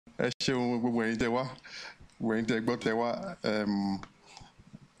ṣeun gbogbo ẹ̀yin tẹ́ wá gbogbo ẹ̀yin tẹ́ gbọ́ tẹ́ wá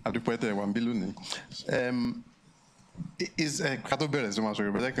àdúpẹ́ tẹ́ wá ń bí lónìí. Is there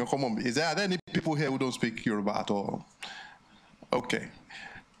are there any people here who don't speak Yoruba at all? Okay.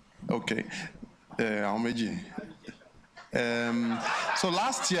 So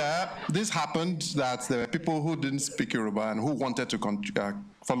last year, this happened that there were people who didn't speak Yoruba and who wanted to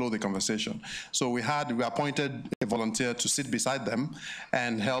follow the conversation. So we appointed a volunteer to sit beside them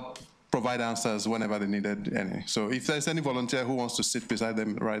and help provide answers whenever they needed any. So if there's any volunteer who wants to sit beside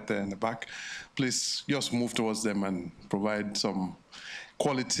them right there in the back, please just move towards them and provide some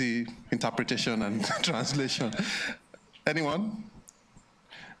quality interpretation and translation. Anyone?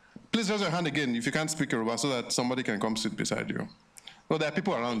 Please raise your hand again if you can't speak Yoruba so that somebody can come sit beside you. Oh, there are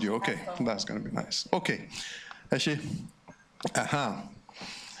people around you. Okay, that's going to be nice. Okay. Eshe.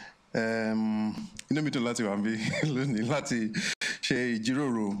 Inú mi dùn láti wà níbí lónìí láti ṣe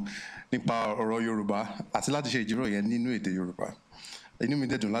ìjíròrò nípa ọ̀rọ̀ Yorùbá àti láti ṣe ìjíròrò yẹn nínú èdè Yorùbá. Inú mi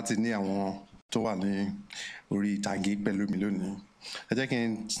dùn láti ní àwọn tó wà ní orí ìtàgé pẹ̀lú mi lónìí. Ẹ jẹ́ kí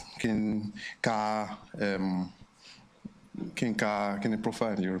n ka kí ni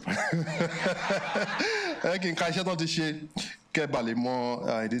profile ní Yorùbá. Ẹ kí n ka iṣẹ́ tó ti ṣe kẹ́ bá lè mọ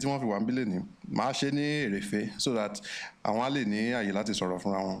ìdí tí wọ́n fi wà níbí lónìí. Màá ṣe ní èrèfé so that àwọn á lè ní àyè láti sọ̀rọ̀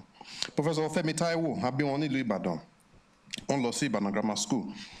fúnra wọn. Professor Femi Taiwo, a bí wọn nílùú Ìbàdàn. Wọ́n lọ sí Ìbàdàn Grammar School.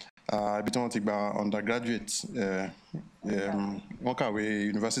 Ibi tí wọ́n ti gba undergraduate, wọ́n kàwé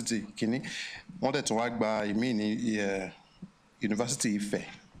university kìíní. Wọ́n dẹ̀ tún wá gba ìmíì ní University Ife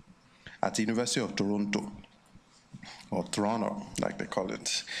àti University of Toronto, or Toronto, like they call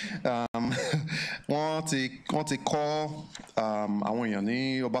it. Wọ́n ti kọ́ àwọn èèyàn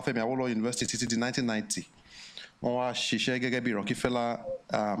ní Ọbáfẹ́mi Awólọ́wọ̀ University títí di 1990. Wọ́n wá ṣiṣẹ́ gẹ́gẹ́ bí Rockefeller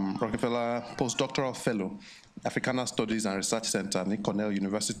Postdoctoral Fellow, Africana Studies and Research Center ní Cornell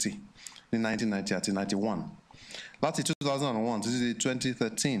University ní 1990 àti 91. Láti 2001 títí di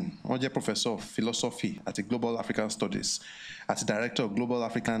 2013, wọ́n jẹ́ Professor of Philosophy àti Global African Studies àti Director of Global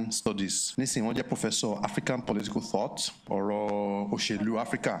African Studies. Nísìnyí wọ́n jẹ́ Professor African Political Thought, ọ̀rọ̀ òṣèlú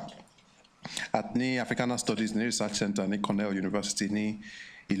Africa, at ní Africana Studies ní Research Center ní Cornell University ní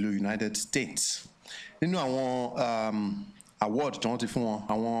ìlú United States. Nínú àwọn award tí wọ́n ti fún wọn,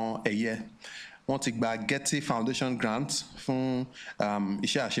 àwọn ẹ̀yẹ, wọ́n ti gba Getty Foundation grant fún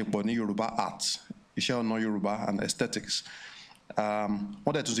iṣẹ́ àṣepọ̀ ní Yoruba art, iṣẹ́ ọnà Yoruba and aesthetics.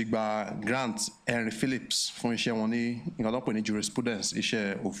 Wọ́n dẹ̀ tún ti gba grant Henry Phillips fún iṣẹ́ wọn ní nǹkan tó ń pè ní jurisprudence,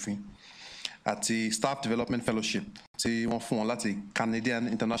 iṣẹ́ òfin, àti staff development fellowship tí wọ́n fún wọn láti Canadian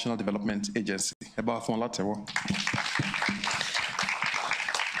International Development Agency. Ẹ bá fún wọn látẹ̀wọ́.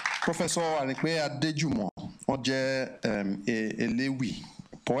 Professor Arinpe Adejumo, wọ́n jẹ́ eléwì,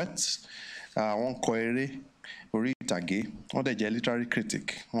 poet. Wọ́n kọ eré orí ìtàgé. Wọ́n dẹ̀ jẹ́ literary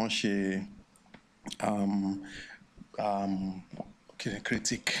critic. Wọ́n ṣe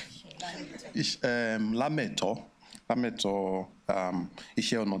critic lámẹ̀tọ́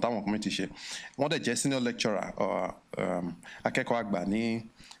iṣẹ́ ọnà táwọn ọkùnrin ti ṣe. Wọ́n dẹ̀ jẹ́ senior lecturer akẹ́kọ̀ọ́ àgbà ní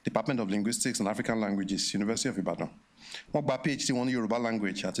Department of Linguistics and African Languages, University of Ibadan. Wọ́n gba PhD wọn ní Yoruba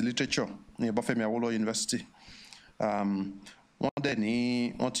language àti literature ní Ọbáfẹ́mi Awólọ́wọ̀ University.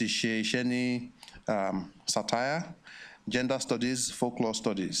 Wọ́n ti ṣe iṣẹ́ ní satire, gender studies, folklore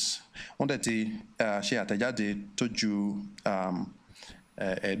studies. Wọ́n dẹ̀ ti ṣe àtẹ̀jáde tó ju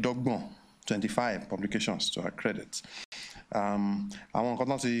 25 publications to her credit. Àwọn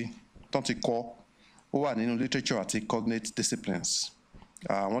nǹkan tán ti kọ ó wà nínú literature àti cognate disciplines.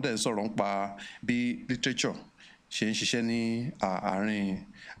 Wọ́n dẹ̀ sọ̀rọ̀ nípa bí literature ṣe ń ṣiṣẹ́ ní àárín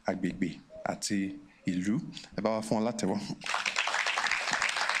agbègbè àti ìlú. Ẹ bá wa fún wọn látẹ̀wọ́.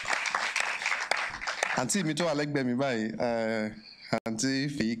 Àǹtí mi tó wà lẹ́gbẹ̀ẹ́ mi báyìí, àǹtí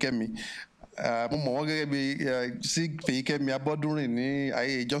Feyikemi, mo mọ̀ wọ́n gẹ́gẹ́ bí sí Feyikemi Abọ́dúnrìn ní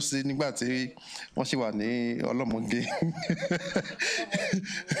ayé ìjọ́sí nígbà tí wọ́n ṣì wà ní ọlọ́mọge.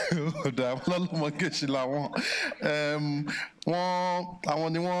 Ọ̀dà ọlọ́mọge ṣì làwọn. Àwọn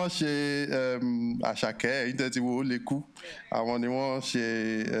ni wọ́n ṣe Àṣàkẹ́, èyí tẹ́ ti wo Ó Lè Kú. Àwọn ni wọ́n ṣe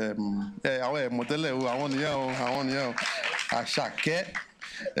àwọn ẹ̀mọ̀ tẹ́lẹ̀ o, àwọn nìyẹn o, Àṣàkẹ́.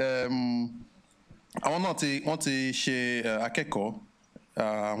 Àwọn náà wọ́n ti ṣe akẹ́kọ̀ọ́.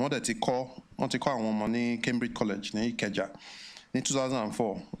 Wọ́n dẹ̀ ti kọ́ àwọn ọmọ ní Cambridge College ní Ìkẹjà ní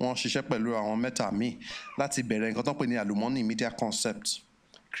 2004. Wọ́n ṣiṣẹ́ pẹ̀lú àwọn mẹ́ta míì láti bẹ̀rẹ̀ nǹkan tó ń pè ní Alumoni Media Concept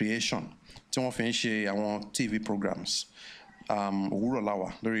Creation tí wọ́n fi ń ṣe àwọn TV programs. Òwúrọ̀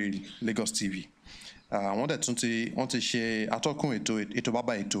láwà lórí Lagos TV. Wọ́n dẹ̀ tún wọ́n ti ṣe atọ́kùn ètò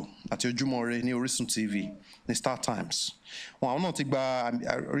bàbá ètò àti Ojúmọ́ Ire ní Orísun TV ní Star Times. Àwọn náà ti gba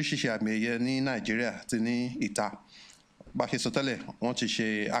oríṣiríṣi àmì ẹ̀yẹ ní Nàìjíríà àti ní ìta. bá ṣe sọ tẹ́lẹ̀ wọ́n ti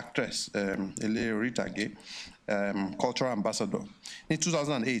ṣe actress eléré orí ìtàgé cultural ambassador. Ní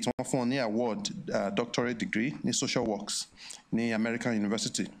 2008 wọ́n fún wọn ní award doctorate degree ní social works ní American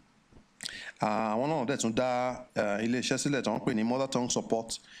University. Àwọn náà dẹ̀ tún dá ilé-iṣẹ́ sílẹ̀ tí wọ́n pè ní Mother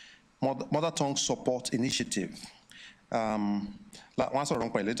Tongue Support Initiative. Wọ́n sọ̀rọ̀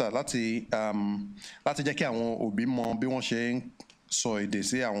nípa ìlétà láti jẹ́ kí àwọn òbí mọ bí wọ́n ṣe ń sọ èdè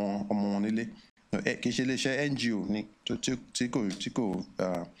sí àwọn ọmọ wọn nílé. Kì í ṣe iléeṣẹ́ NGO ni tí kò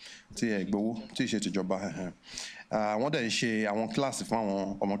tí ẹ̀ gbowó tí ì ṣe tìjọba. Wọ́n dẹ̀ ń ṣe àwọn kíláàsì fún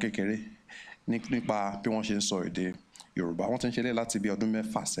àwọn ọmọ kékeré nípa bí wọ́n ṣe ń sọ èdè Yorùbá. Wọ́n ti ń ṣe lé láti bí ọdún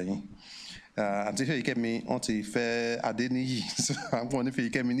 6 sẹ́yìn. Àǹtí Feyikemi wọ́n ti fẹ́ Adeniyi wọ́n ní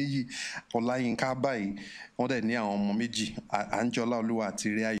Feyikemi Niyi-Olayinka báyìí. Wọ́n dẹ̀ ní àwọn ọmọ méjì, Anjola Olúwa àti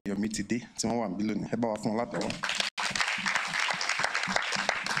Ire Ayọ̀mítidé tí wọ́n wà níbí lónìí. Ẹ bá wa fún wọn látọwọ́.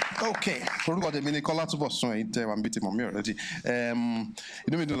 Okay, orúkọ tèmi ni Kọ́lá Túbọ̀sún, ẹ̀yin tẹ́ wà níbí tí mọ̀ mí already.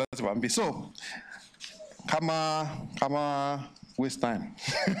 Inú mi dùn láti wà níbí. So ká má waste time.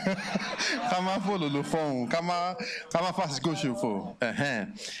 Ká má fòlòlò fọ́hùn, ká má fàsìkò ṣòfò. Ẹ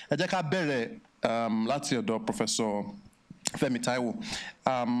jẹ́ ká bẹ̀rẹ̀ láti ọ̀dọ̀ Professor Femi Taiwo.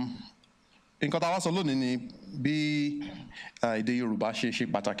 Nǹkan tá a wá sọ lónìí ni bí èdè Yorùbá ṣe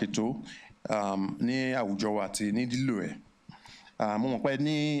pàtàkì tó ní àwùjọ wa àti ní lílò ẹ̀. Mo mọ̀ pé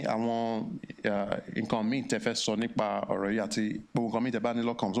ní àwọn nǹkan míì tẹ́ fẹ́ sọ nípa ọ̀rọ̀ yìí àti gbogbo nǹkan míì tẹ́ bá ní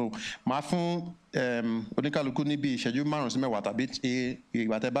lọ́kàn. So máa fún oníkálukú ní bí ìṣẹ́jú 5 sí 10 tàbí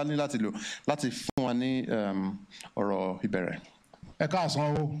ìgbà tẹ́ bá ní láti lò láti fún wa ní ọ̀rọ̀ ìbẹ̀rẹ̀. Ẹ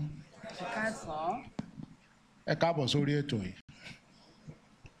káàsán o. Ẹ káàbọ̀ sórí ètò yìí.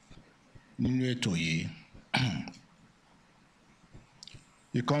 Nínú ètò yìí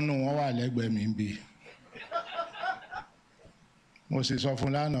ìkànnù wọn wà lẹ́gbẹ̀ẹ́ mi ń bí. Mo sì sọ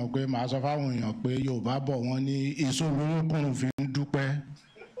fún lánàá pé màá sọ fáwọn èèyàn pé Yorùbá bọ̀ wọ́n ní èso lórúkùnrin fi ń dúpẹ́.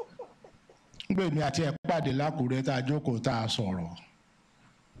 Nígbà mi àti ẹ̀ pàdé l'Ákúrẹ́ tá a jókòó tá a sọ̀rọ̀.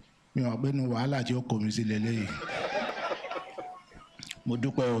 Mi ò pé nu wàhálà tí ó kó mi sí lélẹ́yìí. Mo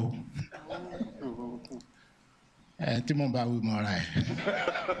dúpẹ́ o. Tí mo bá wí mọ́ra ẹ̀.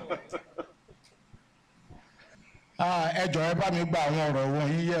 Ẹ jọ̀ọ́ ẹ bá mi gba àwọn ọ̀rọ̀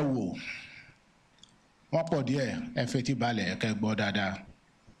wọ̀nyí yẹ̀ wò. Wọ́n pọ̀ díẹ̀, ẹ fetí balẹ̀ kẹ́ gbọ́ dáadáa.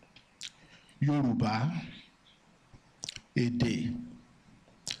 Yorùbá, èdè,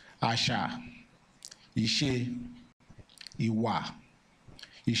 àṣà, ìṣe, ìwà,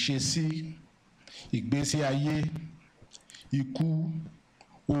 ìṣesí, ìgbésí ayé, ikú,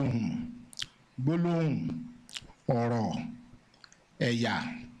 ohùn, gbólóhùn, ọ̀rọ̀, ẹ̀yà,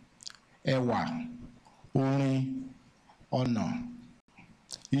 ẹwà, orin, ọ̀nà,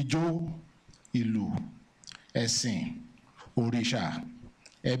 ijó, ìlú, ẹ̀sìn, òrìṣà,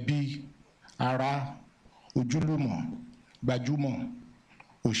 ẹbí, ará, ojúlùmọ̀, gbajúmọ̀,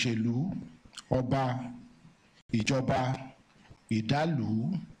 òṣèlú, ọba, ìjọba, ìdálù,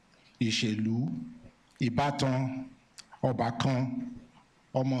 ìṣèlú, ìbátan, ọbàkan,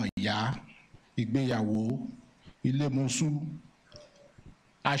 ọmọ ìyá, ìgbéyàwó, ilémosú,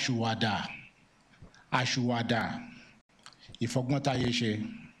 aṣùwàdà, ìfọgbọ́ntayé ṣe.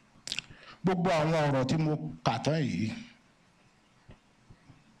 Gbogbo àwọn ọ̀rọ̀ tí mo kà tán yìí,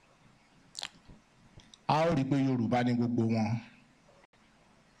 a ó rí pé Yorùbá ni gbogbo wọn.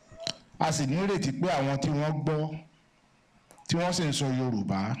 A sì nírètí pé àwọn tí wọ́n gbọ́ tí wọ́n sì ń sọ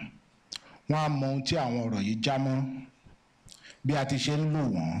Yorùbá, wọ́n á mọ ohun tí àwọn ọ̀rọ̀ yìí já mọ́, bí a ti ṣe ń lò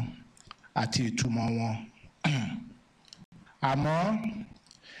wọ́n àti ìtumọ̀ wọn. Àmọ́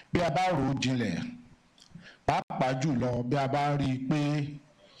bí a bá rò ó jinlẹ̀, pàápàá jùlọ bí a bá rí i pé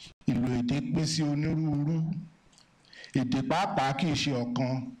ìlò èdè pín sí onírúurú, èdè pàápàá kì í ṣe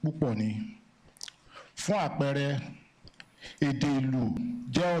ọ̀kan, púpọ̀ ni. Fún àpẹẹrẹ, èdè ìlú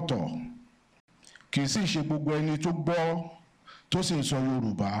jẹ́ ọ̀tọ̀, kì í sì ṣe gbogbo ẹni tó gbọ́ tó sì ń sọ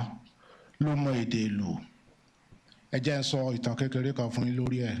Yorùbá ló mọ èdè ìlú. Ẹ jẹ́ n sọ ìtàn kékeré kan fún yín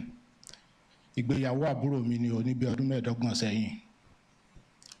lórí ẹ̀. Ìgbéyàwó àbúrò mi ni ó ní bí ọdún 25 sẹ́yìn.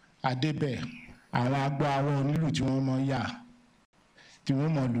 Adébẹ̀, àwọn agbó àwọn onílù tí wọ́n mọ̀ yà, tí wọ́n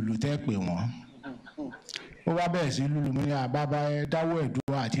mọ̀ lùlù tẹ́ pè wọ́n. Ó bá bẹ̀rẹ̀ sí lùlù mi ní àbábá ẹ dáwọ́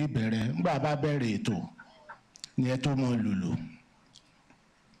ẹ̀dúró àti ìbẹ̀rẹ̀. Nígbà bá bẹ̀rẹ̀ ètò ni ẹ tó mọ̀ lùlù.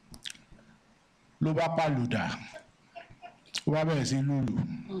 Ló bá pàlùdà, ó bá bẹ̀rẹ̀ sí lùlù.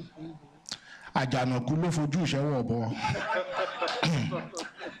 Àjànàkú ló fojú ìṣẹ́wọ̀ ọ̀bọ.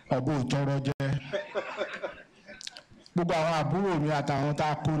 Ọ̀bọ ò tọrọ jẹ. Gbogbo àwọn àbúrò mi àtàwọn tá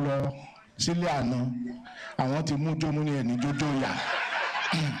a kó lọ sílé àná, àwọn ti mú jómú ní ẹni jójó yà.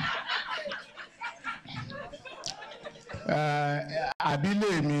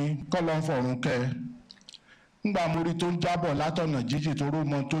 Àbílẹ̀ mi kọ́ ló ń fọ̀run kẹ́, ńgbà mo rí tó ń jábọ̀ látọ̀nà jíjì tó ró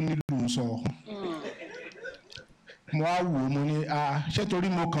mọ tó nílùú sọ mo á wò mo ní ṣé torí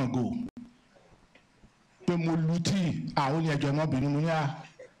mo kàn gò pé mo lu tíì ó ní ẹjọ́ ọmọbìnrin mo ní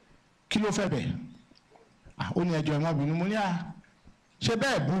kí ló fẹ́ bẹ̀ ó ní ẹjọ́ ọmọbìnrin mo ní ṣé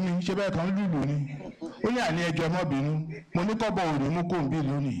bẹ́ẹ̀ bú mi ṣé bẹ́ẹ̀ kan lùlù ni ó ní àní ẹjọ́ ọmọbìnrin mo ní kọ́bọ̀ òní mú kó ń bí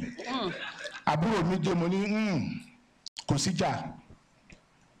lónìí àbúrò mi dé mo ní kò síjà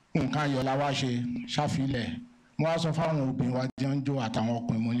nǹkan ayọ̀ la wá ṣe ṣàfilẹ̀ mo wá sọ fáwọn obìnrin wa jẹ́ ń jó àtàwọn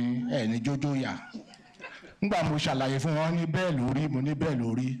ọkùnrin mo ní ní jójó yà nígbà mo ṣàlàyé fún wọn ní bẹ́ẹ̀ lórí mo ní bẹ́ẹ̀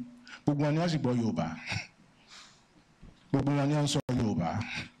lórí gbogbo wọn ni wọ́n sì gbọ́ Yorùbá gbogbo wọn ni wọ́n sọ Yorùbá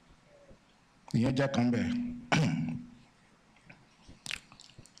ìyẹn jẹ́ kan bẹ́ẹ̀.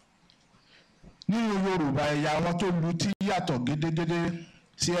 nínú Yorùbá ẹ̀yà àwọn tó lu tí yàtọ̀ gédégédé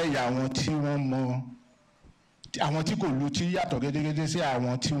sí ẹ̀yà àwọn tí wọ́n mọ àwọn tí kò lu tí yàtọ̀ gédégédé sí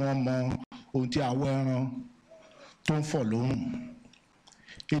àwọn tí wọ́n mọ ohun tí awọ ẹran tó ń fọ̀ lóhùn.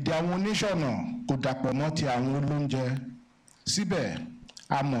 Èdè àwọn oníṣọ̀nà kò dàpọ̀ mọ́ ti àwọn olóúnjẹ síbẹ̀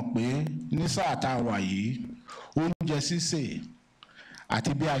a mọ̀ pé ní sáà tá a wà yìí oúnjẹ sísè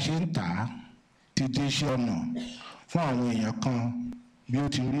àti bí a ṣe ń tà á ti di iṣẹ́ ọnà fún àwọn èèyàn kan bí ó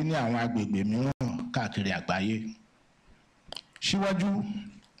ti rí ní àwọn agbègbè mìíràn káàkiri àgbáyé. Síwájú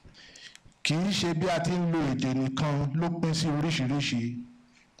kì í ṣe bí a ti ń lo èdè nìkan ló pín sí oríṣiríṣi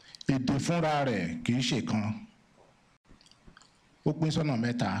èdè fúnra rẹ̀ kì í ṣe kan ó pín sọ́nà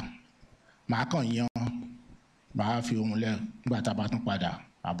mẹ́ta màá kàn yan màá fi ohun lẹ̀ nígbà tá a bá tún padà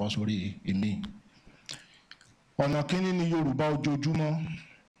àbọ̀ sórí èmi. Ọ̀nà kínní ni Yorùbá ojoojúmọ́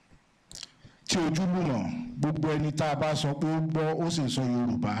tí ojúlùmọ̀ gbogbo ẹni tá a bá sọ pé ó gbọ́ ó sì sọ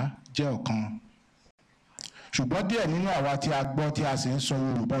Yorùbá jẹ́ ọ̀kan ṣùgbọ́n díẹ̀ nínú àwa tí a gbọ́ tí a sì ń sọ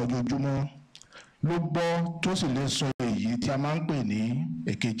Yorùbá ojoojúmọ́ ló gbọ́ tó sì lè sọ èyí tí a máa ń pè ní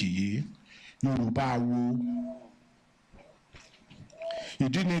èkejì yìí Yorùbá awo.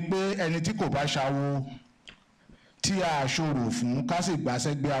 Ìdí ni pé ẹni tí kò bá ṣawo tí a ṣòro fún ká sì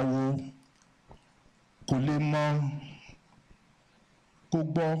gbàṣẹ́gbẹ́ awo kò lè mọ kó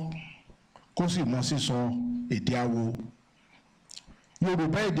gbọ́ kó sì mọ sísọ èdè awo.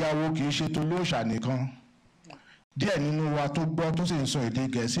 Yorùbá èdè awo kì í ṣe tó lóòṣà nìkan díẹ̀ nínú wa tó gbọ́ tó sì ń sọ èdè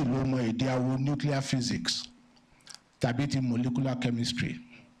Gẹ̀ẹ́sì ló mọ èdè awo nuclear physics tàbí ti molecular chemistry.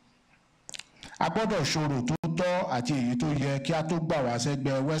 A gbọ́dọ̀ ṣòro tó tọ́ àti èyí tó yẹ kí a tó gbà wá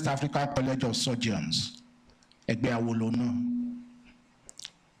sẹ́gbẹ́ West African College of Surgeons ẹgbẹ́ awolo náà.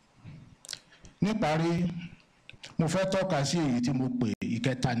 Níparí mo fẹ́ tọ́ka sí èyí tí mo pè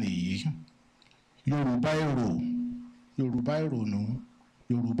ìkẹta nìyí Yorùbá èrò Yorùbá ìrònú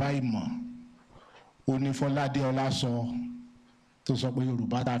Yorùbá ìmọ̀ Onífọládé Ọlásọ tó sọ pé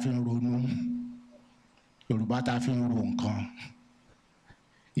Yorùbá tá a fi ń ronú Yorùbá tá a fi ń ro nǹkan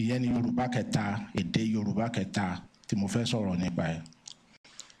ìyẹn ni Yorùbá kẹta èdè Yorùbá kẹta tí mo fẹ́ sọ̀rọ̀ nípa ẹ̀.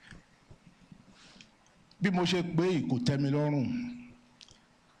 Bí mo ṣe pé kò tẹ́ mi lọ́rùn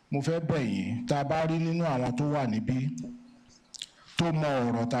mo fẹ́ bẹ̀ yín tá a bá rí nínú àwọn tó wà níbí tó mọ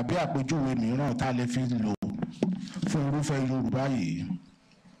ọ̀rọ̀ tàbí àpèjúwe mìíràn tá a lè fi lò fún irúfẹ́ Yorùbá yìí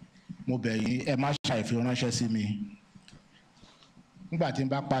mo bẹ̀ yín ẹ má ṣàìfiránṣẹ́ sí mi nígbà tí n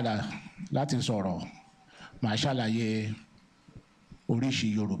bá padà láti sọ̀rọ̀ màá ṣàlàyé oríṣi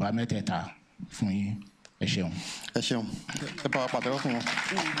Yorùbá mẹ́tẹ̀ẹ̀ta fún yín. Ẹ ṣeun. Ẹ ṣeun. Ẹ bá wa pàtẹ́wọ́ fún wọn.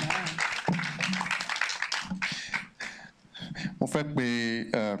 Mo fẹ́ pe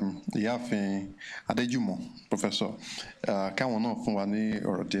ìyáàfin Adejumo Professor káwọn náà fún wa ní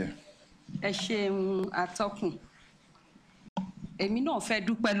ọ̀rọ̀ díẹ̀. Ẹ ṣeun atọ́kùn. Èmi náà fẹ́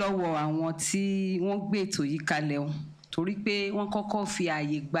dúpẹ́ lọ́wọ́ àwọn tí wọ́n gbé ètò yìí kalẹ̀ o torí pé wọ́n kọ́kọ́ fi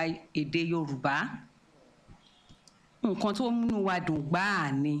ààyè gba èdè Yorùbá. Nǹkan tó múnú wa dùn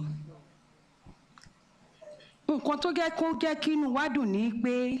gbáà ni. Nǹkan tó jẹ́ kí inú wa dùn ni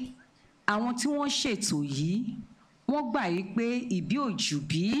pé àwọn tí wọ́n ṣètò yìí wọ́n gbà yí pé ìbí òjù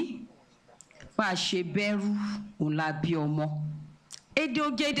bí bá a ṣe bẹ̀rù òun la bí ọmọ. Èdè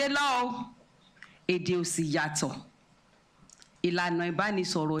òjèdè lọ́ọ́ èdè ò sì yàtọ̀. Ìlànà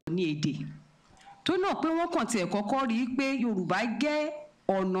ìbánisọ̀rọ̀ ní èdè tó náà pé wọ́n kàn tiẹ̀ kọ́kọ́ rí i pé Yorùbá jẹ́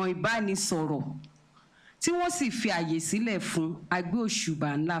ọ̀nà ìbánisọ̀rọ̀ tí wọ́n sì fi àyè sílẹ̀ fún agbé òṣùbà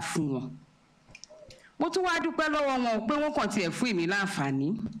ńlá fún wọn. Mo tún wá dúpẹ́ lọ́wọ́ wọn pé wọ́n kàn tiẹ̀ fún èmi láǹfààní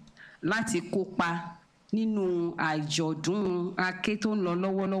láti kópa nínú àjọ̀dún Aké tó ń lọ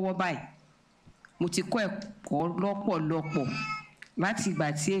lọ́wọ́lọ́wọ́ báyìí. Mo ti kọ́ ẹ̀kọ́ lọ́pọ̀lọpọ̀ láti ìgbà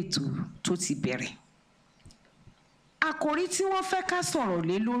tí ètò tó ti bẹ̀rẹ̀. Àkòrí tí wọ́n fẹ́ ká sọ̀rọ̀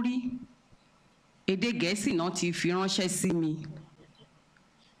lé lórí èdè Gẹ̀ẹ́sì náà ti fi ránṣẹ́ sí mi.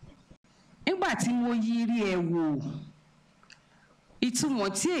 Nígbà tí mo yiri ẹ̀ wò ìtumọ̀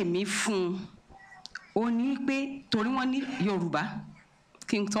tí èmi fún ó ní pé torí wọ́n ní Yorùbá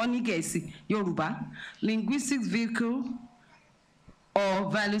kí n tọ́ ní Gẹ̀ẹ́sì Yorùbá linguistic vehicle or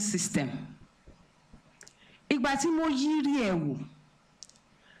value system. Ìgbà tí mo yí rí ẹ̀ wò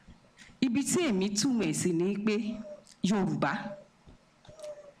ibi tí èmi túmọ̀ sí ni pé Yorùbá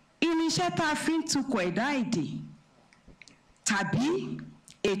irinṣẹ́ tá a fi ń tukọ̀ ẹ̀dá èdè tàbí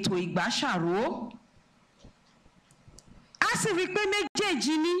ètò ìgbàṣàrò a sì rí pé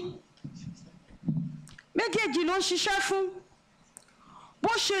méjèèjì ló ń ṣiṣẹ́ fún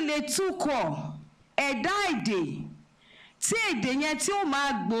bó ṣe lè tukọ̀ ẹ̀dá èdè tí èdè yẹn tí ó máa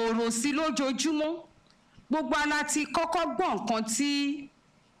gbòòrò sí lójoojúmọ́. Gbogbo ala ti kọ́kọ́ gbọ́ nǹkan tí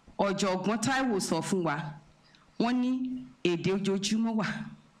ọ̀jọ̀gbọ́n Taiwo sọ fún wa. Wọ́n ní èdè ojoojúmọ́ wà,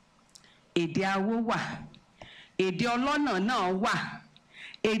 èdè awó wà, èdè ọlọ́nà náà wà,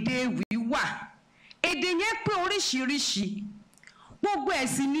 èdè ewì wà. Èdè yẹn pé oríṣiríṣi. Gbogbo ẹ̀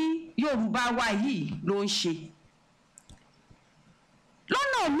sì ni Yorùbá wa yìí ló ń ṣe.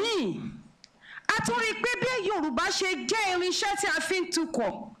 Lọ́nà míì a tún rí pé bí Yorùbá ṣe jẹ́ irinṣẹ́ tí a fi ń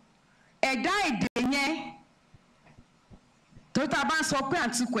tukọ̀ ẹ̀dá èdè yẹn tó tá a bá ń sọ pé à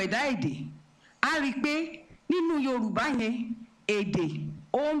ń tukọ̀ ẹ̀dá èdè a rí pé nínú Yorùbá yẹn èdè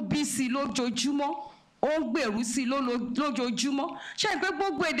ó ń bí sí lójoojúmọ́ ó ń gbèrú sí lójoojúmọ́. Ṣé pé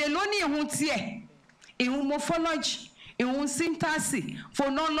gbogbo èdè ló ní ìhun tiẹ̀, ìhun morphology, ìhun syntax,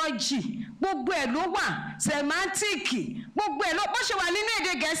 phonology, gbogbo ẹ̀ ló wà, semantic, gbogbo ẹ̀ ló bó ṣe wà nínú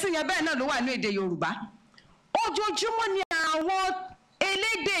èdè Gẹ̀ẹ́sì yẹn bẹ́ẹ̀ náà ló wà nínú èdè Yorùbá. Ojoojúmọ́ ni àwọn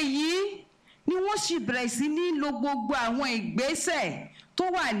elédè yìí ni wọ́n sì bẹ̀rẹ̀ sí ní lo gbogbo àwọn ìgbésẹ̀ tó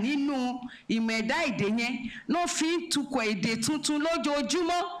wà nínú ìmọ̀ ẹ̀dá èdè yẹn ló fi ń tukọ̀ èdè tuntun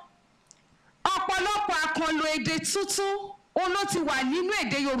lójoojúmọ́. Ọ̀pọ̀lọpọ̀ àkànlò èdè tuntun ó ló ti wà nínú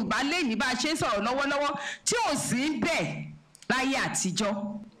èdè Yorùbá lẹ́yìn bá a ṣe ń sọ̀rọ̀ lọ́wọ́lọ́wọ́ tí ò sí ń bẹ̀ láyé àtijọ́.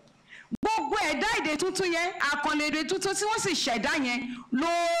 Gbogbo ẹ̀dá èdè tuntun yẹn àkànlò èdè tuntun tí wọ́n sì ṣẹ̀dá yẹn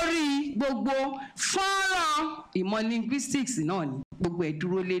lórí gbogbo fọ́nrán ìmọ̀ linguistics náà ni gbogbo ẹ̀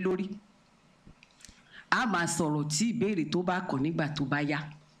dúró lé lórí. A máa sọ̀rọ̀ tí ìbéèrè tó bá kàn nígbà tó bá yá.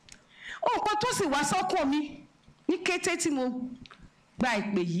 Nǹkan tó sì wá sọ́kàn mi ní kété tí mo gba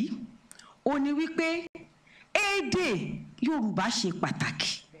ìpè yìí ó ní wípé èdè Yorùbá ṣe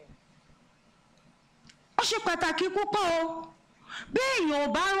pàtàkì. Ó ṣe pàtàkì púpọ̀ o. Bí èèyàn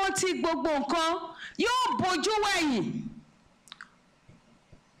ò bá rántí gbogbo nǹkan yóò bojú wẹ̀yìn.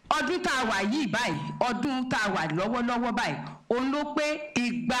 Ọdún tá a wà yìí báyìí, ọdún tá a wà lọ́wọ́lọ́wọ́ báyìí, òun ló pé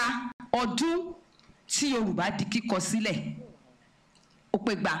 200 ọdún tí Yorùbá di kíkọ sílẹ̀. Ó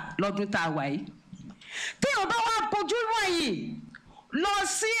pé 200 lọ́dún tá a wà yìí. Tí èèyàn bá wá bojú wẹ̀yìn lọ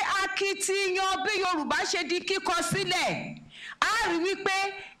sí akitiyan bí Yorùbá ṣe di kíkọ sílẹ̀, a rí wípé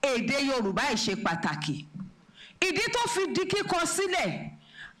èdè Yorùbá yìí ṣe pàtàkì. Ìdí tó fi di kíkọ sílẹ̀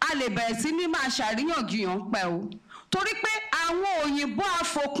a lè bẹ̀rẹ̀ sí ní máa ṣàríyànjiyàn pẹ́ o torí pé àwọn òyìnbó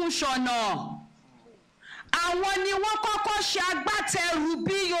afòkúnṣọ̀nà àwọn ni wọ́n kọ́kọ́ ṣe agbátẹrù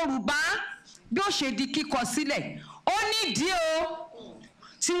bí Yorùbá bí ó ṣe di kíkọ sílẹ̀. Ó nídìí o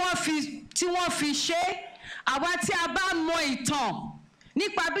tí wọ́n fi ṣe. Àwa tí a bá mọ ìtàn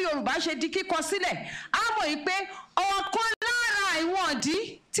nípa bí Yorùbá ṣe di kíkọ sílẹ̀ a mọ̀ yìí pé ọ̀kan lára ìwọ̀ndí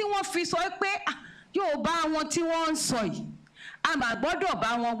tí wọ́n fi sọ pé Yorùbá wọn tí wọ́n ń sọ yìí a máa gbọ́dọ̀ bá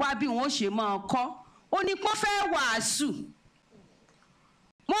wọn wá bí wọ́n ṣe máa kọ́. Ó ní kó fẹ́ wàásù.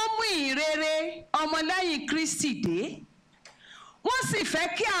 Wọ́n mú ìrere ọmọlẹ́yìn Kristi dé. Wọ́n sì fẹ́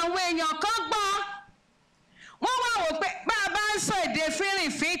kí àwọn èèyàn kan gbọ́. Wọ́n wá wò pé bá a bá ń sọ èdè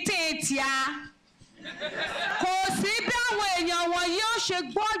fínrìnfín tíá kò sí bí àwọn èèyàn wọ̀nyí ó ṣe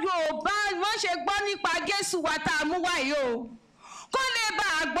gbọ́ Yorùbá wọ́n ṣe gbọ́ nípa Jésù wa tá a mú wáyé o. Kó lè bá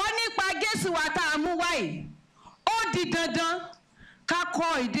a gbọ́ nípa Jésù wa tá a mú wáyé. Ó di dandan ká kọ́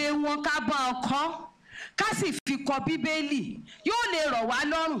èdè wọn ká bá ọ kọ́ ká sì fi kọ Bíbélì. Yóò lè rọ̀ wá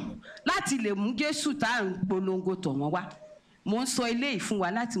lọ́rùn láti lè mú Jésù tá à ń polongo tọ̀ wọ́n wá. Mo ń sọ eléyìí fún wa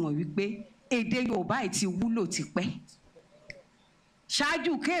láti mọ̀ wípé èdè Yorùbá yìí ti wúlò tipẹ́.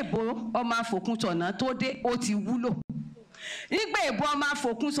 Ṣáájú kéèbó ọmọ afòkúnṣọ̀nà tó dé ó ti wúlò. Nígbà èbó ọmọ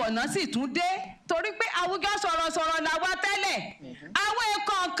afòkúnṣọ̀nà sì tún dé torí pé àwùjọ sọ̀rọ̀sọ̀rọ̀ là wá tẹ́lẹ̀. Àwọn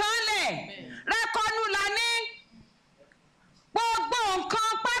èèkàn kan lẹ̀ rẹ́kọ́nú la ní. Gbogbo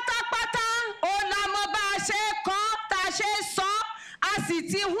nǹkan pátápátá ó la mọ̀ bá a ṣe kọ́ tá a ṣe sọ. A sì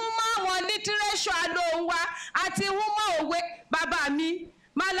ti hún mọ́ àwọn lítírésọ̀ àlòhùn wa àti hún mọ́ òwe. Bàbá mi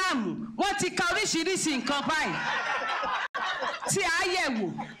Málàmù wọ́n ti ka oríṣiríṣi nǹkan báyìí tí a yẹ̀ wò.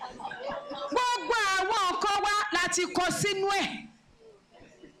 Gbogbo àwọn nǹkan wa láti kọ sínú ẹ̀.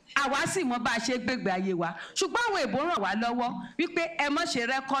 Àwa sì mọ̀ bá a ṣe gbégbé ayé wa. Ṣùgbọ́n àwọn èèbó ràn wá lọ́wọ́ wípé ẹ má ṣe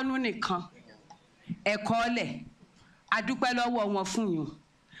rẹ́kọ́nú nìkan. Ẹ̀kọ́ ọ̀lẹ̀. A dúpẹ́ lọ́wọ́ wọn fún yín.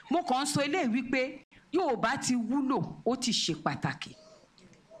 Mo kàn ń sọ eléyìí wípé Yorùbá ti wúlò, ó ti ṣe pàtàkì.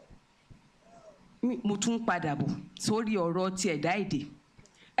 Mo tún padà bọ̀ sórí ọ̀rọ̀ ti ẹ̀dá èdè.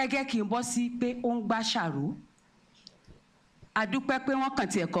 Ẹ jẹ́ kí n bọ́ sí pé ó ń gbá ṣàró. A dúpẹ́ pé wọ́n kàn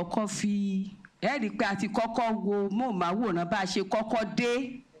tiẹ̀ kọ́kọ́ fi ẹ rí i pé a ti kọ́kọ́ wo móhùnmáwòrán bá a ṣe kọ́kọ́ dé.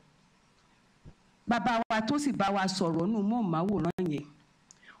 Bàbá wa tó sì bá wa sọ̀rọ̀ nù móhùnmáwòrán yẹn.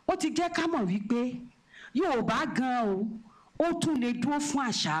 Ó ti jẹ́ ká mọ̀ wípé Yorùbá gan o, ó tún lè dúró fún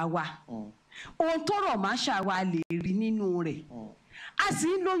àṣà wa. Ohun tó rọ̀ mọ́ àṣà wa lè rí nínú rẹ̀. A sì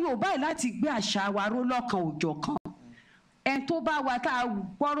ń lo Yorùbá yìí láti gbé àṣà wa ró lọ́kan òjọ̀kan. Ẹni tó bá wa tá a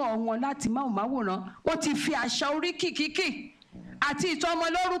gbọ́rọ̀ wọn láti móhùnmáwòrán, wọ́n ti fi àṣà oríkì kíkì àti ìtọ́mọ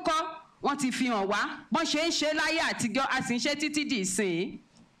lórúkọ, wọ́n ti fi hàn wá bọ́n ṣe ń ṣe láyé àtijọ́, a sì ń ṣe títí di ìsìn.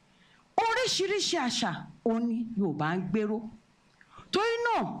 Oríṣiríṣi àṣà òun ni Yorùbá ń gbèrò. Torí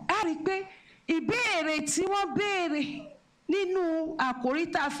náà a rí i pé ìbéèrè tí wọ́n béèrè nínú àkòrí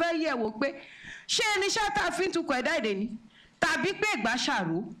tá a fẹ́ yẹ̀wò pé ṣé irinṣẹ́ tá a fi ń tukọ̀ ẹ̀dá èdè ni tàbí pé ìgbà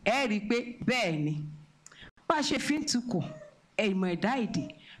ṣàró, ẹ rí i pé bẹ́ẹ̀ ni. Bá a ṣe fi ń tukọ̀ ìmọ̀ ẹ̀dá èdè,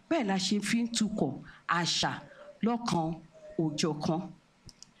 bẹ́ẹ̀ la ṣe fi ń tukọ̀ àṣà lọ́kan òjọ̀kan.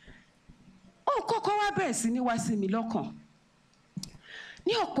 Ó kọ́kọ́ wá bẹ̀rẹ̀ sí ní wá sí mi lọ́kàn.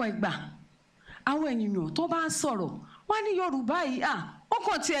 Ní ọ̀pọ̀ ìgbà àwọn ènìyàn tó bá ń sọ̀rọ̀ wọ́n ní Yorùbá yìí ó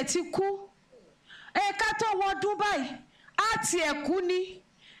kàn tiẹ̀ ti kú. Ká tó wọdún báyìí á tiẹ̀ kú ni.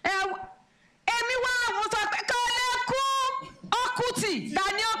 Èmi wá mo sọ pé kò lè kú, ọkùtì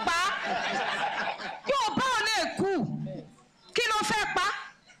dání ọ̀pá. Yorùbá ò lè kú, kí ló fẹ́ pa?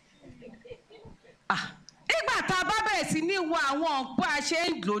 Nígbà tá a bá bẹ̀rẹ̀ sí ní wo àwọn ọ̀pọ̀ àṣẹ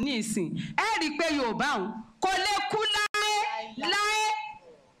ń lò ní ìsìn, ẹ rí i pé Yorùbá òun kò lè kú láé.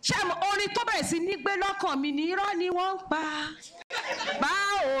 Ṣé orin tó bẹ̀rẹ̀ sí ní gbé lọ́kàn mi ní irọ́ ni wọ́n ń pa? Bá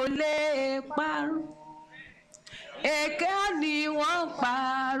ò lè parun. Èké ni wọ́n ń pa,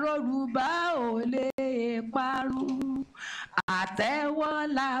 Yorùbá ò lè parun. Àtẹ́wọ́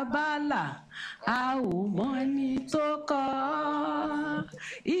làbálà, a ò mọ̀ni tó kọ́.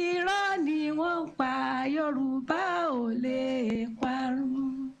 Irọ́ ni wọ́n ń pa, Yorùbá ò lè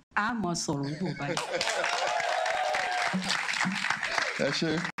parun. A mọ̀ sọ̀rọ̀ Yorùbá. Ẹ ṣé.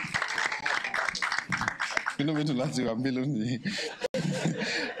 Inú mi dùn láti wà mí lónìí.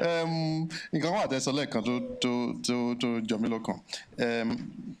 Nǹkan wà tẹ́sọ lẹ́ẹ̀kan tó jọ mí lọ́kàn.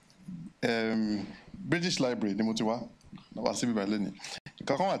 British Library ni mo ti wá síbí báyìí lónìí.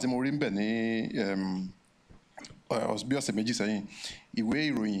 Nǹkan kan wà tí mo rí ń bẹ̀ ní bí ọ̀sẹ̀ méjì sẹ́yìn, ìwé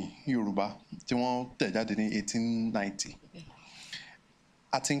ìròyìn Yorùbá tí wọ́n tẹ̀ jáde ní 1890.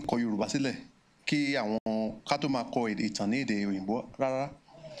 A ti ń kọ Yorùbá sílẹ̀ kí àwọn ká tó máa kọ ìtàn ní èdè òyìnbó rárá.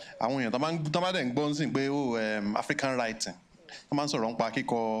 Àwọn èèyàn tó bá dẹ̀ ń gbọ́ ń sìn pé African writing, wọ́n máa ń sọ̀rọ̀ nípa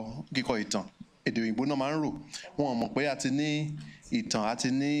kíkọ ìtàn, èdè òyìnbó náà máa ń rò. Wọn ò mọ̀ pé a ti ní ìtàn, a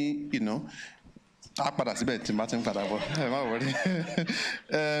ti ní a padà síbẹ̀ tí má ti ń padà bọ̀, ẹ má wọrí.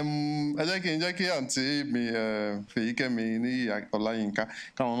 Ẹ jẹ́ kí àǹtí mi Feyikemi Niyi-Olayinka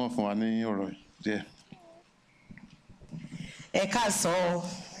káwọn náà fún wa ní ọ̀rọ̀ díẹ̀. Ẹ káàsán o.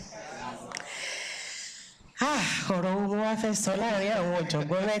 Ọ̀rọ̀ wo wá fẹ́ sọ láàrin àwọn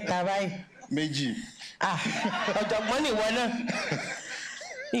ọ̀jọ̀gbọ́n mẹ́ta báyìí? Méjì. Ọ̀jọ̀gbọ́n nìwọ náà.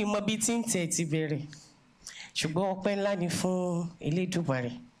 Ìmọ̀ bíi tí ń tẹ̀ ti bẹ̀rẹ̀. Ṣùgbọ́n ọpẹ́ ńlá ni fún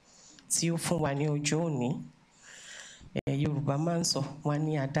Elédùmarè tí ó fún wa ní ọjọ́ òní. Yorùbá máa ń sọ wọn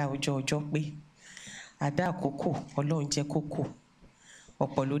ní adá ọjọ́ pé adá àkókò Ọlọ́run jẹ́ kókò.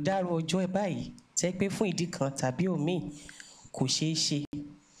 Ọ̀pọ̀ ló dárò ọjọ́ ẹ báyìí jẹ́ pé fún ìdí kan tàbí òmíì kò ṣeé ṣe.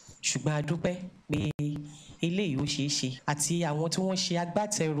 Ṣùgbọ́n a dúpẹ́ pé eléyìí ó ṣeé ṣe, àti àwọn tí wọ́n ṣe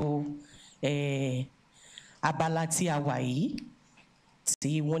agbátẹrù abala tí a wà yìí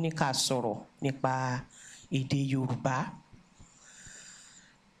tí wọ́n ní ká sọ̀rọ̀ nípa èdè Yorùbá.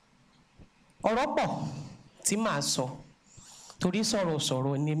 Ọ̀rọ̀ pọ̀ tí màá sọ torí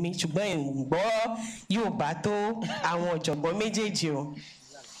sọ̀rọ̀ ni mí, ṣùgbọ́n ìgbọ́ Yorùbá tó àwọn ọ̀jọ̀gbọ́n méjèèjì o.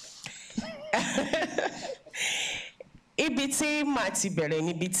 Ibi tí màá ti bẹ̀rẹ̀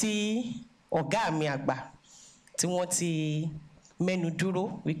níbi tí ọ̀gá mi àgbà tí wọ́n ti mẹ́nu dúró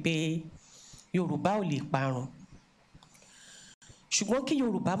wípé Yorùbá ò lè parun. Ṣùgbọ́n kí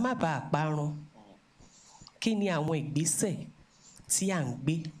Yorùbá má bàa parun, kí ni àwọn ìgbésẹ̀ tí à ń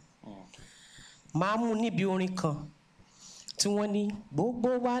gbé? Màá mú níbi orin kan tí wọ́n ní gbogbo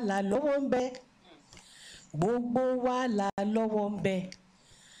wa là lọ́wọ́ ń bẹ, gbogbo wa là lọ́wọ́ ń bẹ.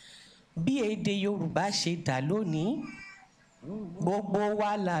 Bí èdè Yorùbá ṣe dà lónìí, gbogbo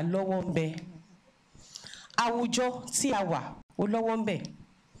wa là lọ́wọ́ ń bẹ. Àwùjọ tí a wà ó lọ́wọ́ ń bẹ.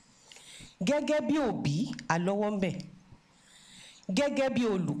 Gẹ́gẹ́ bí òbí a lọ́wọ́ ń bẹ. Gẹ́gẹ́ bí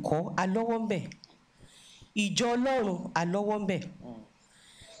olùkọ́ a lọ́wọ́ ń bẹ. Ìjọ Ọlọ́run a lọ́wọ́ ń bẹ.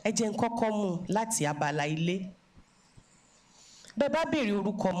 ẹ jẹ́ n kọ́kọ́ mú láti abala ilé. Bẹ́ bá béèrè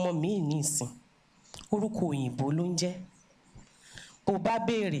orúkọ ọmọ mi nísìn, orúkọ òyìnbó ló ń jẹ́. Bó bá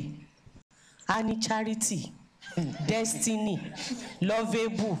béèrè, a ní Charity, Destiny,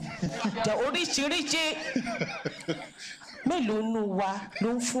 Lovable, oríṣiríṣi. Mélòó nínú wa ló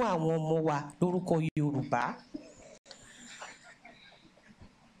ń fún àwọn ọmọ wa lórúkọ Yorùbá?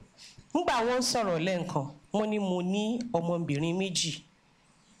 Nígbà wọ́n sọ̀rọ̀ lẹ́ǹkan, wọ́n ní mo ní ọmọbìnrin méjì,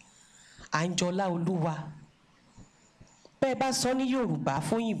 Àǹjọlá Olúwa. Bẹ́ẹ̀ bá sọ ní Yorùbá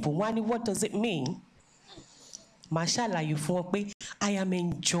fún òyìnbó, wọ́n á ní what does it mean? Màá ṣàlàyé fún wọn pé I am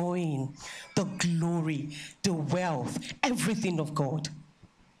enjoying the glory, the wealth, everything of God.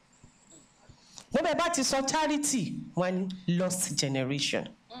 Bẹ́ẹ̀ bá ti sọ Charity, wọ́n á ní lost generation.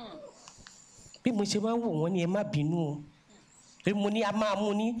 Bí mo ṣe máa ń wò wọ́n ní ẹ má bínú o. Mo ní a máa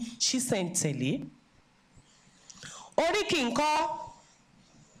mú ní ṣísẹ̀ntẹ̀lé. Oríkì ńkọ́,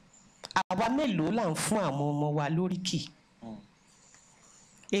 àwa mélòó là ń fún àwọn ọmọ wa lóríkì?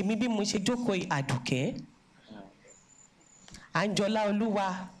 Èmi bí mo ṣe jókòó Àdùkẹ́, Àǹjọlá Olúwa,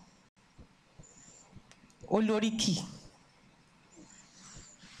 olóríkì.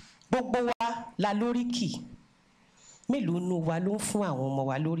 Gbogbo wa la lóríkì. Mélòó nínú wa ló ń fún àwọn ọmọ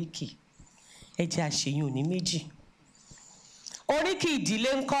wa lóríkì? Ẹ jẹ́ àṣeyàn ní méjì. Oríkì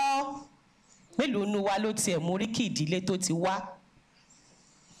ìdílé ńkọ́, mélòó nínú wa ló tiẹ̀ mú oríkì ìdílé tó ti wá?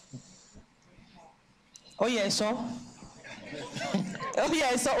 Ó yẹ sọ, ó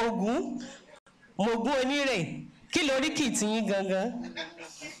yẹ sọ Ògún, Mògún Onírè, kí lóríkì tiyín gangan?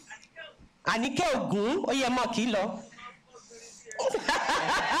 Àníkẹ́ Ògún, ó yẹ mọ̀ kí lọ.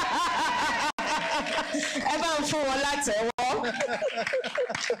 Ẹ bá ń fún wọn látẹ̀wọ́.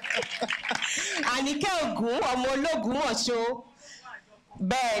 Àníkẹ́ Ògún, ọmọ ológun Ọ̀ṣọ́.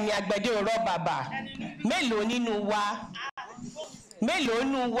 Bẹ́ẹ̀ ni àgbẹ̀dẹ òrọ̀ bàbà. Mélòó nínú wa? Mélòó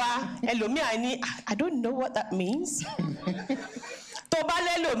nínú wa? Ẹlòmíà ní I don't know what that means. Tó bá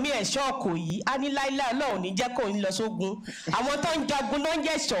lẹ́lòmíì ẹ̀ṣọ́ ọkọ̀ yìí, a ní láíláí Ọlọ́run ní jẹ́ kó ń lọ sógun. Àwọn tó ń jagun ló ń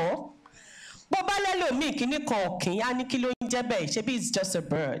jẹ́ṣọ́. Bó bá lẹ́lòmíì kíní kan ọ̀kín, a ní kí ló ń jẹ́ bẹ́ẹ̀? Ṣebí it's just a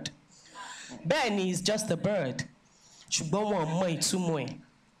bird. Bẹ́ẹ̀ ni it's just a bird. Ṣùgbọ́n wọn ò mọ ìtumọ̀ ẹ̀.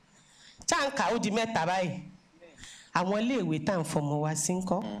 Táǹkà ó di mẹ́ta báyìí. Àwọn iléèwé tá à ń fọmọ wa sí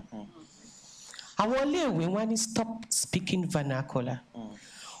ńkọ́? Àwọn iléèwé wá ní stop speaking vernacular.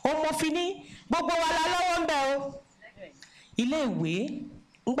 Ọmọ fi ní gbogbo wa la lọ́wọ́ ń bẹ o. Iléèwé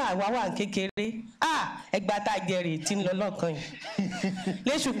ńgbà wá wà kékeré, ẹgbà tá a jẹrè tí ń lọ lọ́kàn yìí.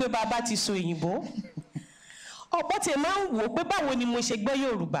 Léṣù pé bàbá ti sọ òyìnbó. Ọ̀pọ̀ tí máa ń wò pé báwo ni mo ṣe gbọ́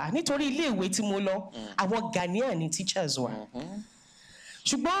Yorùbá nítorí iléèwé tí mo lọ, àwọn Ghanaian ni teachers wa.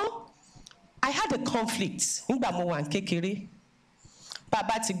 Ṣùgbọ́n I had a conflict nígbà mo wà kékeré.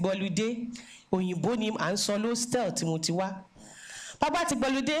 Bàbá ti gbọ́ludé, òyìnbó ni à ń sọ lóstẹ̀l tí mo ti wá. Bàbá ti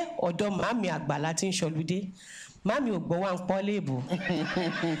gbọ́ludé, ọ̀dọ̀ màámi àgbà la ti ń ṣọludé. Màámi ò gbọ́ wá ń pọ́ léèbù.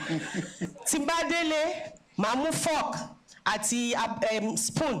 Tí bá délé, màá mú fork àti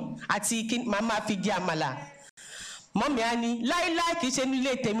spoon àti màá máa fi jẹ àmàlà. Mọ́mí á ní láíláí kìí ṣe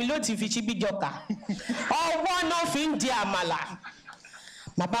nílé tèmi ló ti fi ṣíbí jọkà. Ọwọ́ náà fi ń jẹ àmàlà.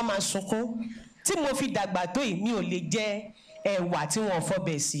 Bàbá máa sunkún. Tí mo fi dàgbà tó yìí, mi ò lè jẹ ẹ̀wà tí wọ́n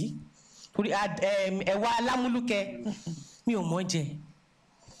fọbẹ̀ sí. Ẹ̀wà alámúlùkẹ́ mi ò mọ̀ jẹ.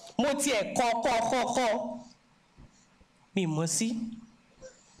 Mo tiẹ̀ kọ́. Mi mọ̀ sí.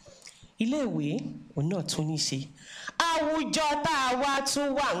 Iléèwé òun náà tún ní ṣe. Àwùjọ tá a wá tún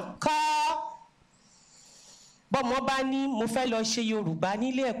wà ńkọ́? Bọ́mọ bá ní mo fẹ́ lọ ṣe Yorùbá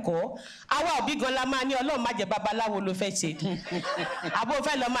nílé ẹ̀kọ́, àwa òbí gan la máa ní Ọlọ́run má jẹ́ babaláwo ló fẹ́ ṣe. Àbó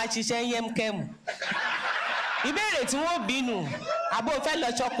fẹ́ lọ máa ṣiṣẹ́ yẹ́mkẹ́mù. Ìbéèrè tí wọ́n bínú, àbó fẹ́ lọ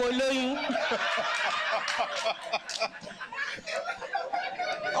ṣọkọ olóyún.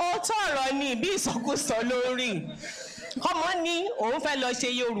 Ó tọ̀rọ̀ ni bí ìsọkúsọ lórí. Ọmọ ní òun fẹ́ lọ ṣe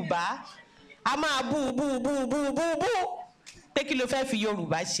Yorùbá, a máa bú pé kí ló fẹ́ fi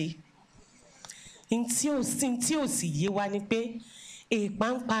Yorùbá ṣe. Tí ò sì yé wa ni pé èèpà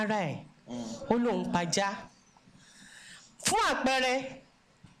ń para ẹ̀, ó lóun pajá. Fún àpẹẹrẹ,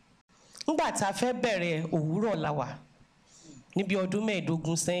 nígbà tá a fẹ́ bẹ̀rẹ̀ òwúrọ̀ làwà níbi ọdún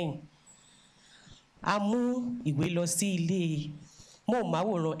 15 sẹ́yìn, a mú ìwé lọ sí ilé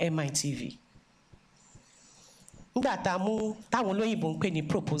móhùnmáwòrán MITV. Nígbà tá a mú táwọn olóyìnbó ń pè ní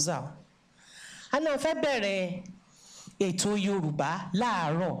proposal, a náà fẹ́ bẹ̀rẹ̀ ètò Yorùbá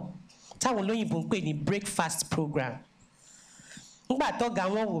láàárọ̀ táwọn olóyìnbó ń pè ní breakfast program. Nígbà tọ́gà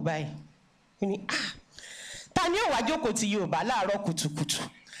wọn wò báyìí, ó ní ta ni ó wá jókòó ti Yorùbá láàárọ̀ kùtùkùtù?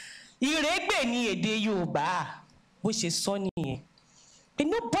 Ìrégbè ni èdè Yorùbá. Bó ṣe sọ nìyẹn. But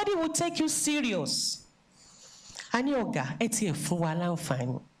nobody will take you serious. A ní ọ̀gá ẹ tiẹ̀ fún wa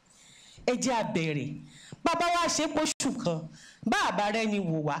láǹfààní. ẹ jẹ́ a bẹ̀rẹ̀ bàbá wa ṣe póṣù kan bá àbárẹ́ ni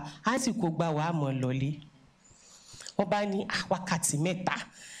wò wá á sì kó gbà wá mọ̀ lọ́lé. Wọ́n bá ní wákàtí 3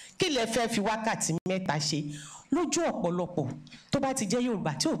 kí lẹ fẹ́ fi wákàtí 3 ṣe lójú ọ̀pọ̀lọpọ̀ tó bá ti jẹ́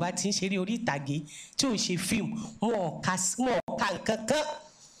Yorùbá tí ò bá ti ń ṣeré orí ìtàgé tí ò ń ṣe fíìmù wọn ò ka nǹkan kan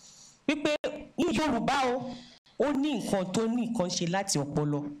wípé Yorùbá ó ní nǹkan tó ní nǹkan ṣe láti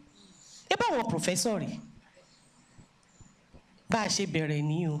ọpọlọ. ẹ bá wọn pòfẹ́sọ̀ rẹ̀ bá a ṣe bẹ̀rẹ̀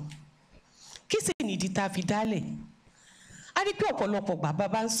ní o kí sì nìdí tá a fi dálẹ̀. A rí pé ọ̀pọ̀lọpọ̀ bàbá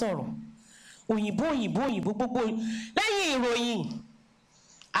bá ń sọ̀rọ̀ òyìnbó gbogbo lẹ́yìn ìròyìn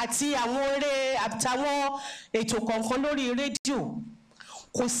àti àwọn eré àtàwọn ètò kọ̀ọ̀kan lórí rédíò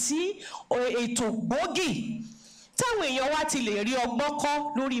kò sí ètò gbòógì táwọn èèyàn wá ti lè rí ọgbọ́n kọ́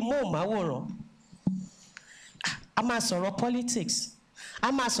lórí móhùnmáwòrán. A máa sọ̀rọ̀ politics,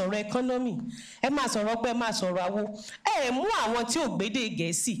 a máa sọ̀rọ̀ economy, ẹ máa sọ̀rọ̀ pé ẹ máa sọ̀rọ̀ àwo, ẹ mú àwọn tí ò gbédè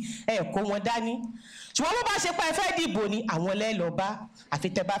Gẹ̀ẹ́sì ẹ kó wọn dání. Ṣùgbọ́n bó bá ṣe pa ẹ fẹ́ dìbò ni àwọn lẹ́ lọ bá àfi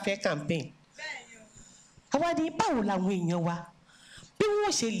tẹ́ bá fẹ́ campaign. Àwa ní báwo làwọn èèyàn wa bí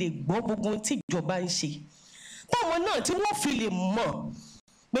wọ́n ṣe lè gbọ́ gbogbo ohun tí ìjọba ń ṣe táwọn náà tí wọ́n fi lè mọ̀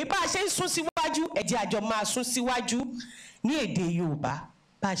pé bá a ṣe ń sún síwájú ẹ jẹ́ àjọ máa sún síwájú ní èdè Yorùbá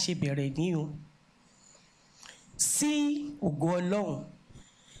bá a ṣe bẹ̀rẹ̀ ní o. Sí ògo Ọlọ́run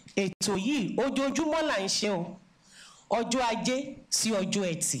ètò yìí ojoojúmọ́ là ń ṣe o, ọjọ́ Ajé sí ọjọ́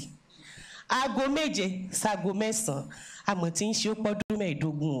Ẹtì aago 7 sáago 9 àmọ́ tí ń ṣe ó pọ́dún 15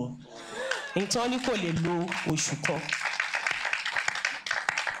 o ìtàn ní kò lè lo oṣù kan.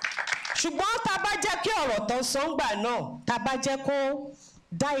 Ṣùgbọ́n tá a bá jẹ́ kí ọ̀rọ̀ tán sọ́ngbà náà tá a bá jẹ́ kó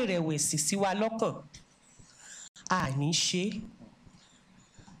dá ìrẹ̀wẹ̀sì sí wa lọ́kàn àní ṣe.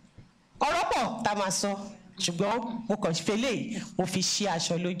 Ọ̀rọ̀ pọ̀ tá a máa sọ ṣùgbọ́n mo kàn fẹ́lẹ̀ mo fi ṣe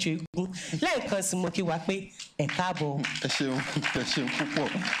aṣọ lójú eégún lẹ́ẹ̀kan sí mo kí wa pé ẹ káàbọ̀. Ẹ ṣeun púpọ̀.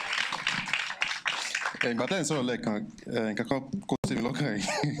 Ìgbà tẹ́ ń sọ̀rọ̀ lẹ́ẹ̀kan nǹkan kan kó sí mi lọ́kàn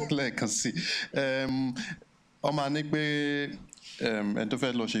yìí lẹ́ẹ̀kan sí ọmọ ní pé ẹni tó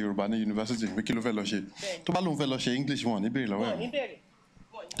fẹ́ lọ ṣe Yorùbá ní yunifásitì pé kí ló fẹ́ lọ ṣe tó bá lóun fẹ́ lọ ṣe English wọn ní béèrè lọ́wọ́ ẹ̀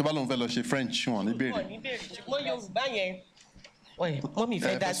tó bá lóun fẹ́ lọ ṣe French wọn ní béèrè. ṣùgbọ́n Yorùbá yẹn wọ́n mi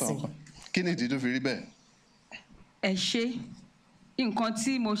fẹ́ dá sí. Kí ni ìdí tó fi rí bẹ́ẹ̀? Ẹ ṣe nǹkan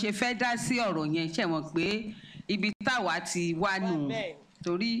tí mo ṣe fẹ́ dá sí ọ̀rọ̀ yẹn ṣe mọ̀ pé ibi táwa ti wá nù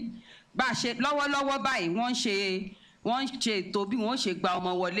torí bá a ṣe lọ́wọ́lọ́wọ́ báyìí wọ́n ń ṣe ètò bí wọ́n ṣe gba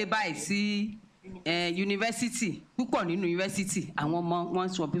ọmọ wọlé báyìí sí yunifásitì púpọ̀ nínú yunifásitì àwọn ọmọ wọn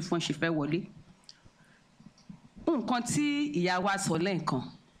sọ bí wọ́n ṣe fẹ́ wọlé. Nǹkan tí ìyá wa sọ lẹ́ẹ̀kan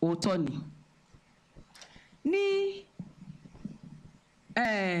òótọ́ ni ní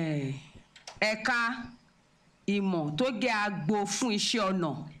ẹ̀ka ìmọ̀ tó jẹ́ agbo fún iṣẹ́ ọnà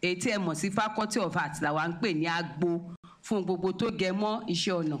èyí tí ẹ mọ̀ sí Faculty of Arts làwa ń pè ní agbo fún gbogbo tó jẹ mọ́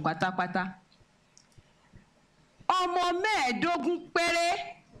iṣẹ́ ọnà pátápátá. Ọmọ 15 péré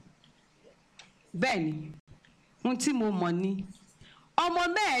bẹ́ẹ̀ ni ohun tí mo mọ̀ ni ọmọ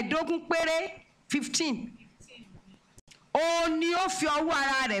 15 péré 15 òun ni ó fi ọwọ́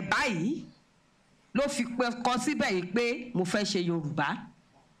ara rẹ̀ báyìí ló fi kọ síbẹ̀ yìí pé mo fẹ́ ṣe Yorùbá.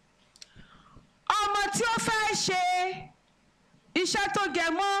 Ọmọ tí ó fẹ́ ṣe iṣẹ́ tó jẹ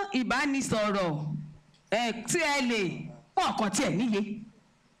mọ́ ìbánisọ̀rọ̀ tí ẹ lè pọ̀ kan tí ẹ níye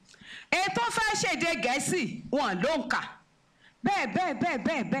ètò fẹ́ ṣèdè Gẹ̀ẹ́sì wọn ló ń kà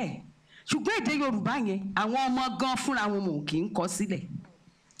bẹ́ẹ̀ ṣùgbọ́n èdè Yorùbá yẹn àwọn ọmọ gan fúnra wọn mò kì í kọ sílẹ̀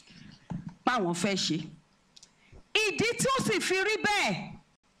páwọn fẹ́ ṣe. Ìdí tí ó sì fi rí bẹ́ẹ̀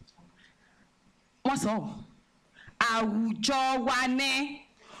wọ́n sọ àwùjọ wa ní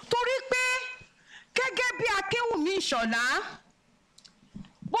torí pé gẹ́gẹ́ bí Akéwùmí Ìṣọ̀lá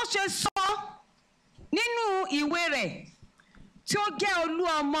bó ṣe sọ nínú ìwé rẹ̀ tí ó jẹ́ Olú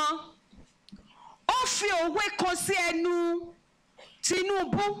Ọmọ ó fi òwe kan sí ẹnu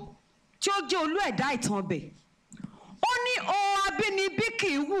Tinubu tí ó jẹ́ olú ẹ̀dá ìtàn bẹ̀ ó ní ohun abínibí kì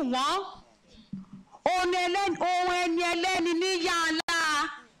í wù wọ́n ohun ẹni ẹlẹ́ni ní yàrá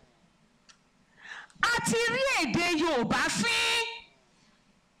a ti rí èdè Yorùbá fín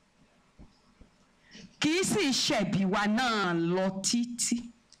kì í sì ṣẹ̀bi wa náà lọ títí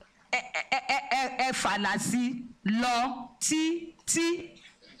ẹ fàlà sí lọ títí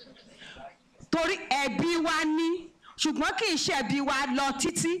torí ẹ̀bi wa ní ṣùgbọ́n kì í ṣẹ̀bi wa lọ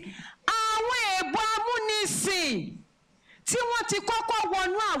títí. Àwọn èèbó amúnisìn tí wọ́n ti kọ́kọ́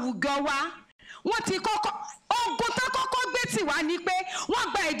wọnú àwùjọ wa wọ́n ti kọ́kọ́ ogun tó kọ́kọ́ gbé tì wá ni pé wọ́n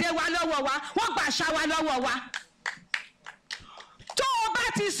gba èdè wa lọ́wọ́ wa wọ́n gba àṣà wa lọ́wọ́ wa. Tó o bá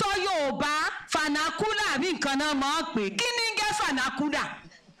ti sọ Yorùbá fanakula àbí nǹkan náà mọ̀ ọ́ pé kí ni ń gẹ́ fanakula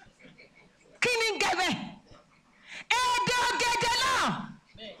kí ni ń gẹ́ bẹ́ẹ̀ èdè ọ̀gẹ̀dẹ̀ náà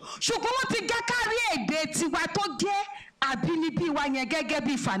ṣùgbọ́n wọ́n ti gé kárí èdè tiwa tó jẹ́ àbínibí wa yẹn gẹ́gẹ́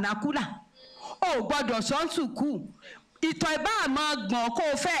bí fanakula. O gbọ́dọ̀ sọ sùkú ìtọ̀ ìbá àmọ́ gbọ̀n kó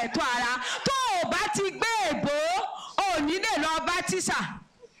o fẹ́ ẹ̀tọ́ ara tó o bá ti gbé èbó o ní lè lọ bá tíṣà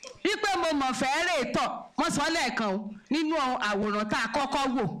wípé mo mọ̀ fẹ́ rè tọ̀ wọ́n sọ lẹ́ẹ̀kan o nínú àwòrán tá a kọ́kọ́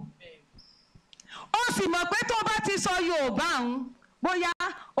wò. Ó sì mọ̀ pé tó bá ti sọ Yorùbá ọ̀hún bóyá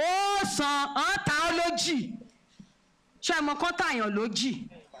ó san ọ̀tá olójì ṣé ẹ mọ̀ kán tàyàn lójì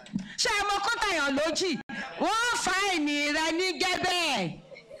ṣé ẹ mọ̀ kán tàyàn lójì wọ́n fa ẹ̀mí rẹ ní gẹ́bẹ́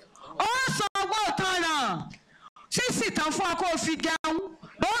ó san owó ìtanràn sísì tán fún ọ kó o fi jẹun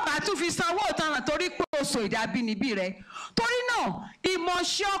bó bá tún fi san owó ìtanràn torí pé o sọ èdè abínibí rẹ. Torí náà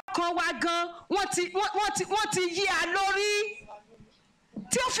ìmọ̀ọ́ṣẹ́ ọkàn wa gan wọ́n ti yí a lórí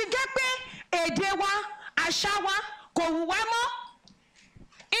tí ó fi gẹ́ pé èdè wa àṣà wa kò wù wá mọ́.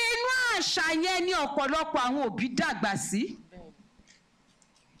 Inú àṣà yẹn ni ọ̀pọ̀lọpọ̀ àwọn òbí dàgbà sí.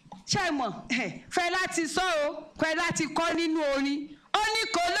 Ṣé ẹ mọ̀ fẹ́ láti sọ o fẹ́ láti kọ́ nínú orin ó ní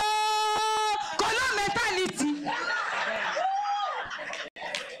kòló mentality.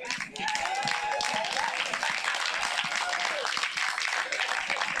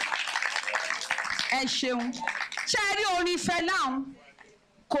 Ẹ ṣeun ṣé ẹ rí orin fẹ́ láhùn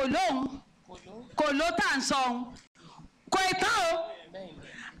kòló tá à ń sọ ohun kò tán o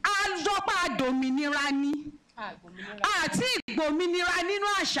àjọpá àdòmìnira ni àti ìgbòmìnira nínú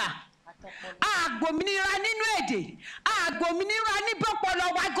àṣà àgbòmìnira nínú èdè àgbòmìnira ní bọ́pọlọ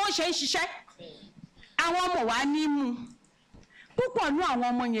wa gan ṣe ń ṣiṣẹ́. Àwọn ọmọ wa ní mú púpọ̀ nú àwọn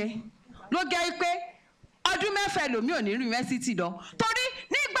ọmọ yẹn ló jẹ́ pé ọdún mẹ́fà lòmí ò ní yunifásitì lọ torí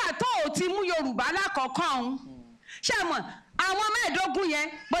nígbà tó o ti mú Yorùbá lákọ̀ọ́kọ́ ọ̀hún ṣé mọ̀ àwọn 15 yẹn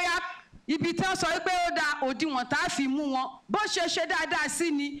bóyá ibi tí wọ́n sọ pé ó da òdiwọ̀n tá a fi mú wọn bó ṣe dáadáa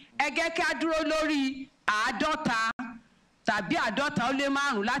sí ni ẹgẹ́ kí a dúró lórí 50 tàbí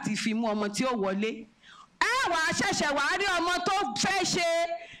 55 láti fi mú ọmọ tí ó wọlé. Ẹ wà á ṣẹ̀ṣẹ̀ wà á rí ọmọ tó fẹ́ ṣe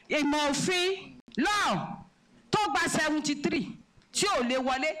ìmọ̀ òfin lọ́ọ̀ tó gba 73 tí ò lè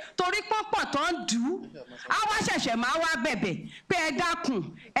wọlé torí pọ́pọ̀ tó ń dù ú. A wá ṣẹ̀ṣẹ̀ máa wá bẹ̀bẹ̀ pé ẹ dákun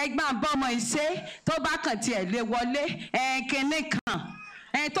ẹgbà ń bọ́mọ ìṣe tó bá kàn tiẹ̀ lè wọlé kínní kan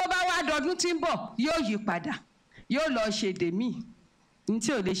tó bá wá dọdún tí ń bọ̀ yóò yí padà yóò lọ ṣe dèmí ní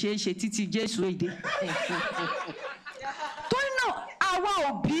tí ò lè ṣe é ṣe títí Jésù èdè. Torí náà àwa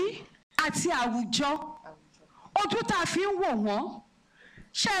òbí àti àwùjọ ojú tá a fi ń wò wọ́n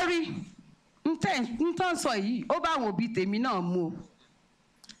ṣe rí n tán sọ yìí ó bá àwọn òbí tèmi náà mú o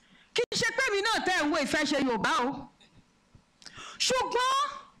kì í ṣe pé mi náà tẹ́ ń wo ìfẹ́ ṣe Yorùbá o ṣùgbọ́n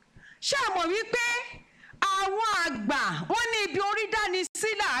ṣé a mọ̀ wípé àwọn àgbà wọ́n ní ibi orí dání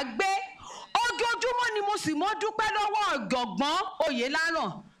sílà gbé ojoojúmọ́ ni mo sì mọ́ dúpẹ́ lọ́wọ́ ọ̀jọ̀gbọ́n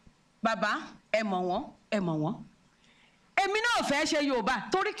Oyèláràn bàbá ẹ mọ̀ wọ́n èmi náà fẹ́ ṣe Yorùbá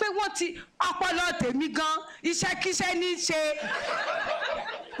torí pé wọ́n ti ọpọlọ tèmi gan iṣẹ́kíṣẹ́ ní í ṣe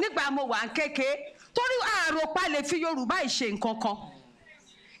nígbà mo wà ń kéke torí àròpá lè fi Yorùbá ìṣe nǹkan kan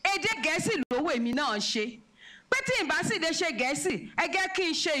èdè Gẹ̀ẹ́sì lówó èmi náà ṣe pé tí ìbá sì lè ṣe Gẹ̀ẹ́sì ẹ jẹ́ kí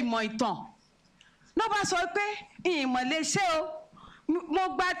n ṣe ìmọ̀ ìtàn ló bá sọ pé ìmọ̀ lè ṣe o mo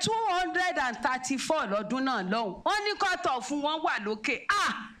gba 234 lọ́dún náà lọ́hùn wọ́n ní kọ́tọ̀ fún wọn wà lókè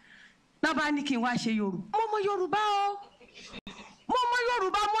náà bá ní kí n wá ṣe Yorùbá mo mọ Yorùbá o mo mọ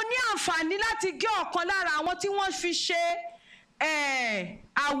Yorùbá mo ní àǹfààní láti gé ọ̀kan lára àwọn tí wọ́n fi ṣe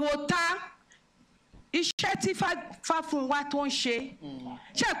àwòtá iṣẹ́ tí Fáfúnwá tó ń ṣe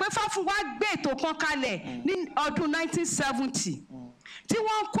ṣe pé Fáfúnwá gbé ètò kan kalẹ̀ ní ọdún 1970 tí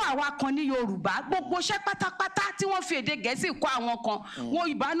wọ́n ń kọ́ àwa kan ní Yorùbá gbogbo iṣẹ́ pátápátá tí wọ́n fi èdè Gẹ̀ẹ́sì kọ́ àwọn kan wọn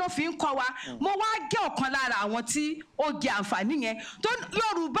ìbáná fi ń kọ́ wa mo wá gé ọ̀kan lára àwọn tí ó jẹ àǹfààní yẹn tó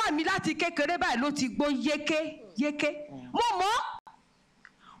Yorùbá mi láti kékeré báyìí ló ti gbó yéké mo mọ̀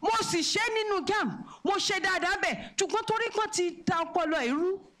mo sì ṣe nínú jam mo ṣe dáadáa bẹ́ẹ̀ ṣùgbọ́n torí kan ti da ọpọlọ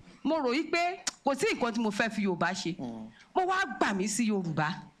ìrú mo rò yí pé kò sí nǹkan tí mo fẹ́ fi Yorùbá ṣe mo wá gbà mí sí Yorùbá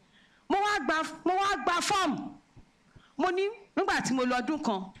mo wá gba fọ́ọ̀mù mo ní nígbà tí mo lọ ọdún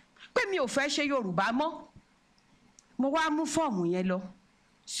kan pé mi ò fẹ́ ṣe Yorùbá mọ́ mo wá mú fọ́ọ̀mù yẹn lọ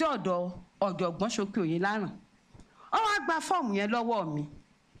sí ọ̀dọ̀ ọ̀jọ̀gbọ́n Ṣókè Oyèláràn ó wá gba fọ́ọ̀mù yẹn lọ́wọ́ mi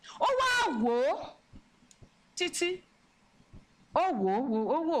ó wá wò ó títí ó wo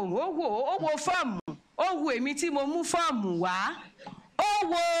fọ́ọ̀mù ó wo èmi tí mo mú fọ́ọ̀mù wá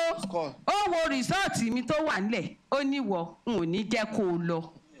ó wo rìsọ́ọ̀tì mi tó wà nílẹ̀ ó níwọ̀ n ò ní jẹ́ kó o lọ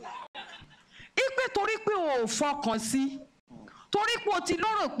ipe torí pé o ò fọkàn sí torí pé o ti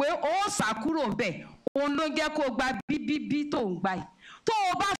lérò pé o ó sá kúrò ń bẹ̀ òun ló jẹ́ kó o gba bíbí tó ń gbà yìí tó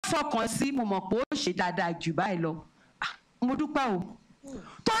o bá fọkàn sí mo mọ̀ pé ó ṣe dáadáa jù báyìí lọ mo dúpẹ́ o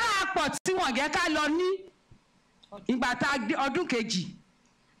tọ́ra àpọ̀ tí wọ́n jẹ́ ká lọ ní ìgbà tá ọdún kejì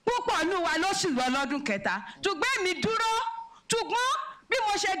púpọ̀ nù wa ló sì lọ lọ́dún kẹta ṣùgbọ́n èmi dúró ṣùgbọ́n bí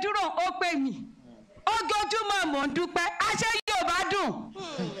mo ṣe dúró ó pè mí ojoojúmọ́ mò ń dúpẹ́ àṣẹ Yorùbá dùn.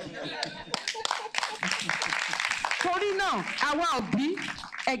 Torí náà àwa òbí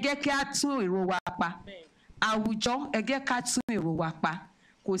ẹ jẹ́ kí a tún èrò wa pa, àwùjọ ẹ jẹ́ ká tún èrò wa pa.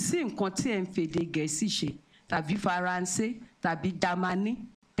 Kò sí nǹkan tí ẹ ń fèdè Gẹ̀ẹ́sì ṣe tàbí Faransé tàbí Jámánì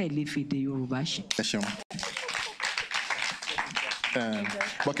tẹ̀lé fèdè Yorùbá ṣe. Ẹ ṣeun.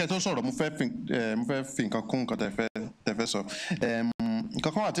 Bọ́kẹ́ tó sọ̀rọ̀ mo fẹ́ fi nǹkan kún nǹkan tẹ́ fẹ́ sọ.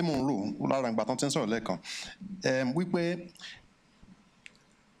 Nǹkan kan wà tí mò ń rò lára ìgbà tán tí ń sọ̀rọ̀ lẹ́ẹ̀kan wípé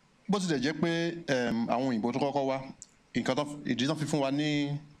bó tilẹ̀ jẹ́ pé àwọn òyìnbó tó kọ́kọ́ wá ìdí tán fi fún wa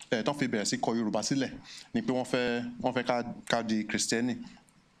ní tán fi bẹ̀rẹ̀ sí kọ Yorùbá sílẹ̀ ni pé wọ́n fẹ́ ká di Kristẹni.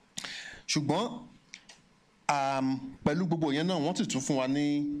 Ṣùgbọ́n pẹ̀lú gbogbo yẹn náà wọ́n sì tún fún wa ní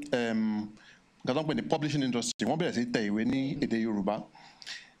nǹkan tó ń pè ní publishing industry. Wọ́n bẹ̀rẹ̀ sí tẹ ìwé ní èdè Yorùbá.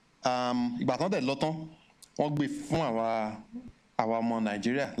 Ìgbà tán dẹ̀ lọ tán wọ́n gbé fún àwa ọmọ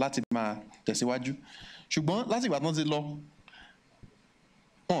Nàìjíríà láti máa tẹ̀síwájú. Ṣùgbọ́n láti ìgbà tán ti lọ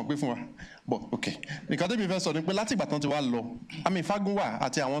wọ́n gbé fún wa. Bọ̀ ok nǹkan tẹ́mi fẹ́ sọ ni pé láti ìgbà tán ti wá lọ àmì Fágúnwà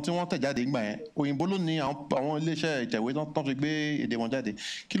àti àwọn tí wọ́n tẹ̀ jáde ìgbà yẹn òyìnbó ló ní àwọn iléeṣẹ́ ìtẹ̀wé tán fi gbé èdè wọn jáde.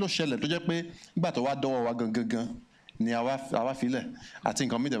 Kí ló ṣẹlẹ̀ tó jẹ́ pé nígbà tó wá dọ́wọ́ wa gangan ni àwa filẹ̀ àti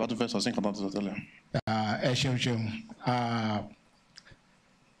nǹkan mìíràn bá tún fẹ́ sọ sí nǹkan tán ti sọ tẹ́lẹ̀. Ẹ ṣeun.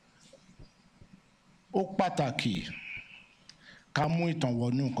 Ó pàtàkì ká mú ìtàn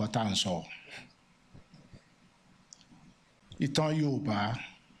wọnú nǹkan tá à ń sọ. Ìtàn Yorùbá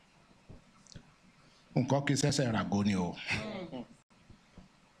nǹkan kì í ṣẹ̀ṣẹ̀ ràgó ni o.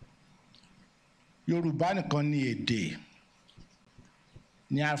 Yorùbá nìkan ni èdè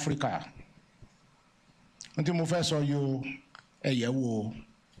ní Áfíríkà. Ohun tí mo fẹ́ sọ yóò ẹ̀yẹ̀ wò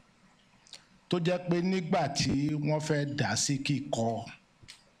tó jẹ́ pé nígbà tí wọ́n fẹ́ dá sí kíkọ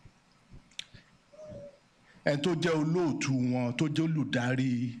ẹ̀ tó jẹ́ olóòtú wọn tó jẹ́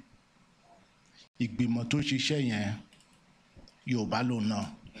olùdarí ìgbìmọ̀ tó ṣiṣẹ́ yẹn Yorùbá ló náà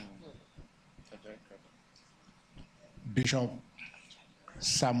Bishop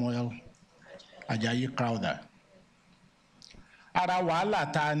Samuel Ajayi Crowther. Ara wàhálà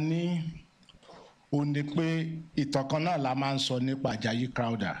tá a ní ó ní pé ìtàn kan náà la máa ń sọ nípa Ajayi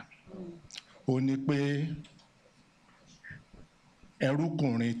Crowther. Ó ní pé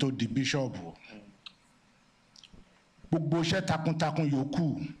ẹrúkùnrin tó di bíṣọ̀bù gbogbo iṣẹ́ takuntakun yòókù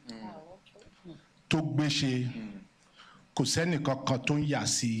tó gbé ṣe kò sẹ́nìkan kan tó ń yà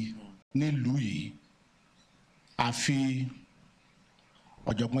sí nílùú yìí àfi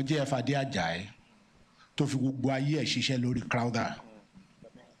ọ̀jọ̀gbọ́n J.F. Adé Àjàyí tó fi gbogbo ayé ẹ̀ ṣiṣẹ́ lórí Crowther.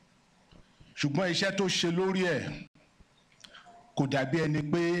 Ṣùgbọ́n iṣẹ́ tó ṣe lórí ẹ̀ kò dàbí ẹni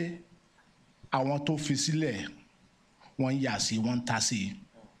pé àwọn tó fi sílẹ̀ wọ́n ń yà sí wọ́n ń ta sí.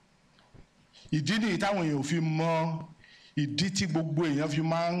 Ìdí nìyí táwọn èèyàn fi mọ ìdí tí gbogbo èèyàn fi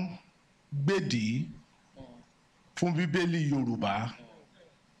máa ń gbèdì fún Bíbélì Yorùbá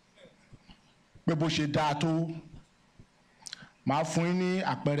pé bó ṣe dáa tó. Màá fún yín ní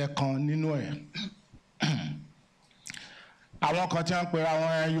àpẹẹrẹ kan nínú ẹ̀. Àwọn kan tí wọ́n ń pe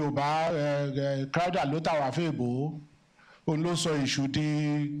àwọn Yorùbá Crowther ló tà wá fún èbó òun ló sọ èṣù di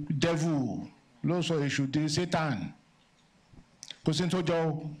devil ló sọ èṣù di Satan kò sí tó jọ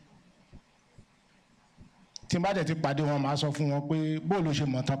o. Tí n bá dẹ̀ ti pàdé wọn màá sọ fún wọn pé bó ló ṣe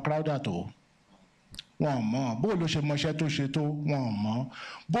mọ̀ tán Crowther tó wọn ò mọ̀, bó ló ṣe mọṣẹ́ tó ṣe tó wọn ò mọ̀,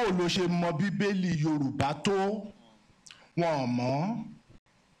 bó ló ṣe mọ Bíbélì Yorùbá tó wọn ò mọ̀.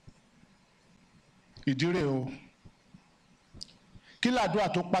 Ìdí rèé o. Kí làdúrà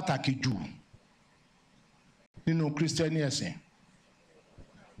tó pàtàkì jù nínú Kírísítẹ́nì ẹ̀sìn?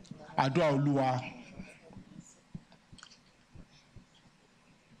 Àdúrà Olúwa.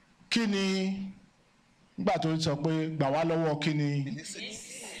 Kí ni nígbà tó sọ pé gbà wá lọ́wọ́ kí ni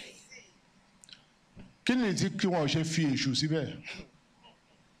tí kí wọn ò ṣe fi èṣù síbẹ̀?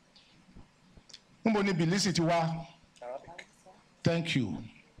 Níbo ni bìlísì ti wá? Thank you.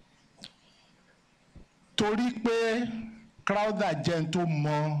 Torí pé Crowther jẹ́ n tó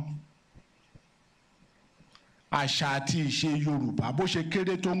mọ àṣà àti ìṣe Yorùbá bó ṣe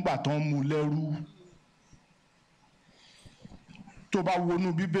kéré tó ń gbà tán mú lẹ́rú. Tó bá wọnú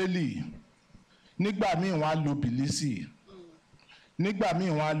Bíbélì nígbà míì wọ́n á lo bìlísì, nígbà míì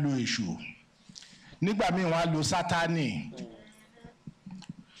wọ́n á lo èṣù, nígbà míì wọ́n á lo Sátánì.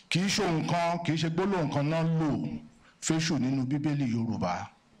 Kì í ṣe ohun kan, kì í ṣe gbólóhùn kan náà lò fésù nínú Bíbélì Yorùbá.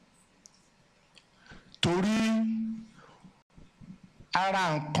 Torí ara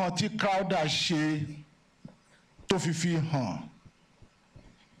nǹkan tí Crowther ṣe tó fi hàn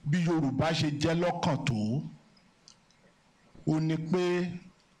bí Yorùbá ṣe jẹ́ lọ́kàn tó ó ní pé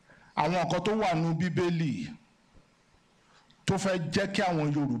àwọn nǹkan tó wà nínú Bíbélì tó fẹ́ jẹ́ kí àwọn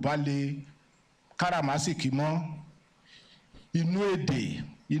Yorùbá lè káràmásìkí mọ́ inú èdè,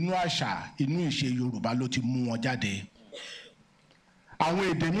 inú àṣà, inú ìṣe Yorùbá ló ti mú wọn jáde. Àwọn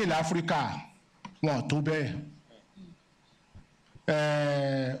èdè míì l'Áfíríkà wọn tó bẹ́ẹ̀.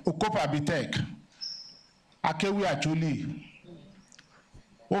 Okopabitek, Akéwì Àchólì,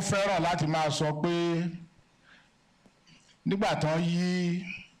 ó fẹ́ràn láti máa sọ pé nígbà tán yí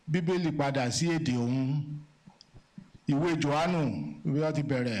Bíbélì padà sí èdè òun, ìwé Jòhánù bí wọ́n ti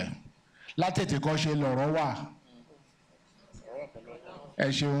bẹ̀rẹ̀ látètè kọ́ ṣe lọ̀rọ̀ wà. Ẹ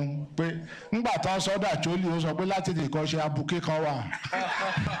ṣeun pé nígbà tán sọ́dọ̀ Àchólì ó sọ pé látètè kọ́ ṣe abuké kan wà.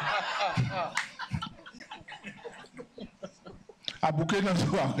 Abuké náà tó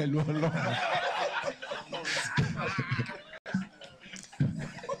wà pẹ̀lú Ọlọ́run.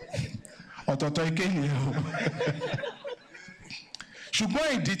 Ọ̀tọ̀ọ̀tọ̀ ike nìyẹn o. Ṣùgbọ́n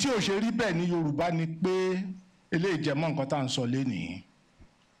ìdí tí ò ṣe rí bẹ́ẹ̀ ní Yorùbá ni pé eléyìí jẹ́ mọ́ nǹkan tá à ń sọ lénìí.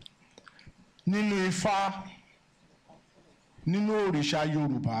 Nínú Ifá, nínú òrìṣà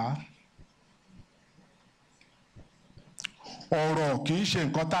Yorùbá, ọ̀rọ̀ kì í ṣe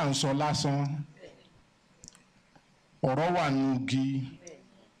nǹkan tá à ń sọ lásán. Ọ̀rọ̀ wà nínú igi,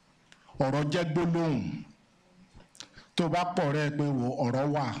 ọ̀rọ̀ jẹ́ gbólóhùn. Tó bá pọ̀ rẹ́ pé wo ọ̀rọ̀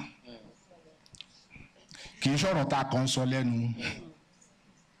wà, kì í ṣọ̀rọ̀ tá a kàn sọ lẹ́nu.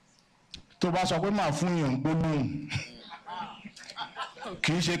 Tó bá sọ pé màá fún yàn gbólóhùn,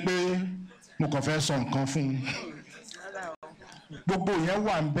 kì í ṣe pé mo kàn fẹ́ sọ nǹkan fún un. Gbogbo yẹn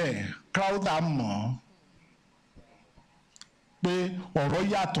wà ń bẹ̀, Crowther mọ̀ pé ọ̀rọ̀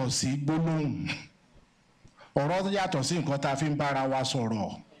yàtọ̀ sí gbólóhùn. Ọ̀rọ̀ yàtọ̀ sí nǹkan tá a fi ń bára wa sọ̀rọ̀.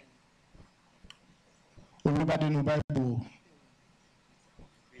 Olúbádé nínú Báíbù.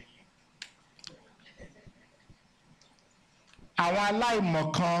 Àwọn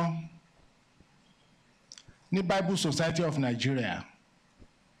aláìmọ̀kan ní Bible Society of Nigeria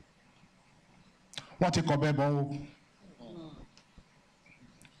wọ́n ti kọ̀bẹ́ bọ́ o.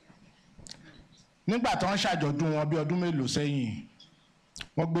 Nígbà tó ń ṣàjọ̀dún wọn bí ọdún mélòó sẹ́yìn,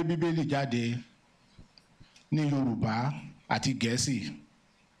 wọ́n gbé Bíbélì jáde ní Yorùbá àti Gẹ̀ẹ́sì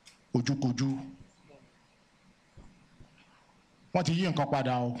ojúkojú. Wọ́n ti yí nǹkan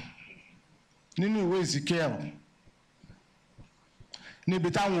padà o. Nínú ìwé Ezekiel, níbi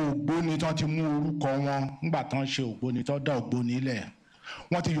táwọn ògbóni tán ti mú orúkọ wọn nígbà tán ṣe ògbóni tán dá ògbóni lẹ̀,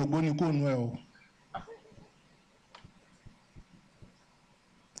 wọ́n ti yọ ògbóni kúrò nú ẹ̀ o.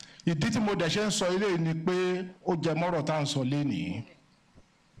 Ìdí tí mo dẹ̀ ṣe ń sọ ilé ni pé ó jẹ mọ́rọ̀ tá à ń sọ lénìí.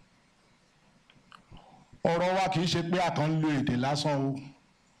 Ọ̀rọ̀ wa kì í ṣe pé a kàn ń lo èdè lásán o.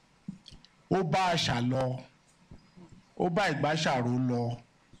 Ó bá àṣà lọ, ó bá ìgbàṣàrò lọ.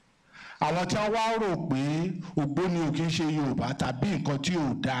 Àwọn tí wọ́n wá rò pé ògbóni ò kì í ṣe Yorùbá tàbí nǹkan tí ò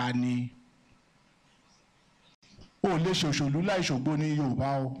dáa ni. O lè ṣòṣòlú láì ṣògbóni Yorùbá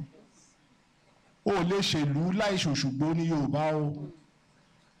o. O lè ṣèlú láì ṣòṣùgbóni Yorùbá o.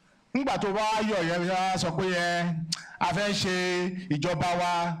 Nígbà tó bá yọ̀ yẹn sọ pé a fẹ́ ṣe ìjọba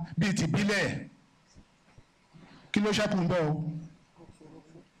wa bíi tìbílẹ̀, kí ló ṣẹ́kù ń bẹ̀ o?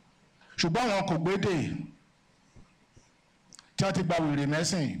 Ṣùgbọ́n àwọn kò gbédè tí wọ́n ti gba wèrè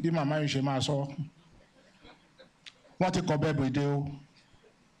mẹ́sìn bí màmá yìí ṣe máa sọ, wọ́n ti kọ bẹ́ẹ̀ bèdè o.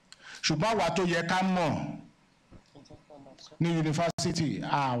 Ṣùgbọ́n àwa tó yẹ ká mọ̀ ní yunifásitì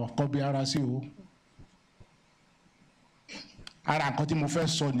àkọ́bí ara sí o. Ara nǹkan tí mo fẹ́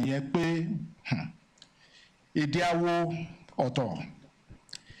sọ nìyẹn pé èdè awo ọ̀tọ̀,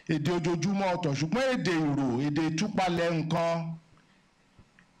 èdè ojoojúmọ́ ọ̀tọ̀, ṣùgbọ́n èdè ìrò, èdè ìtúpalẹ̀ nǹkan,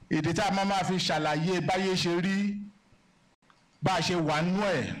 èdè tá a máa fi ṣàlàyé báyé ṣe rí, bá a ṣe wà nú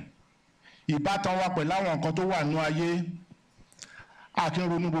ẹ̀, ìbátan wa pẹ̀lú àwọn nǹkan tó wà nú ayé, a kì í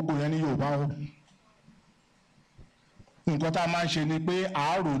ronú gbogbo yẹn ní Yorùbá o. Nǹkan tá a máa ń ṣe ni pé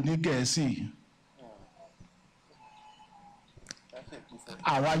àárò ní Gẹ̀ẹ́sì,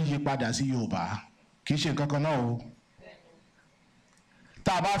 àwa yí padà sí Yorùbá, kì í ṣe nǹkan kan náà o.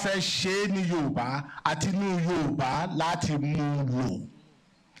 Tá a bá fẹ́ ṣe é ní Yorùbá, àti inú Yorùbá láti mú un lò,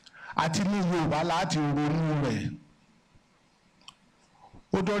 àti inú Yorùbá láti ronú rẹ̀.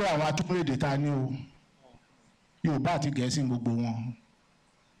 Ó dọ́rẹ́ àwọn atúmọ̀èdè tá a ní o, Yorùbá àti Gẹ̀ẹ́sì gbogbo wọn.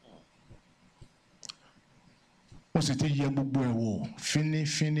 Ó sì ti yẹ gbogbo ẹ̀ wò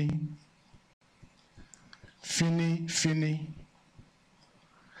fínífíní, fínífíní.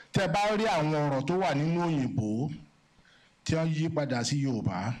 Tẹ́ bá rí àwọn ọ̀rọ̀ tó wà nínú òyìnbó tí wọ́n yí padà sí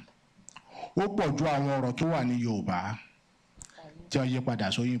Yorùbá, ó pọ̀ ju àwọn ọ̀rọ̀ tó wà ní Yorùbá tí wọ́n yí padà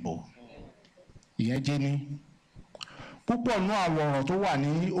sóyìnbó. Ìyẹn jẹ́ ní. Púpọ̀ nú àwọn ọ̀rọ̀ tó wà ní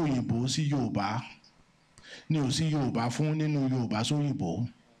òyìnbó sí Yorùbá ni ò sí Yorùbá fún nínú Yorùbá sóyìnbó.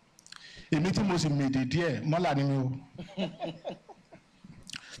 èmi tí mo sì mèdè díẹ̀ mọ́là ni mi o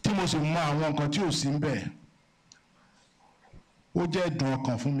tí mo sì mọ àwọn nǹkan tí ò sí ń bẹ̀ ó jẹ́ ìdùn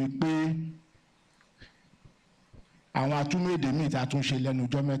ọkàn fún mi pé àwọn atúmọ̀èdè míì tá a tún ṣe lẹ́nu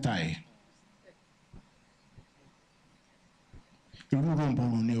ọjọ́ mẹ́ta yìí irú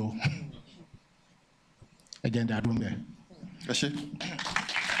ròǹbòrùn ni o ẹ jẹ́ ń dàdún bẹ́ẹ̀. ẹ ṣé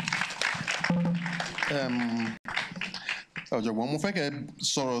ọ̀jọ̀gbọ́n mo fẹ́ kẹ́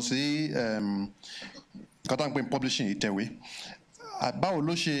sọ̀rọ̀ sí nǹkan tá à ń pè ní publishing ìtẹ̀wé báwo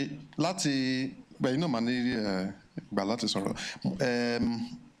ló ṣe láti gbẹ̀yìn náà máa ní ìgbà láti sọ̀rọ̀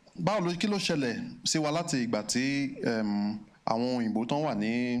báwo ló kí ló ṣẹlẹ̀ sí wa láti ìgbà tí àwọn òyìnbó tán wà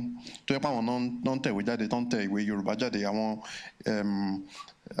ní tó yẹ pé àwọn náà ń tẹ̀wé jáde tán ń tẹ ìwé Yorùbá jáde àwọn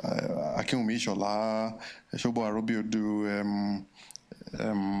Akínwùmí Ìṣọ̀lá Ṣóbọ̀ Àròbíodù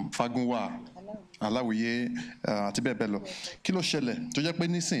Fágúnwà Aláwìyé àti bẹ́ẹ̀ bẹ́ẹ̀ lọ kí ló ṣẹlẹ̀ tó jẹ́ pé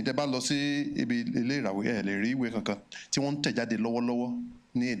nísìnyí tẹ́ bá lọ sí ibi ilé ìràwé ẹ̀ lè rí ìwé kankan tí wọ́n ń tẹ̀ jáde lọ́wọ́lọ́wọ́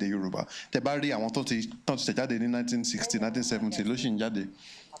ní èdè Yorùbá tẹ́ bá rí àwọn tó ti tẹ̀ jáde ní 1960 1970 ló sì ń jáde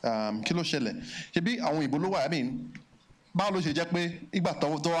kí ló ṣẹlẹ̀ ṣebí àwọn òyìnbó ló wà báwo ló ṣe jẹ́ pé ìgbà tó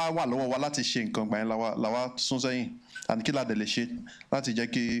wà lọ́wọ́ wa láti ṣe nǹkan gbà yẹn làwa sún sẹ́yìn àní kí ládẹ lè ṣe láti jẹ́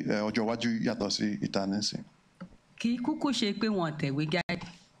kí ọjọ́ iwájú yàtọ̀ sí ìta nísìn. kì í kúkú ṣe pé wọ́n tẹ̀wé jáde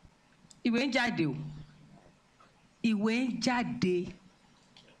ìwé ń jáde o ìwé ń jáde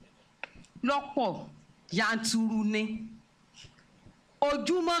lọ́pọ̀ yanturu ní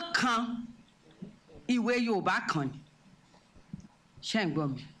ojúmọ́ kan ìwé Yorùbá kan ni ṣé ń gbọ́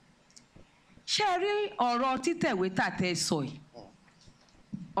mi ṣé rí ọ̀rọ̀ títẹ̀wé tàtẹ́ sọ yìí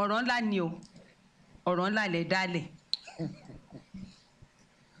ọ̀rọ̀ ńlá ni o ọ̀rọ̀ ńlá lẹ̀ dálẹ̀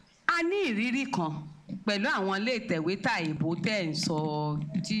a ní ìrírí kan pẹ̀lú àwọn ilé ìtẹ̀wé tà ìbò tẹ̀ ń sọ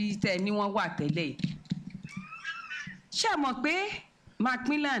tí tẹ̀ ní wọ́n wà tẹ́lẹ̀ yìí ṣé ẹ mọ̀ pé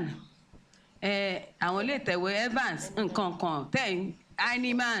Macmillan àwọn ilé ìtẹ̀wé Evans nǹkan kan tẹ̀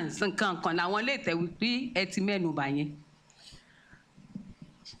Animans nǹkan kan làwọn ilé ìtẹ̀wé bí ẹ ti mẹ́nu bà yẹn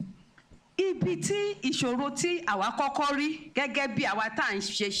ibi tí ìṣòro tí àwa kọ́kọ́ rí gẹ́gẹ́ bí àwa tá à ń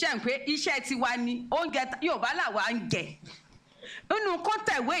ṣe ṣẹ́ ń pé iṣẹ́ tiwa ni oúnjẹ Yorùbá làwa ń jẹ nínú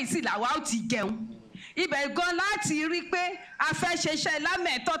kọ́tẹ̀wé yìí sì làwa ó ti jẹun ibẹ̀ gan láti rí pé a fẹ́ ṣeṣẹ́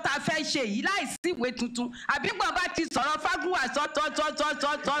lámẹ̀tọ́ tá a fẹ́ ṣe yìí láìsí ìwé tuntun àbígbọ̀n bá ti sọ̀rọ̀ Fágúnwà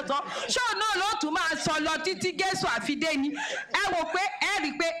sọ́tọ́tọ́tọ́tọ́tọ́ ṣó náà ló tún máa sọ lọ títí Jésù àfidé ni ẹ wò pé ẹ rí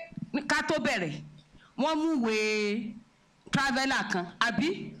i pé ká tó bẹ̀rẹ̀ wọ́n mú wèé traveller kan àbí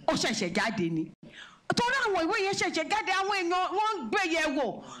ó ṣẹ̀ṣẹ̀ jáde ni torí àwọn ìwé yẹn ṣẹ̀ṣẹ̀ jáde àwọn èèyàn wọ́n ń gbé yẹ̀ wò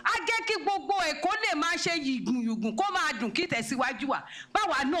á jẹ́ kí gbogbo ẹ̀kọ́ lè máa ṣe yìgùnyìgùn kó máa dùn kí tẹ̀síwájú wà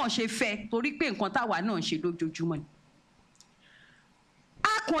báwa náà ṣe fẹ́ torí pé nǹkan táwa náà ń ṣe lójoojúmọ́ ni.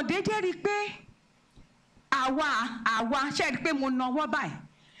 a kàn déédéé rí i pé àwa ṣe rí i pé mo nawọ́ báyìí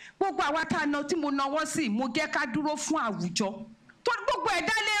gbogbo àwa tá a nà tí mo nawọ́ sí mo jẹ́ ká dúró fún àwùjọ torí gbogbo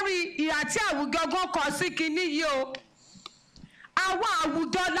ẹ̀dá lérí ìhà tí àwùjọ gan kọ sí kinní yìí o àwọn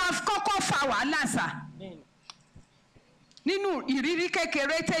àwùjọ la kọ́kọ́ fa wàhálà sà nínú ìrírí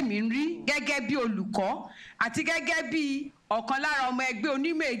kékeré tèmi ń rí gẹ́gẹ́ bí olùkọ́ àti gẹ́gẹ́ bí ọ̀kan lára ọmọ ẹgbẹ́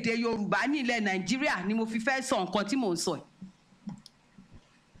onímọ̀ èdè Yorùbá nílẹ̀ Nàìjíríà ni mo fi fẹ́ sọ nǹkan tí mò ń sọ yìí.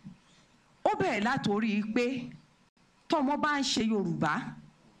 ó bẹ̀rẹ̀ látòrí pé tọ́mọ bá ń ṣe Yorùbá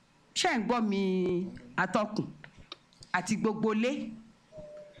ṣé ń gbọ́ mi atọ́kùn àti gbogbo lé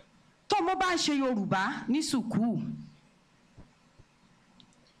tọ́mọ bá ń ṣe Yorùbá ní sùkúù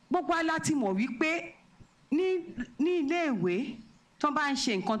gbogbo aláti mọ̀ wípé ní iléèwé tó bá ń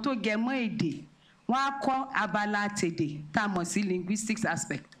ṣe nǹkan tó jẹ mọ́ èdè wọ́n á kọ́ abala tèdè tá a mọ̀ sí linguistic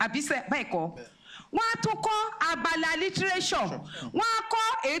aspect àbí bẹ́ẹ̀ kọ́ wọ́n á tún kọ́ abala literature wọ́n á kọ́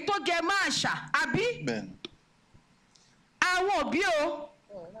èyí tó jẹ mọ́ àṣà àbí àwọn òbí o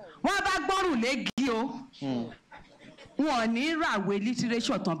wọ́n bá gbọ́rùn léegi o wọn ò ní ràwé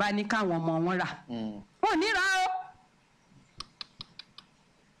literature tán bá ní káwọn ọmọ wọn rà wọn ò ní rà o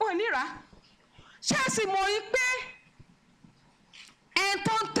níra ṣé ẹ sì mọ̀ yín pé ẹni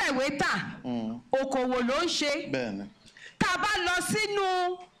tó ń tẹ̀wé tà okòwò ló ń ṣe tá a bá lọ sínú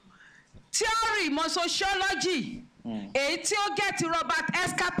tíọ́rì ìmọ̀ sociology èyí tí ó jẹ́ ti Robert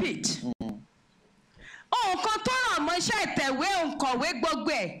Escapit nǹkan tó ràn mọ́ iṣẹ́ ìtẹ̀wé òǹkọ̀wé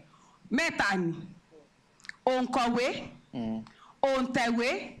gbogbo ẹ̀ mẹ́ta ni òǹkọ̀wé òǹtẹ̀wé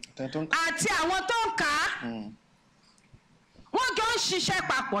àti àwọn tó ń kà á wọ́n jọ ń ṣiṣẹ́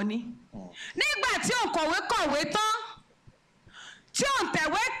papọ̀ ni nígbà tí òǹkọ̀wé kọ̀wé tán tí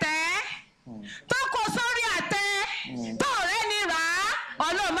òǹtẹ̀wé tẹ̀ ẹ́ tó kó sórí àtẹ tó rẹ́ ni rà á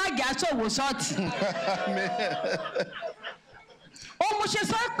Ọlọ́run má jà sòwò sọ́ọ̀tì. òun mo ṣe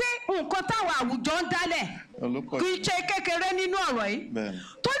sọ pé nǹkan táwọn àwùjọ ń dálẹ̀ kì í ṣe kékeré nínú ọ̀rọ̀ yìí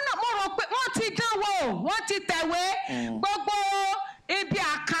tó náà mo rò pé ti dánwò wọ́n ti tẹ̀wé gbogbo ibi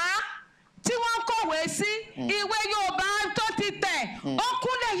àká tí wọ́n kọ̀wé sí ìwé Yorùbá tó ti tẹ̀ ó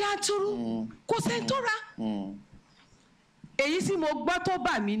kúnlẹ̀ yanturu kò sẹ́ni tó rà. èyí tí mo gbọ́ tó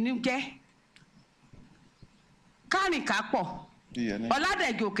bà mí nínú jẹ́ kárìnkápọ̀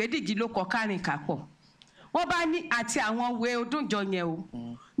Ọládẹ̀gẹ̀ Òkèdìjì ló kọ kárìnkápọ̀ wọ́n bá ní àti àwọn ìwé Odúnjọ yẹn o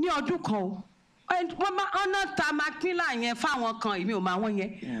ní ọdún kan o ọ̀nà ta makínlá yẹn fáwọn kan èmi ò mọ àwọn yẹn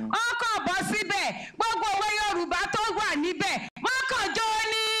wọ́n kàn bọ́ síbẹ̀ gbogbo òwe Yorùbá tó wà níbẹ̀ wọ́n kàn jó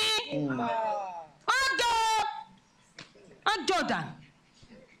ní ọjọ́ dà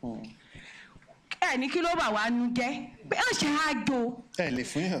ẹ ní kí ló bà wá nu jẹ́ pé ó ṣe àjò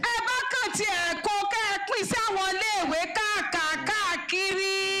ẹ bá kàn tiẹ̀ kó kẹ́ ẹ pín sí àwọn iléèwé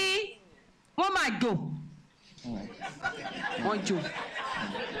káàkiri wọ́n máa jò wọ́n jò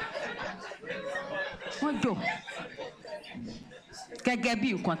gẹ́gẹ́ bí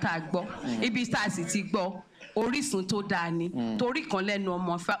nǹkan tá a gbọ́ ibi tá a sì ti gbọ́ Orísun tó dáa ni torí kan lẹ́nu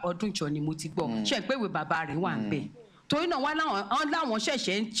ọmọ Ọdúnjọ ni mo ti gbọ́ ṣe pé ìwé bàbá rẹ̀ wà ń bẹ̀ torí náà wọ́n láwọn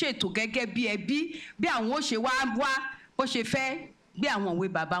ṣẹ̀ṣẹ̀ ń ṣètò gẹ́gẹ́ bí ẹbí bí àwọn ó ṣe wá bó ṣe fẹ́ gbé àwọn ìwé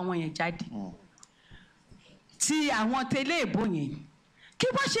bàbá wọn yẹn jáde ti àwọn tẹ́lẹ̀ èbó yẹn kí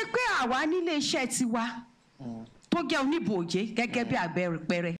wọ́n ṣe pé àwa nílé iṣẹ́ tiwa tó jẹ́ Oníbùn Òjé gẹ́gẹ́ bí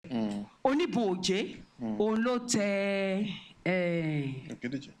àpẹẹrẹ Oníbùn Òjé òun ló tẹ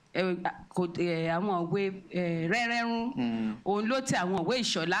àwọn ìwé Rẹ́rẹ́rún òun ló tẹ àwọn ìwé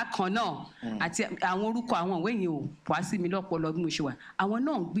Ìṣọ̀lá kan náà àti àwọn orúkọ àwọn ìwé yẹn ò wá sí mi lọ́pọlọ bí mo ṣe wà àwọn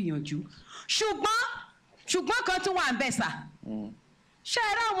náà ń gbìyànjú ṣùgbọ́n kan tún wà ń bẹ̀ sà ṣe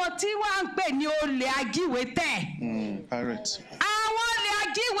é ráwọn tí wọ́n ń pè ní olè ajíwèé tẹ̀ àwọn olè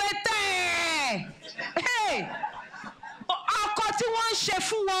ajíwèé tẹ̀ ọkọ tí wọ́n ń ṣe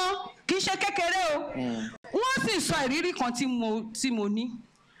fún wọn kì í ṣe kékeré o wọ́n sì sọ ìrírí kan tí mo ní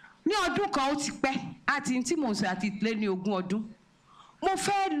ọdún kan ó ti pẹ́ àti tí mo sọ àti lé ní 20 ọdún mo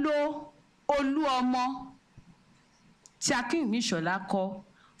fẹ́ lo olú ọmọ tí Akínwùmí Ìṣọ̀lá kọ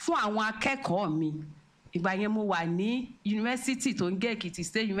fún àwọn akẹ́kọ̀ọ́ mi ìgbà yẹn mo wà ní yunifásitì tó ń gé Èkìtì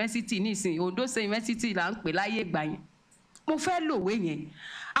State University nísìnyí Ondo State University là ń pè láyé ìgbà yẹn mo fẹ́ lòwe yẹn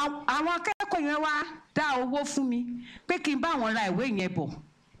àwọn akẹ́kọ̀ọ́ yẹn wá dá owó fún mi pé kí n bá wọn ra ìwé yẹn bọ̀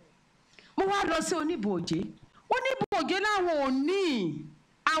mo wá lọ sí Oníbùn Òjé láwọn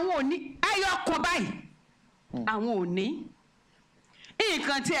ò ní ẹyọ kan báyìí àwọn ò ní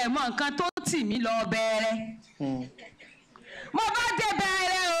nǹkan tí ẹ mọ nǹkan tó tì mí lọ bẹ̀rẹ̀ mo bá dé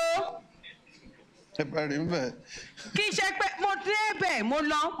bẹ̀rẹ̀ o kì í ṣe pé mo débẹ̀ mo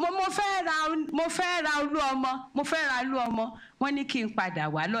lọ mo fẹ́ ra olú ọmọ wọ́n ní kí n padà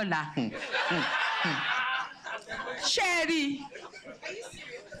wá lọ́la ṣé ẹ rí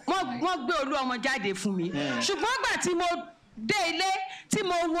wọ́n gbé olú ọmọ jáde fún mi ṣùgbọ́n gbà tí mo dé ilé tí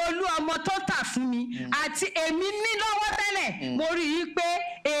mo wo olú ọmọ tó tà fún mi àti èmi ní lọ́wọ́ tẹ́lẹ̀ mo rí i pé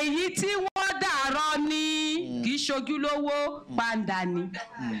èyí tí wọ́n dàrọ́ ni kì í ṣojúlówó pàǹdà ni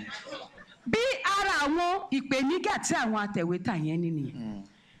bí ara àwọn ìpèníjà tí àwọn atẹ̀wétà yẹn ní nìyẹn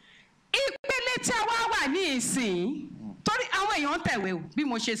ìpele tí a wá wà ní ìsìn torí àwọn èèyàn tẹ̀wé o bí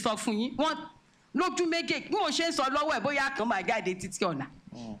mo ṣe sọ fún yín wọ́n lójú méjèèjì bí mo ṣe ń sọ lọ́wọ́ ẹ̀ bóyá kan máa jáde títí ọ̀la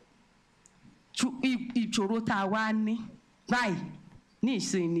ìṣòro tá a wá ní báyìí ní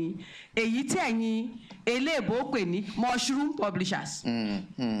ìsìn ni èyí tí ẹ̀yin eléèbó pè ní mushroom publishers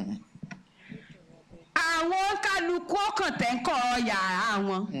àwọn kálukú ọkàn tẹ̀ ń kọ́ yàrá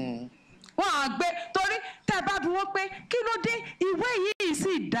wọn wọ́n á gbé torí tẹ́ ẹ bá bí wọ́n pé kí ló dé ìwé yìí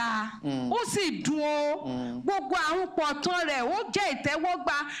sì dáa ó sì dùn ó gbogbo àwọn pọ̀tán rẹ̀ ó jẹ́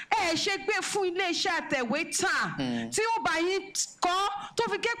ìtẹ́wọ́gbà ẹ ṣe gbé fún iléeṣẹ́ àtẹ̀wétà tí ó bá yín kọ́ tó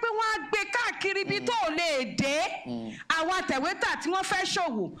fi gé pé wọ́n á gbé káàkiri ibi tó lè dé àwọn àtẹ̀wétà tí wọ́n fẹ́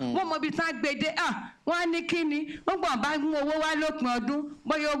ṣòwò wọ́n mọ ibi tí wọ́n gbé dé wọ́n á ní kí ni wọ́n gbọ́n bá mú owó wá lópin ọdún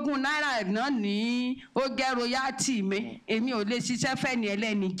bóyá 20 náírà náà ní ó jẹ́ royalty mi èmi ò lè ṣiṣẹ́ fẹ́ni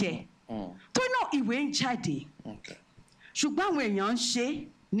ẹlẹ́ni jẹ tó náà ìwé ń jáde ṣùgbọ́n àwọn èèyàn ń ṣe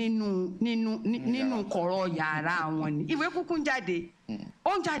nínú kọ̀rọ̀ yàrá wọn ni ìwé kúkú ń jáde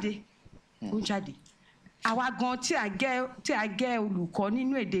ó ń jáde àwa gan tí a gẹ́ olùkọ́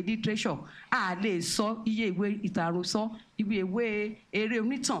nínú èdè literature a lè sọ iye ìwé ìtàrùsọ ìwé eré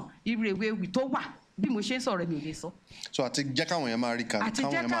onítàn ìwé ewì tó wà bí mo ṣe ń sọ̀rọ̀ mi ò lè sọ. so àti jẹ́ káwọn èèyàn máa rí kà àti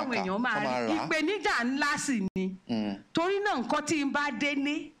jẹ́ káwọn èèyàn máa rí ìpèníjà ńlá sì ni torí náà nǹkan tí n bá dé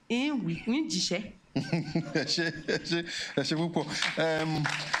ní ń jíṣẹ́. ẹ ṣe púpọ̀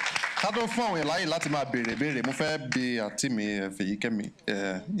ká tó fún àwọn èèyàn láàyè láti máa béèrè mo fẹ́ bi àǹtí mi Feyikemi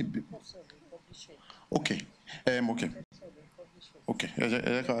ok ẹ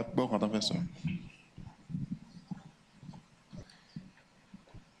jẹ́ ká gbọ́ nǹkan tó fẹ́ sọ.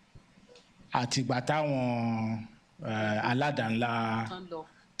 àtìgbà táwọn aládàá-ńlá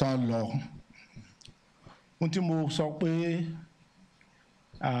tán lọ ohun tí mo sọ pé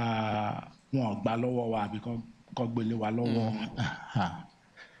wọn ò gbà lọ́wọ́ wa àbí kọ́ gbélé wa lọ́wọ́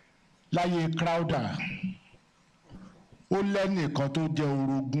láyé Crowther ó lẹ́nìkan tó jẹ́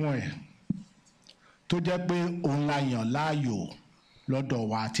orogún ẹ̀ tó jẹ́ pé òun la yàn láàyò lọ́dọ̀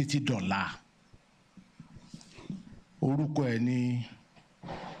wa títí dọ̀la orúkọ ẹ̀ ní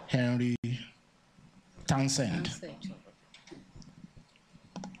Henry Townsend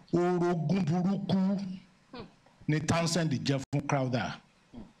orogún burúkú ni Townsend jẹ́ fún Crowther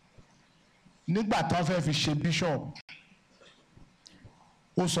nígbà tó fẹ́ fi ṣe bishop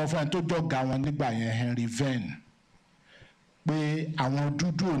ó sọ fún ẹni tó jọ̀gá wọn nígbà yẹn Henry Venn pé àwọn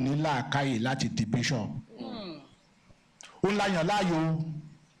dúdú ò ní làákàyè láti di bishop ó ń láyàn láàyò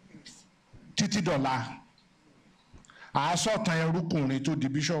títí dọ̀la àásọ̀tàn ẹrúkùnrin tó di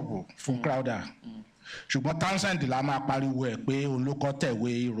bishop fún Crowther ṣùgbọ́n Townsend la máa pariwo ẹ̀ pé òun ló kọ́ tẹ̀wé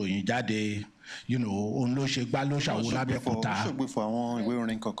ìròyìn jáde òun ló ṣe gbá ló ṣàwo lábẹ́òkúta ó ṣògbé fún àwọn ìwé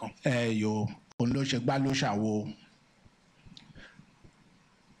orin kankan. òun ló ṣe gbá ló ṣàwo.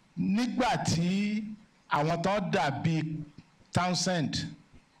 nígbà tí àwọn tó dàbí Townsend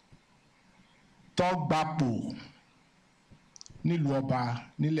tó gbapò nílùú ọba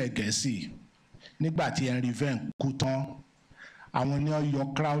nílẹ̀ Gẹ̀ẹ́sì nígbà tí Henry Venn kú tán àwọn ni wọ́n yọ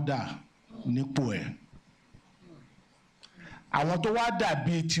Crowther nípò ẹ̀ àwọn tó wá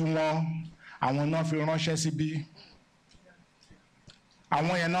dàbí tiwọn àwọn náà fi ránṣẹ́ síbí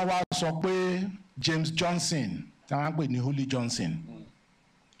àwọn yẹn náà wá sọ pé James Johnson tí wọ́n á pè ní Holy Johnson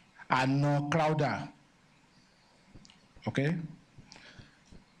àna Crowther okay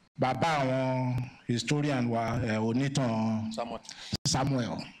bàbá àwọn historian wa onítàn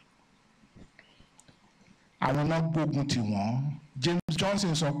Samuel àwọn náà gbógun tì wọ́n James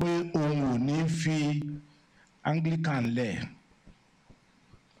Johnson sọ pé òun ò ní fi Anglican lẹ̀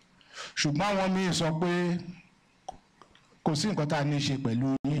ṣùgbọ́n àwọn míì sọ pé kò sí nǹkan tá a ní ṣe pẹ̀lú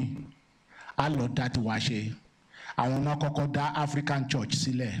yín á lọ dá tiwa ṣe àwọn náà kọ́kọ́ dá African Church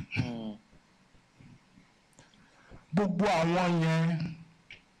sílẹ̀ gbogbo àwọn yẹn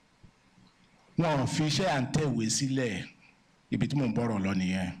wọn ò fi iṣẹ́ à ń tẹ̀wé sílẹ̀ ibi tí mò ń bọ̀rọ̀ lọ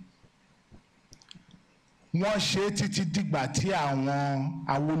nìyẹn wọ́n ṣe títí dìgbà tí àwọn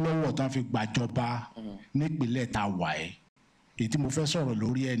Awólọ́wọ̀ tán fi gbàjọba nípínlẹ̀ tá a wà ẹ́ èyí tí mo fẹ́ sọ̀rọ̀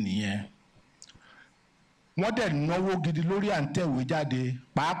lórí ẹ̀ nìyẹn wọ́n dẹ̀ náwó gidi lórí à ń tẹ̀wé jáde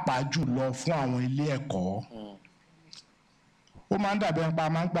pàápàá jùlọ fún àwọn ilé ẹ̀kọ́ ó máa ń dàbí ẹni pa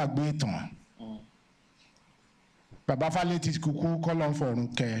máa ń gbàgbé ìtàn bàbá Fálétí kúkú kọ́lọ́n fọ̀run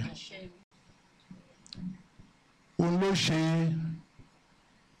kẹ́ òun ló ṣe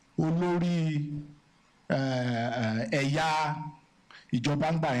olórí ẹ̀yà ìjọba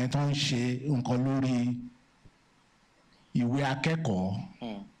ń gbà yẹn tó ń ṣe nǹkan lórí ìwé akẹ́kọ̀ọ́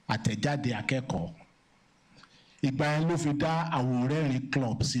àtẹ̀jáde akẹ́kọ̀ọ́ ìgbà yẹn ló fi dá Àwòrẹ́rìn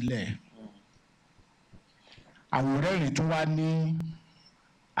club sílẹ̀ Àwòrẹ́rìn tún wá ní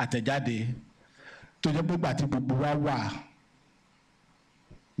àtẹ̀jáde tó jẹ́ pé gbà tí gbogbo wa wà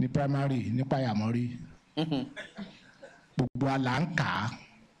ní primary ní pàyàmọ́rí gbogbo àlà ń kà á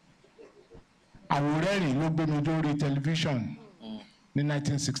Àwòrẹ́rìn ló gbé mi lórí tẹlifíṣọ̀n ní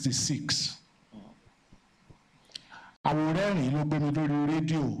 1966 Àwòrẹ́rìn ló gbé mi lórí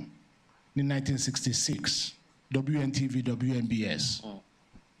rédíò ní 1966 WNTV WNBS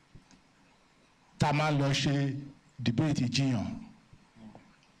tá a máa lọ ṣe dìbéètì jiyàn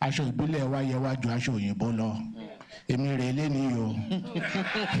aṣọ ìbílẹ̀ wa yẹ wá ju aṣọ òyìnbó lọ èmi rè é lénìí o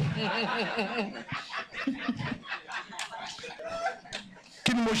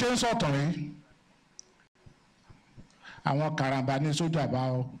kí ni mo ṣe ń sọ̀tàn yìí àwọn karambà ní sójà bá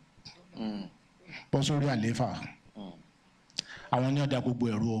bọ́ sórí àlééfà àwọn ní ọ̀dà gbogbo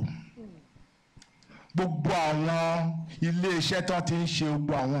ẹ̀rú o gbogbo àwọn iléeṣẹ́ tó ti ń ṣe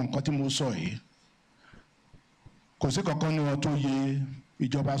gbogbo àwọn nǹkan tí mo sọ yìí kò sí kankan ní wọn tó yẹ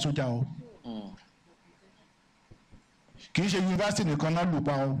ìjọba sójà o kì í ṣe yunifásitì nìkan náà lù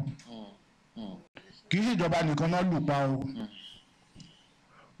pa o kì í ṣe ìjọba nìkan náà lù pa o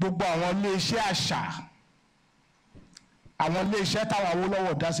gbogbo àwọn iléeṣẹ́ àṣà àwọn iléeṣẹ́ táwọn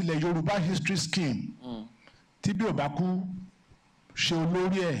Awólọ́wọ̀ dá sílẹ̀ Yorùbá History Scheme tí bí ò bá kú ṣe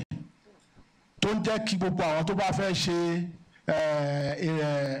olórí ẹ̀ tó ń jẹ́ kí gbogbo àwọn tó bá fẹ́ ṣe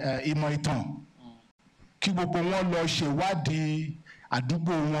ìmọ̀ ìtàn kí gbogbo wọn lọ ṣèwádìí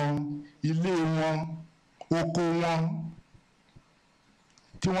àdúgbò wọn ilé wọn oko wọn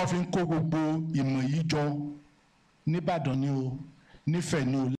tí wọ́n fi ń kó gbogbo ìmọ̀ yìí jọ nìbàdàn ni o nífẹ̀ẹ́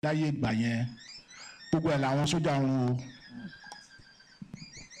ni o láyé ìgbà yẹn gbogbo ẹ̀ làwọn sójà ń wo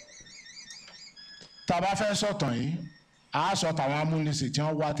tá a bá fẹ́ sọ̀tàn yìí a sọ tàwọn amúnisìn tí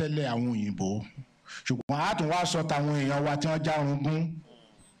wọ́n wá tẹ́lẹ̀ àwọn òyìnbó ṣùgbọ́n a tún wá sọ tàwọn èèyàn wa tí wọ́n járungún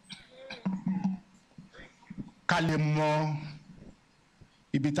ká lè mọ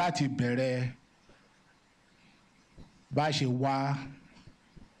ibi tá a ti bẹ̀rẹ̀ bá a ṣe wá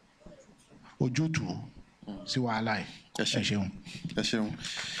ojútùú sí wàhálà yìí. Ẹ ṣeun. Ẹ ṣeun.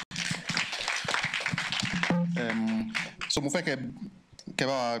 So mo fẹ́ kẹ́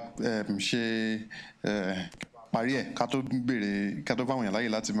bá wa ṣe parí ẹ̀ ká tó béèrè ká tó fáwọn èèyàn láyè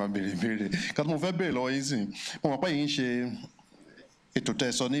láti máa béèrè ìbéèrè ká tó mo fẹ́ béèrè lọ́wọ́ yín sìn mo mọ̀ pé yín ṣe ètò tẹ́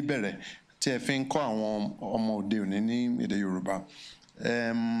ẹ sọ níbẹ̀rẹ̀ tí ẹ fi ń kọ́ àwọn ọmọ òde òní ní èdè Yorùbá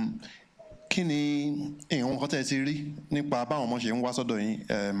kí ni èèyàn kan tẹ́ ẹ ti rí nípa báwọn ọmọ ṣe ń wá sọ́dọ̀ yín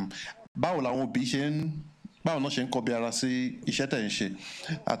báwo làwọn òbí báwo náà ṣe ń kọbi ara sí iṣẹ́ tẹ̀ ń ṣe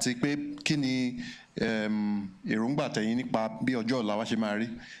àti pé kí ni èròǹgbà tẹ̀yin nípa bí ọjọ́ ọ̀la wa ṣe máa rí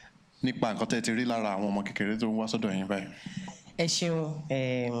nípa nǹkan tẹ́ ti rí lára àwọn ọmọ kékeré tó ń wá sọ́dọ̀ yín báyìí. Ẹ ṣeun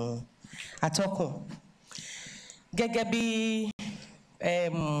atọ́kùn gẹ́gẹ́ bí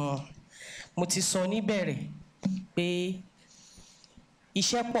mo ti sọ níbẹ̀rẹ̀ pé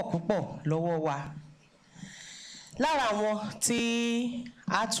iṣẹ́ pọ̀ púpọ̀ lọ́wọ́ wa lára àwọn tí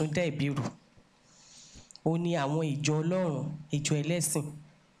a tún dẹ̀ ìbírù ó ní àwọn ìjọ Ọlọ́run ìjọ ẹlẹ́sìn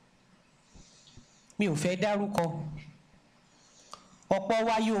mi ò fẹ́ dárúkọ ọ̀pọ̀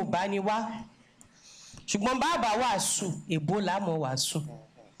wa Yorùbá ni wá ṣùgbọ́n bàbá wàásù èbó làmọ̀ wàásù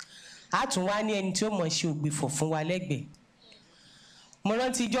a tún wá ní ẹni tí ó mọ̀ ṣe ògbìfọ̀ fún wa lẹ́gbẹ̀ẹ́ mo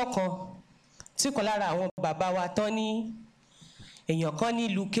rántí ijọ́ kan tí kan lára àwọn bàbá wa tán ní èèyàn kan ní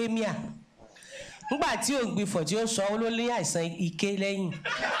leukemia nígbà tí ògbìfọ̀ tí ó sọ ó ló lé àìsàn ike lẹ́yìn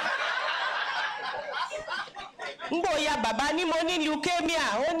ngbò ya bàbá ní mo ní leukemia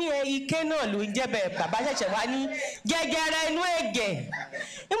ó ní ike náà ló ń jẹ́ bẹ́ẹ̀ bàbá ṣẹ̀ṣẹ̀ wá ní jẹjẹrẹ inú ẹ̀jẹ̀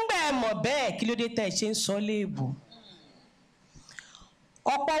ńgbà ẹ mọ̀ bẹ́ẹ̀ kí ló dé tẹ́ ẹ ṣe ń sọ léèbù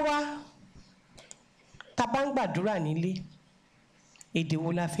ọ̀pọ̀ wa tá bá ń gbàdúrà nílé èdè wo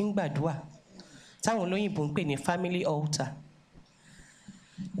la fi ń gbàdúrà táwọn olóyìnbó ń pè ní family altar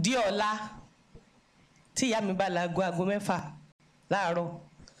di ọ̀la tí ìyá mi bá láago aago 6 láàárọ̀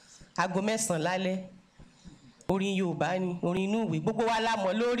aago 9 lálẹ́ orin Yorùbá ni orin inú ìwé gbogbo wa la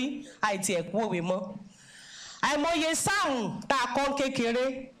mọ̀ lórí àìtí ẹ̀kú òwe mọ́ àìmọye sáhùn tá a kọ́ kékeré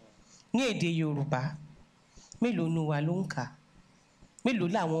ní èdè Yorùbá mélòó nu wa ló ń kà mélòó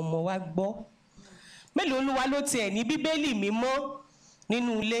làwọn ọmọ wa gbọ́ mélòó nu wa ló tiẹ̀ ní Bíbélì mímọ́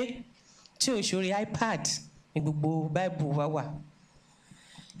nínú ilé tí ò ṣorí iPad ní gbogbo Báìbù wa wà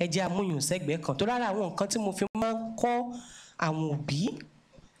ẹ jẹ́ amúyùn sẹ́gbẹ̀ẹ́ kan tó rárá àwọn nǹkan tí mo fi máa ń kọ́ àwọn òbí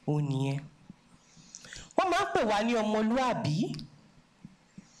òun nìyẹn wọ́n máa ń pè wá ní ọmọlúàbí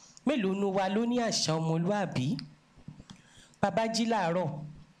mélòó nu wa ló ní àṣà ọmọlúàbí bàbá jí láàárọ̀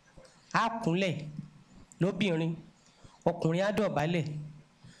á kúnlẹ̀ lóbìnrin ọkùnrin á dọ̀bálẹ̀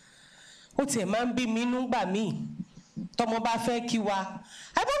ó tiẹ̀ máa ń bí mi inú gbà míì tọmọ bá fẹ́ kí wa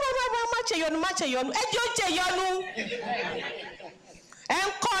ẹ bá má ṣe yọnu ẹ jẹ́ ó ṣe yọnu ẹ ń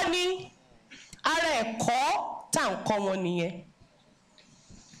kọ́ ni ara ẹ̀kọ́ tá à ń kọ́ wọn nìyẹn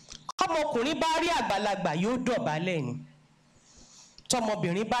ọmọkùnrin bá rí àgbàlagbà yóò dọ̀bálẹ̀ ni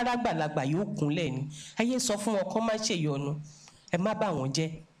tọmọbìnrin bá rí àgbàlagbà yóò kúnlẹ̀ ni ẹ yé sọ fún wọn kó má ṣe yọnu ẹ má bà wọ́n jẹ́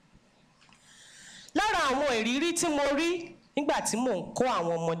lára àwọn ìrírí tí mo rí nígbà tí mò ń kọ́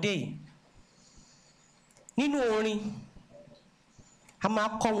àwọn ọmọdé yìí nínú orin a máa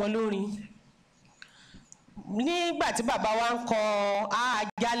kọ́ wọn lórin nígbà tí bàbá wa ń kọ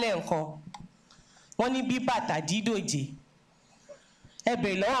àjálẹ̀ nǹkan wọ́n ní bí bàtà dídòjé ẹ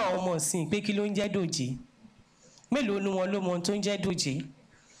bèrè lọ́wọ́ àwọn ọmọ ìsìn pé kí ló ń jẹ́ dòjé mélòó ni wọn ló mọ ohun tó ń jẹ́ dòjé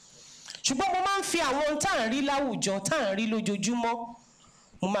ṣùgbọ́n mo máa ń fi àwọn ohun tá à ń rí láwùjọ tá à ń rí lójoojúmọ́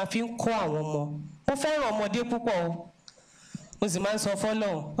mo máa fi ń kọ́ àwọn ọmọ mo fẹ́ràn ọmọdé púpọ̀ o mo sì máa ń sọ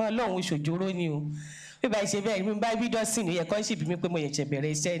fọ́lọ́run oṣòjóró ni o bí bá ṣe bẹ́ẹ̀ bí bá bí dọ́sìn ní ẹ̀kọ́ sì bí mi pé mo yẹ̀ṣẹ̀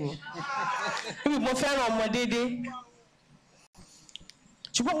bẹ̀rẹ̀ iṣẹ́ ni bí mo fẹ́ràn ọmọdé dé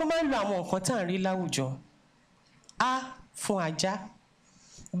ṣùgbọ́n mo máa ń lo àwọn nǹkan tá à ń rí láwùjọ a fún ajá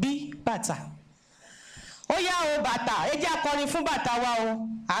b bàtà ó yá o bàtà ẹ jẹ́ akọrin fún bàtà wa o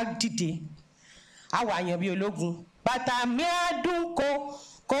á dìde á wà yàn bí ológun bàtà mi á dún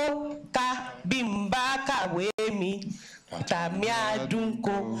kó ká bí n bá kàwé mi bàtà mi á dún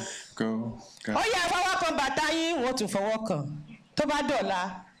kó ó yá fọwọ́ kan bàtà yín wọ́n tún fọwọ́ kan tó bá dọ̀la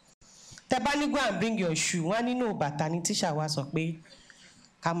tẹ bá ní go and bring your shoe wọ́n nínú bàtà ní tíṣà wa sọ pé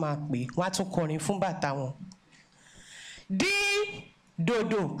ká máa pè wọ́n á tún kọrin fún bàtà wọn.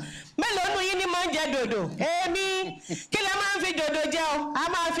 Dòdò mélòó nu yín ni máa ń jẹ dòdò èmi kí lẹ máa ń fi dòdò jẹ o a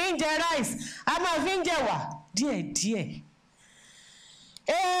máa fi ń jẹ rice a máa fi ń jẹ wà díẹ̀díẹ̀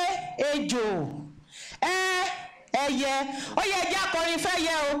ejò ẹyẹ ó yẹ jẹ́ akọrin fẹ́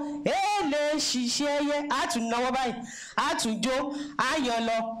yẹ o èlé ṣiṣẹ́ ẹyẹ á tún náwó báyìí á tún jó àyàn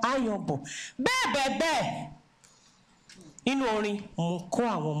lọ àyàn bọ̀ bẹ́ẹ̀ nínú orin mo kọ́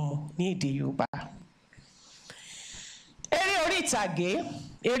àwọn ọmọ ní èdè Yorùbá. Eré orí ìtàgé,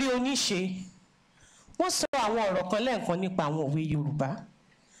 eré oníṣe, wọ́n sọ àwọn ọ̀rọ̀ kan lẹ́ẹ̀kan nípa àwọn òwe Yorùbá.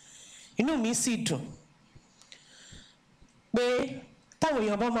 Inú mi sì dùn pé táwọn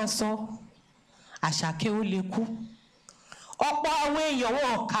èèyàn bá máa sọ Àṣàkẹ́ ó lè kú, ọ̀pọ̀ àwọn èèyàn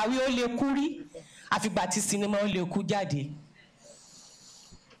wọn kàwé ó lè kú rí àfìgbà tí sinimá ó lè kú jáde.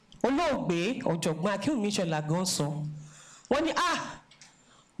 Olóògbé ọ̀jọ̀gbọ́n Akínwùmí Ṣọlá gan sọ wọ́n ní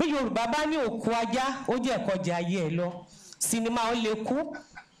bí Yorùbá bá ní òkú ajá ó jẹ́ ẹ̀kọ́jà ayé ẹ̀ lọ, sinimá ó lè kú,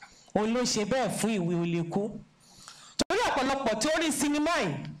 òun ló ṣe bẹ́ẹ̀ fún ìwé ó lè kú. Torí ọ̀pọ̀lọpọ̀ tí ó rí sinimá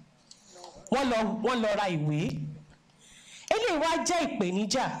yìí wọ́n lọ ra ìwé. Eléyìí wá jẹ́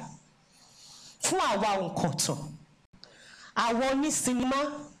ìpèníjà fún àwa òǹkọ̀tàn, àwọn onísinimá,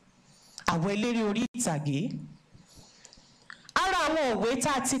 àwọn eléré orí ìtàgé. Ara àwọn òwe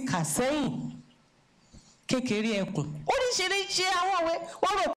tá a ti kà sẹ́yìn, kékeré ẹkùn, oríṣiríṣi àwọn òwe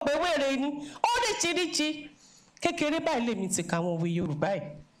wọ́n rò pé wèrè ni, oríṣiríṣi kékeré báyìí lèmi ti ka àwọn òwe Yorùbá yìí.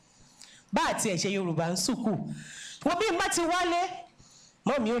 Bá àti ẹ̀ṣẹ̀ Yorùbá ń sùkú wọ́n bí má ti wálé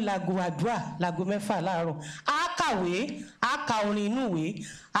mọ́mí ó lago àdúrà lago 6 láàárọ̀, á kàwé, á ka orin inú ìwé,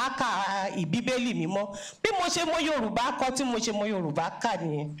 á ka ìbíbélì mímọ́. Bí mo ṣe mọ Yorùbá kọ tí mo ṣe mọ Yorùbá kà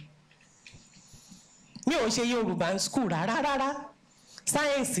nìyẹn. Mi ò ṣe Yorùbá ń skul rárá,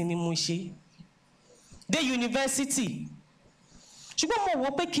 sáyẹ̀nsì ni mo ṣe dé yunifásitì. Ṣùgbọ́n mo wò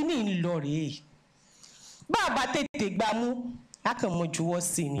pé kíní ń lọ rèé, bá a bá tètè gbámú á kàn mọ juwọ́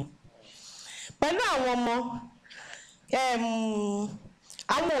sí ni. Pẹ̀lú àwọn ọmọ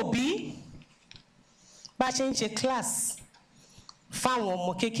àwọn òbí bá ṣe ń ṣe class fáwọn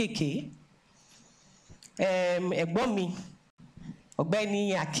ọmọ kéékèèké, ẹ̀gbọ́n mi ọ̀gbẹ́ni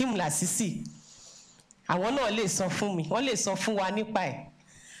Akeem Lasisi àwọn náà lè sọ fún mi, wọ́n lè sọ fún wa nípa ẹ̀.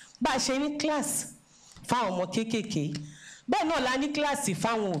 Bá ṣe ní class fáwọn ọmọ kéékèèké bẹ́ẹ̀ náà la ní kíláàsì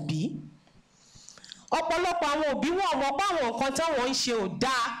fáwọn òbí. Ọ̀pọ̀lọpọ̀ àwọn òbí wọ́n mọ̀ pé àwọn nǹkan tí wọ́n ń ṣe ò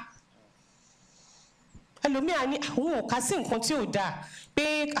dáa. Ẹlòmíà ní àwọn ò ká sí nǹkan tí ò dáa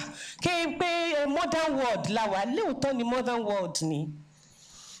pé modern world la wà, lóòótọ́ ni modern world ni,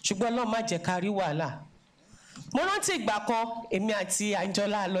 ṣùgbọ́n Ọlọ́run má jẹ́ ká rí wàhálà. Mo rántí ìgbà kan èmi àti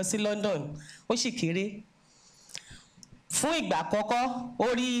Àǹjọ́lá lọ sí London, ó sì kéré, fún ìgbà àkọ́kọ́ ó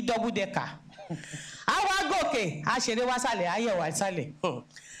rí double decker, a wá gòkè a ṣeré wá sálẹ̀, a yẹ̀ wá sálẹ̀.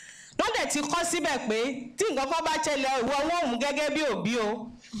 Lọ́dẹ̀ ti kọ́ síbẹ̀ pé tí nǹkan kan bá ṣẹlẹ̀ ìwọ wọ́n mú gẹ́gẹ́ bí òbí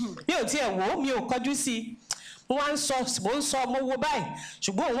o, mi ò tiẹ̀ wò, mi ò kọjú sí i. Mo wá ń sọ mo wo báyìí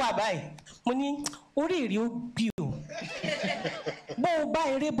ṣùgbọ́n òun wà báyìí, mo ní orí ìrì ó gbì o, bó o bá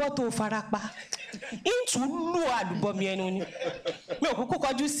eré bọ́ tó o fara pa ìtú lù àlùbọ́mi ẹnu ni, mi ò kúkú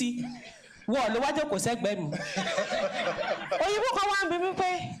kọjú sí i, wọ́ọ̀ ló wá jókòó sẹ́gbẹ̀ẹ́ mi. Òyìnbó kan wá ń bi mí pé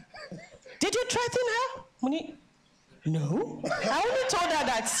did you threaten her? Mo ní no, I only told her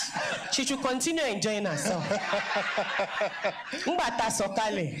that she should continue enjoying herself. Ngbà tá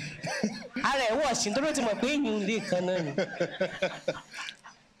sọ̀kalẹ̀ ara ẹ̀ wọ̀ sí nítorí tí mo pé èyàn lè kan náà ni.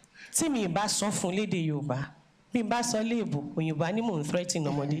 Tí mi bá sọ fún lédè Yorùbá, bí n bá sọ léèbò òyìnbó ní mò ń threaten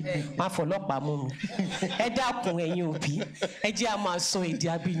ọmọdé, máa fọlọ́pàá mú mi. Ẹ dákun ẹ̀yin òbí, ẹ jẹ́ a máa sọ èdè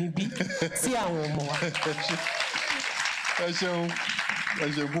abínibí sí àwọn ọmọ wa. Ẹ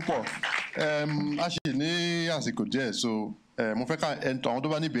ṣeun púpọ̀. A ṣì ní àsìkò díẹ̀, so mo fẹ́ ká àwọn tó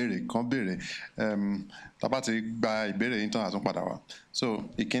bá ní ìbéèrè kan béèrè, tá bá ti gba ìbéèrè yín tán àtúnpadà wá. So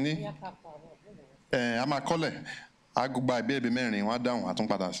ìkíní a máa kọ́lẹ̀, a gba ìbéèrè 4 wọ́n á dáhùn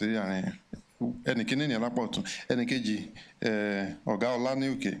àtúnpadà sí àárín ẹnì kíní ní lápá ọ̀tún, ẹnì kejì ọ̀gá ọlá ní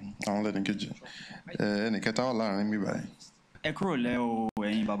òkè, àwọn lẹ́nì kejì, ẹnì kẹta wà láàrin mi báyìí. Ẹ kúrò lẹ́ o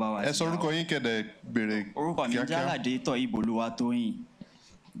ẹ̀yin bàbá wa. Ẹ sọ orúkọ yín kẹ̀dẹ̀ béèrè kíákíá. Orúkọ mi jẹ́ Aládé Tọ́yìbò Olúwatóyìn.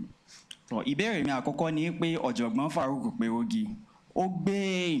 Ìbéèrè mi àkọ́kọ́ ni pé ọ̀jọ̀gbọ́n Farouk Perogi ó gbé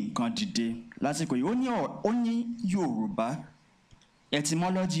nǹkan dìde lásìkò yìí, ó ní Yorùbá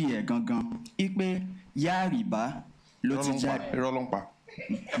etymology ẹ̀ gangan ipe yárìbá ló ti jáde. Irọ́ ló ń pa.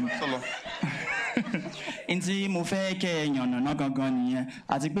 Ntí mo fẹ́ kẹ́ ẹ yànnàná gangan nìyẹn,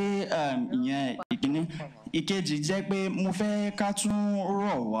 àti pé ìyẹn ìkíní. Ìkejì jẹ́ pé mo fẹ́ ká tún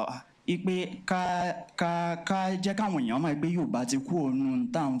rọ̀ wá ipe ká jẹ́ káwọn èèyàn mọ̀ pé Yorùbá ti kú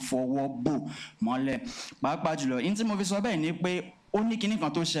òun tá à ń fọwọ́ bò mọ́lẹ̀. Pàápàá jùlọ ntí mo fi sọ bẹ́ẹ̀ ni pé ó ní kinní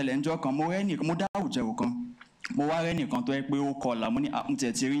kan tó ṣẹlẹ̀ ńjọ́ kan, mo dá àwùjọ kan, mo wá rẹ́nìkan tó yẹ pé ó kọlà, mo ní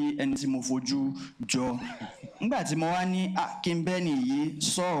àmútẹ̀ ti rí ẹni tí mo fojú jọ. Nígbà tí mo wá ní kí n bẹ́ẹ̀ nìyí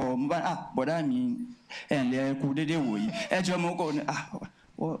sọ̀rọ̀, mo bá bọ̀dá mi ẹ̀ ǹlẹ́ kú dédé wòyí, ẹjọ́ mo kọ́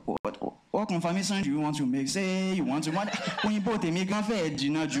what confirmation do you want to make? Say you want to when you both make gan fẹ́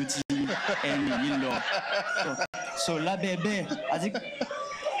jìnnà ju ti ẹni yìí lọ. So lábẹ́ bẹ́ẹ̀ àti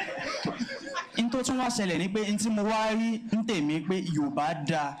n tó tún wá ṣẹlẹ̀ ni pé n tí mo wá rí ń tèmi pé Yorùbá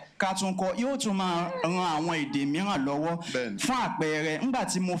dáa ká tún kọ yóò tún máa ran àwọn èdè mìíràn lọ́wọ́. Fún àpẹẹrẹ nígbà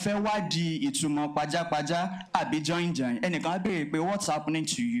tí mo fẹ́ wádìí ìtumọ̀ pajápajá àbí join ẹnìkan á béèrè pé what's happening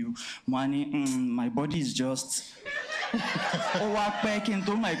to you? Mo á ní my body is just. Ó wá pẹ́ kí n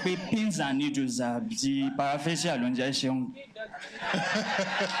tó mọ̀ pé pins and needles àbí paraphasia ló ń jẹ́ ṣeun.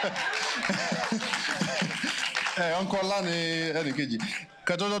 Uncle Ọlá ni ẹnìkejì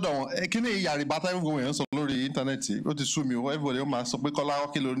kẹjọ dọdọ wọn kí ni Yorùbá táwọn gbogbo èèyàn sọ lórí íńtánẹ́ẹ̀tì ó ti sú mi o everybody ó máa sọ pé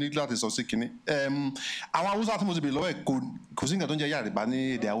Kọ́lá kí ló ní láti sọ sí kínní àwọn Haúsá tí mo ti bèèrè lọ́wọ́ ẹ̀ kò sí nǹkan tó ń jẹ́ Yorùbá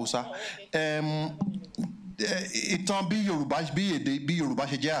ní èdè Haúsá ìtàn bí Yorùbá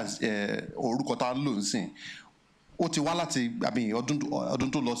ṣe jẹ́ orúkọ tá a ń lò ń sìn ó ti wá láti ọdún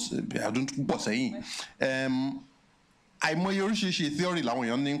tó pọ̀ sẹ́yìn àìmọye oríṣiríṣi theory làwọn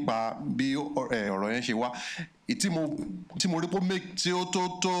èèyàn ní nípa bí ọ̀rọ̀ yẹn ṣe wá tí mo rí pé tí ó tó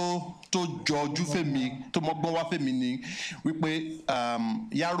jọjú fèmí tó mọ́gbọ́n wá fèmí ni wípé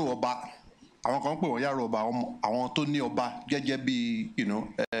yàrá ọba àwọn kan ń pè wọ́n yàrá ọba àwọn tó ní ọba gẹ́gẹ́ bí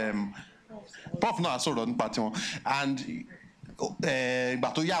prof náà sọ̀rọ̀ nípa tiwọn and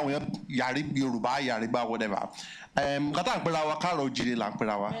ìgbà tó yá àwọn yàrá Yorùbá yàrá whatever kátà ń pera wa káàrọ̀ òjìrè là ń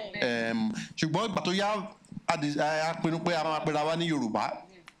pera wa ṣùgbọ́n ìgbà tó yá a pinnu pé a máa pera wa ní Yorùbá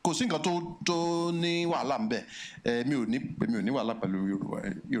kò sí nǹkan tó ní wàhálà ń bẹ mi ò ní wàhálà pẹ̀lú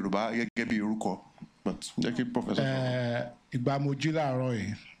Yorùbá gẹ́gẹ́ bí orúkọ jẹ́ kí professor. ìgbà mo jí láàárọ̀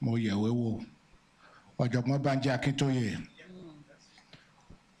yìí mo yẹ̀wé wò ọ̀jọ̀gbọ́n Bánjí Akíntóyè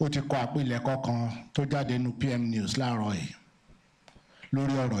ó ti kọ àpilẹ̀kọ kan tó jáde nínú PM News láàárọ̀ yìí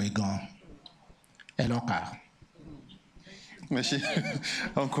lórí ọ̀rọ̀ yìí gan ẹ lọ kà á. ẹ ṣe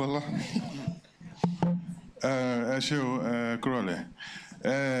Uncle Ọlá. Ẹ ṣé o kúrọ̀lẹ́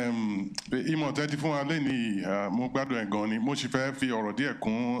ìmọ̀ tẹ́ ti fún wa lẹ́ni mo gbádùn ẹ̀ gan ni mo sì fẹ́ fi ọ̀rọ̀ díẹ̀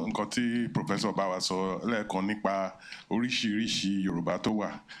kún nǹkan tí professor bá wa sọ lẹ́ẹ̀kan nípa oríṣiríṣi Yorùbá tó wà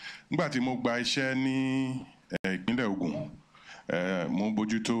nígbà tí mo gba iṣẹ́ ní ìpínlẹ̀ Ògùn mo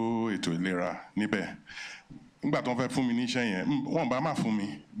bójútó ètò ìlera níbẹ̀ nígbà tó ń fẹ́ fún mi ní iṣẹ́ yẹn wọ́n bá má fún mi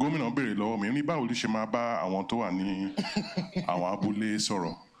gómìnà béèrè lọ́wọ́ mi ní báwo ló ṣe máa bá àwọn tó wà ní àwọn abúlé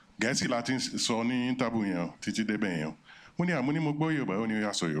sọ̀rọ̀ Gẹ̀ẹ́sì láti sọ ní íńtàbù yẹn títí débẹ̀ yẹn mo ní àmúní mo gbọ́ Yorùbá ó ní ó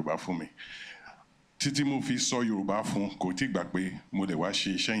yá sọ Yorùbá fún mi títí mo fi sọ Yorùbá fún kò tí gbà pé mo lè wá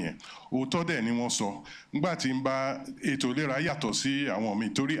ṣe iṣẹ́ yẹn òótọ́ dẹ̀ ni wọ́n sọ nígbà tí n bá ètò ìlera yàtọ̀ sí àwọn mi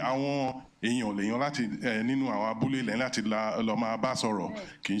torí àwọn èèyàn lèèyàn láti nínú àwọn abúlé lẹ́yìn láti lọ máa bá sọ̀rọ̀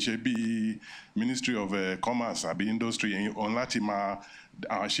kì í ṣe bíi Ministry of Commerce àbí Industry ọ̀n láti máa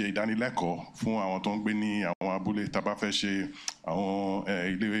ṣe ìdánilẹ́kọ̀ọ́ fún àwọn tó ń gbé ní àwọn abúlé tá a bá fẹ́ ṣe àwọn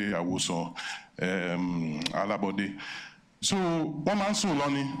ilé àwòsàn alábọ́dé so wọ́n máa ń sùn lọ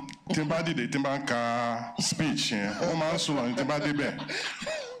ni tí n bá dìde tí n bá ń ka speech yẹn wọ́n máa ń sùn lọ ni tí n bá débẹ̀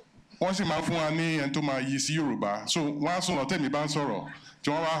wọ́n sì máa fún wa ní ẹni tó máa yí sí Yorùbá so wọ́n á sùn lọ tẹ̀mí bá ń sọ̀rọ̀ tí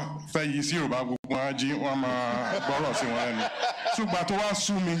wọ́n wá fẹ́ yí sí Yorùbá gbogbo wọn á jí wọ́n máa gbọ́rọ̀ sí wọn lẹ́nu ṣùgbọ́n tó wá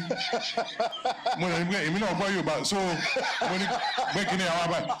sú mi mo lè gbé èmi náà gbọ́ Yorùbá so mo ní gbé kíní àwọn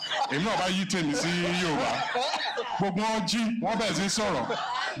abáyé èmi náà bá yí tèmi sí Yorùbá gbogbo wọn jí wọ́n bẹ̀rẹ̀ sí sọ̀rọ̀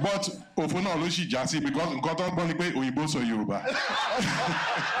but òfò náà ló sì já sí because nǹkan tó ń gbọ́ ni pé òyìnbó sọ Yorùbá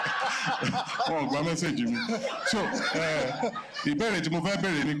wọn ò gbọ́ mẹ́sẹ̀jì mi so ìbéèrè tí mo fẹ́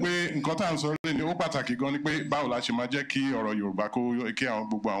béèrè ni pé nǹkan tá à ń sọ lé ní ó pàtàkì gan ni pé báwo la ṣe máa jẹ́ kí ọ̀rọ̀ Yorùbá kí àwọn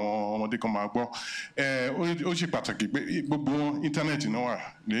gbogbo àwọn ọmọdé kan máa gbọ́ ó ṣe pàtàkì pé gbogbo íńtánẹ́ẹ̀tì náà wà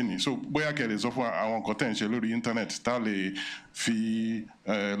lẹ́nìí so bóyá kẹ́ lè sọ fún àwọn nǹkan tẹ̀ ń ṣe lórí íńtánẹ́ẹ̀tì tá lè fi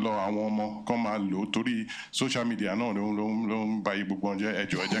lọ àwọn ọmọ kan máa lò ó torí social media náà ló ń ba gbogbo ọjọ́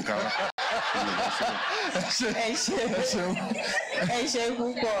ẹjọ́ ẹ̀jẹ̀ ká ẹ ṣe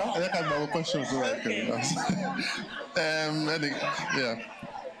púpọ̀. ẹ jẹ́ ká gba àwọn questions tó wà kẹ́lẹ́ náà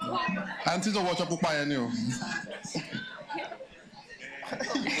àǹtí tó wọṣọ pupa yẹn ni o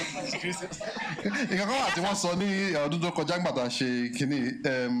nǹkan kan wà tí wọ́n sọ ní ọdún tó kọjá gbàtà ṣe kínní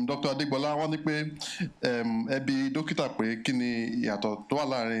Dr. Adégbọlá wọ́n ní pé ẹbí dókítà pé kí ni ìyàtọ̀ tó wà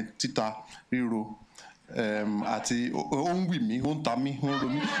láàrin títa ríro àti ó ń wì mí ó ń ta mí ó ń ro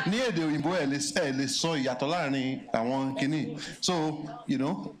mí ní èdè òyìnbó ẹ lè sọ ìyàtọ̀ láàrin àwọn kínní so you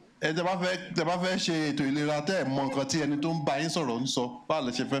know ẹ tẹ́ bá fẹ́ ṣe ètò ìlera tẹ́ ẹ mọ nǹkan tí ẹni tó ń bá yín sọ̀rọ̀ ń sọ báwo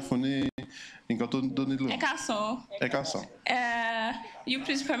lè ṣe fẹ́ fún ní nǹkan tó nílò. Ẹ káàsán. Ẹ káàsán. You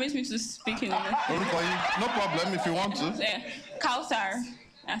please permit me to speak in English. Orúkọ yín, no problem if you want to. Kautar,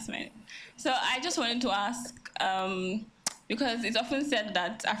 that's my name. So I just wanted to ask, because it's often said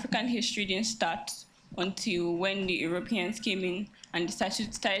that African history didn't start until when the Europeans came in and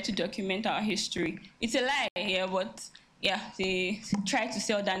started to document our history. It's a lie, yeah, but yeah, they try to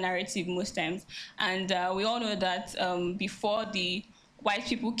sell that narrative most times. And we all know that before the white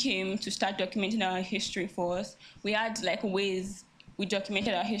people came to start documenting our history for us, we had like ways we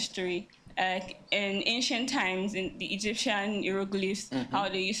documented our history. In ancient times, in the Egyptian hieroglyphs, how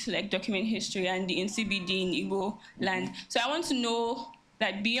they used to like document history, and the NCBD in Igbo land. So I want to know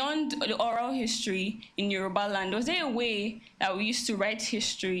that beyond the oral history in Yoruba land, was there a way that we used to write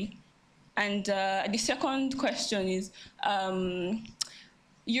history? And the second question is,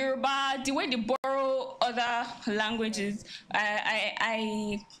 Yoruba, the way they borrow other languages,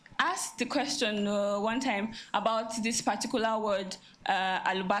 I asked the question one time about this particular word,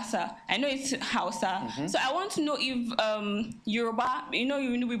 alubasa. I know it's Hausa. So I want to know if Yoruba,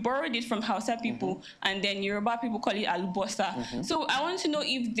 we borrowed it from Hausa people, and then Yoruba people call it alubosa. So I want to know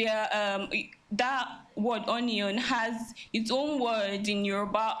if that word onion has its own word in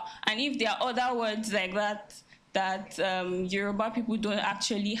Yoruba, and if there are other words like that Yoruba people don't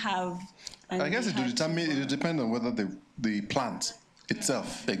actually have. I guess it will depend on whether the plant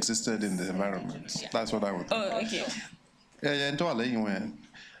itself existed in the environment. Yeah. That's what I would think. Oh, okay.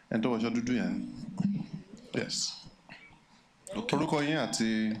 Yes. Orúkọ yín àti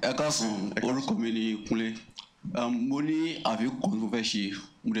ẹ káàsán, orúkọ mi ni Kúnlé. Mo ní àfikún kan tó fẹ́ ṣe,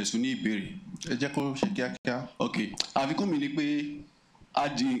 mo dẹ̀ tún ní ìbéèrè. Ẹ jẹ́ kó ṣe kíákíá. Okay. Àfikún mi ni pé a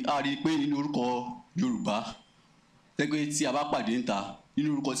rí pé nínú orúkọ Yorùbá, tẹ́gbẹ́ tí a bá pàdé níta,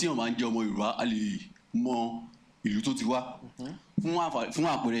 nínú orúkọ tí èèyàn máa ń jẹ́ ọmọ Yorùbá, a lè mọ ìlú tó ti wá. Fún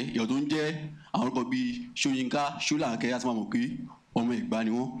àpẹẹrẹ, èèyàn tó ń jẹ́ àwọn orúkọ bíi Ṣóyínká, Ṣólànkẹ́, àti máa mọ̀ pé ọmọ Ẹ̀gbá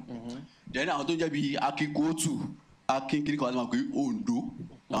ni wọ́n. Then àwọn tó ń jẹ́ bíi Akínkóòtù, Akínkíníkan, àti máa mọ̀ pé Oǹdó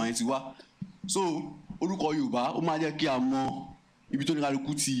làwọn yẹn ti wá. So orúkọ Yorùbá ó máa jẹ́ kí a mọ ibi tó ní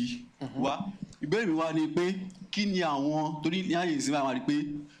kálukú ti wá. Ìbéèrè mi wá ni pé kí ni àwọn torí ní àyè ìsinmi àwọn àrí pé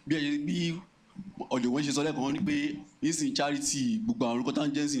bí ọ̀jọ̀gbọ́n ṣe sọ lẹ́ẹ̀kan ní pé nísìnyí charity gbogbo àwọn orúkọ tá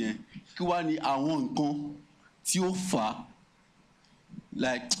ń jẹ́ sí yẹn, kí wá ní àwọn nǹkan tí ó fà á,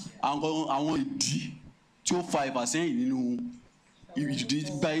 like àwọn ìdí tí ó fa ìfàsẹ́yìn nínú ìdí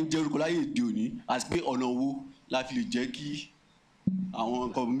báyìí jẹ́ orúkọ láyé èdè òní, àti pé ọ̀nà wo la fi lè jẹ́ kí àwọn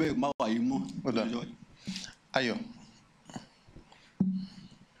nǹkan bẹ́ẹ̀ má wáyé mọ́. Ayọ̀.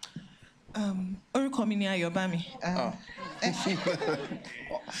 Orúkọ mi ni Ayọ̀bámi.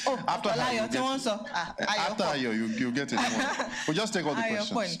 After Ayọ̀ tí wọ́n sọ. After Ayọ̀, you get it. We'll just take all the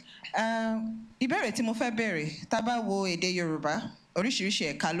questions. Ìbéèrè tí mo fẹ́ béèrè, tá bá wo èdè Yorùbá, oríṣiríṣi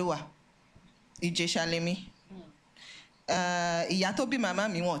ẹ̀ka ló wà. Ìjẹ̀ṣà lèmi. Ìyá tó bí màmá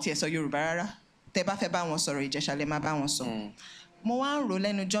mi wọn ò tiẹ̀ sọ Yorùbá rárá. Tẹ́ bá fẹ́ bá wọn sọ̀rọ̀ Ìjẹ̀ṣà lẹ máa bá wọn sọ. Mo wá ń rò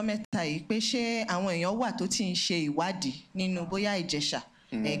lẹ́nu ọjọ́ mẹ́ta yìí pé ṣé àwọn èèyàn wà tó ti ń ṣe ìwádìí nínú bóyá Ìjẹ̀ṣà,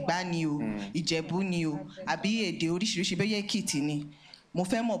 Ẹ̀gbá ni o, Ìjẹ̀bú ni o, àbí èdè oríṣiríṣi bóyá Èkìtì ni. Mo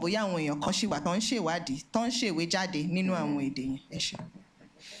fẹ́ mọ̀ bóyá àwọn èèyàn kan ṣì wà tó ń ṣe ìwádìí, tó ń ṣèwé jáde nínú àwọn èdè yẹn. Ẹ ṣé.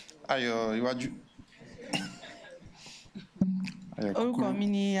 Ayọ̀ iwájú. Orúkọ mi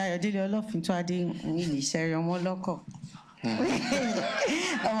ni Ayọ̀délé Ọlọ́fintúadé, ní ìṣẹ́rí ọmọ lọ́kọ̀.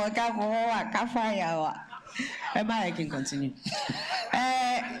 Ọmọ ká fọwọ́ wà ká fàyà wà. Ẹ má yẹ kí n continue.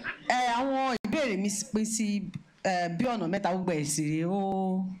 Àwọn ìbéèrè mi pín sí bí ọ̀nà mẹ́ta, gbogbo ẹ̀ sì rèé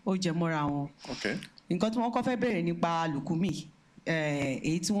ó jẹ mọ́ra wọn. Nǹkan tí wọ́n kọ́ fẹ́ béèrè nípa lùkúmì,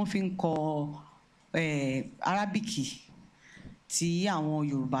 èyí tí wọ́n fi ń kọ Arábìkì tí àwọn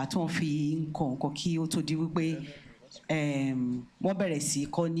Yorùbá tí wọ́n fi ń kọ nǹkan kí ó tó di wípé wọ́n bẹ̀rẹ̀ sí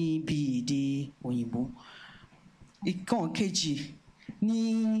kọ́ ní bí èdè òyìnbó. Ìkan kejì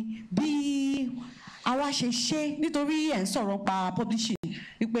ni bí àwa ṣe nítorí ẹ̀ ń sọ̀rọ̀ pa publishing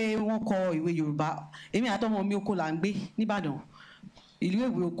wípé wọ́n kọ ìwé Yorùbá. Èmi àtọmọ mi oko là ń gbé nìbàdàn, ìlú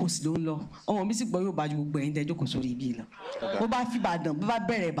ìwé oko sì ló ń lọ. Ọmọ mi sì gbọ́ Yorùbá ju gbogbo ẹ̀yin tẹ́ jókòó sórí ibi lọ. Bó bá fi Ìbàdàn, bó bá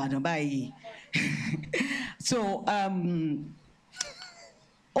bẹ̀rẹ̀ Ìbàdàn báyìí. So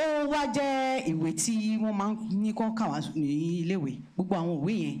ó wá jẹ́ ìwé tí wọ́n máa ń ní kán kà wá ní iléèwé. Gbogbo àwọn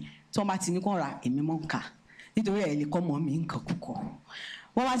òwe yẹn tí wọ́n bá ti ní kán ra, èmi mọ̀ ń kà nítorí ẹ̀ lè kọ́ mọ́ mi nǹkan kúkọ.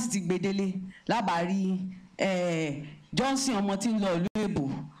 Wọ́n wá sì ti gbedele lábàárí Johnson ọmọ tí ń lọ ìlú èbò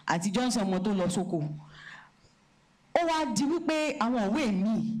àti Johnson ọmọ tó lọ sóko. Ó wá di wípé àwọn òwe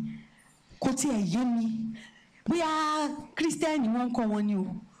mi kò tiẹ̀ yé mi, bóyá Kírísítẹ́nì wọ́n ń kọ́ wọn ni o,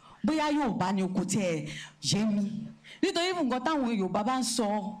 bóyá Yorùbá ni o, kò tiẹ̀ yé mi. Nítorí nǹkan táwọn Yorùbá bá ń sọ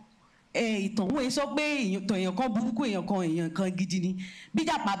ìtàn, wọ́n sọ pé èèyàn kan burúkú, èèyàn kan gidi ni. Bí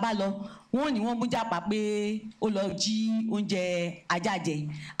jàpá bá lọ, wọ́n ní wọ́n mú jàpá pé ó lọ jí oúnjẹ ajá jẹ.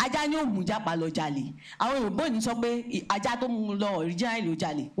 Ajá ni ó mú jàpá lọ jalè. Àwọn Yorùbá ò ní sọ pé ajá tó mú lọ original ló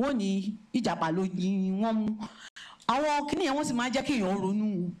jalè. Wọ́n ní ìjàpá ló ní wọ́n mú. Àwọn kìnìyàn wọ́n sì máa jẹ́ kí èèyàn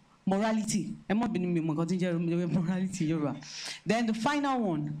ronú morality. Ẹ mọ̀ bí mi mọ̀ nǹkan tí ń jẹ́ morality Yorùbá. Then the final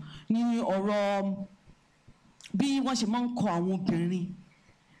one ni ọ̀rọ̀ bí wọ́n ṣe máa ń kọ àwọn obìnrin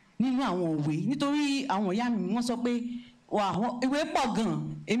nínú àwọn òwe. Nítorí àwọn ìyá mi wọ́n sọ pé ìwé pọ̀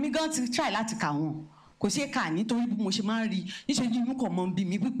gan-an, èmi gan ti try láti kà wọ́n. Kò ṣeé kà nítorí bí mo ṣe máa ń rí níṣẹ́ ní inú kan mọ́ bí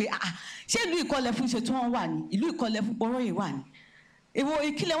mi wípé ṣé ìlú ìkọlẹ̀ fún ṣe tí wọ́n wà ní ìlú ìkọlẹ̀ fún pọ́nrọ́yè wà ní. Èwo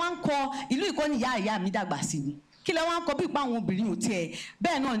ìkílẹ̀ wá ń kọ ìlú ìkọ́ ní ìyá mi dàgbà sí ni. Kílẹ̀ wá ń kọ bí ipa àwọn obìnrin ò tiẹ̀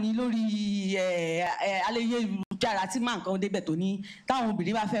bẹ́ẹ̀ náà ni lórí ayélujára tí máa nǹkan débẹ̀ tó ní táwọn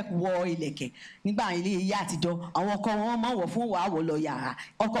obìnrin bá fẹ́ wọ ìlẹ̀kẹ̀ nígbà ilé ìyá àtijọ́ àwọn ọkọ wọn máa wọ̀ fún wàá wọ̀ lọ yàrá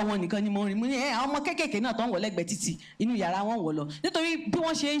ọkọ wọn nìkan ni mo rí mú ní àwọn ọmọ kéékèèké náà tó ń wọ̀ lẹ́gbẹ̀ẹ́ títì inú yàrá wọn wọ̀ lọ nítorí bí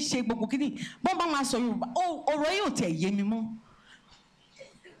wọ́n ṣe ń ṣe gbogbo kíní bọ́n bá máa sọ Yorùbá ọ̀rọ̀ yóò tiẹ̀ yé mi mọ́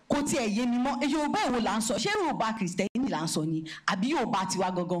kò tiẹ̀ yé mi mọ́ Yorùbá èwo là ń sọ ṣé Yorùbá Kristẹni là ń sọ ni àbí Yorùbá tiwa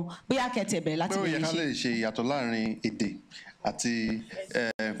gangan bóyá kẹtẹ bẹ̀rẹ̀ láti bẹ̀rẹ̀ ṣe. pé ó yẹ ká lè ṣe ìyàtọ̀ láàrin èdè àti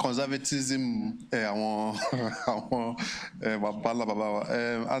conservatism àwọn bàbá wa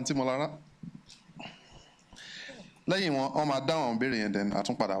àǹtí Mọ́lára lẹ́yìn wọn máa dáhùn àwọn ìbéèrè yẹn dẹ̀n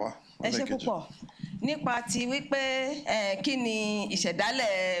àtúnpadà wá. Ẹ ṣé púpọ̀ nípa ti wípé kí ni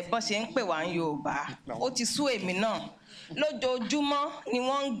ìṣẹ̀dálẹ̀ bó ṣe ń pè wá ní Yorùbá ó ti sú èmi náà lójoojúmọ́ ni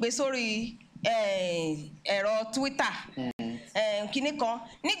wọ́n ń gbé sórí ẹ̀rọ Twitter kinní kan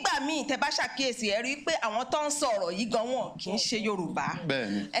nígbà míì tẹ́ bá ṣàkíyèsí ẹ rí pé àwọn tó ń sọ̀rọ̀ yìí gan wọn kì í ṣe Yorùbá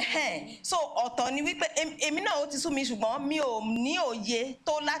so ọ̀tọ̀ ni wípé èmi náà ó ti sú mi ṣùgbọ́n mi ò ní òye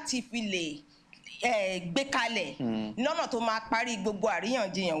tó láti fi lè gbé kalẹ̀ lọ́nà tó máa parí gbogbo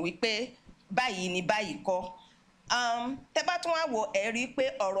àríyànjiyàn wípé báyìí ni báyìí kọ́ tẹ́ bá tún wá wò ẹ rí pé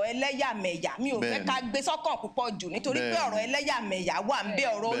ọ̀rọ̀ ẹlẹ́yàmẹ̀yà mi ò fẹ́ ká gbé sọ́kàn púpọ̀ jù nítorí pé ọ̀rọ̀ ẹlẹ́yàmẹ̀yà wà ń bẹ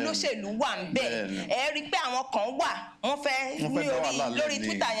ọ̀rọ̀ olóṣèlú wà ń bẹ ẹ rí pé àwọn kan wà wọ́n fẹ́ ní lórí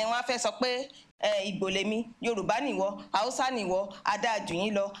Twitter yẹn wọ́n á fẹ́ sọ pé Ìgbò lèmi Yorùbá nìwọ Haúsá nìwọ adájú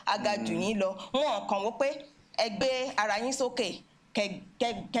yín lọ agajù yín lọ wọn kàn wó pé ẹ gbé ara yín sókè kẹ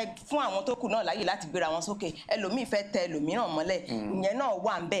fún àwọn tó kù náà láyè láti gbéra wọn sókè ẹlòmíì fẹ́ tẹ ẹlòmíràn mọ́lẹ̀ ìyẹn náà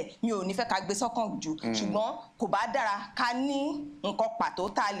wà ń bẹ mi ò ní fẹ́ ká gbé sọ́kàn jù ṣùgbọ́n kò bá dára ká ní nǹkan pàtó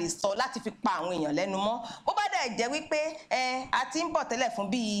tá a lè sọ láti fi pa àwọn èèyàn lẹ́nu mọ́ bó bá dẹ̀ jẹ́ wípé a ti ń bọ̀ tẹ́lẹ̀ fún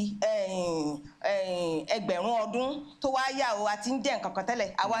bíi ẹgbẹ̀rún ọdún tó wá yà o a ti ń jẹ́ nǹkan kan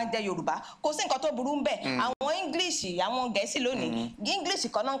tẹ́lẹ̀ àwa ń jẹ́ Yorùbá kò sí nǹkan tó burú ń bẹ àwọn English àwọn Gẹ̀ẹ́sì lónìí English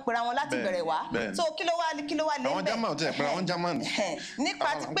kan náà ń pera wọn láti bẹ̀rẹ̀ wá so kí ló wá lé bẹ́ẹ̀ àwọn German tẹ̀ pé àwọn German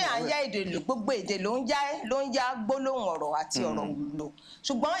nípa ti pé à ń yá èdè lò gbogbo èdè ló ń yá gbólóhùn ọ̀rọ̀ àti ọ̀rọ̀ lò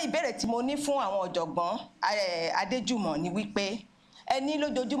ṣùgbọ́n ìbéèrè tí mo ní fún àwọn ọ̀jọ̀gbọ́n Adejumo ni wípé ẹni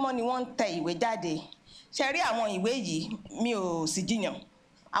lójoojúmọ́ ni wọ́n ń tẹ ìwé jáde ṣe rí àwọn ìwé yìí mi ò sì jiyàn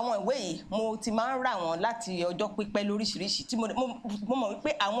àwọn ìwé yìí mo ti máa ń rà wọ́n láti ọjọ́ pípẹ́ lóríṣiríṣi tí mo mọ̀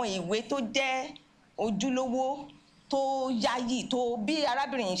wípé àwọn ìwé tó jẹ́ ojúlówó tó yáyì tó bí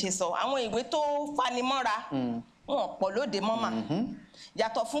arábìnrin yìí ṣe sọ àwọn ìwé tó fanimọ́ra wọn pọ̀ lóde mọ́mà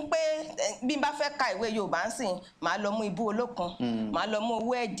yàtọ̀ fún pé bí n bá fẹ́ ka ìwé Yorùbá ń sìn màá lọ mú ibú olókun màá lọ mú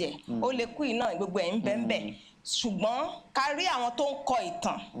owó ẹ̀jẹ̀ ó lè kú iná gbogbo ẹ̀ ń bẹ́ẹ̀ ṣùgbọ́n ká rí àwọn tó ń kọ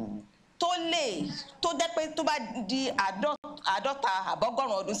ìtàn tó jẹ́ pé tó bá di àádọ́ta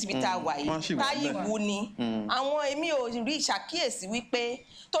àbọ́gọ́rùn ọdún síbi tá a wà yìí táyì wù ni àwọn èmi ò rí ìṣàkíyèsí wípé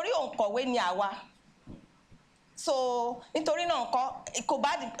torí òǹkọ̀wé ni àwa so nítorí náà nǹkan kò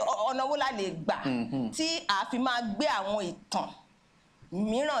bá ọ̀nà wo la lè gbà tí a fi máa gbé àwọn ìtàn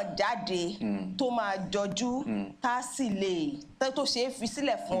mìíràn jáde tó máa jọjú tá a sì lè tó ṣe é fi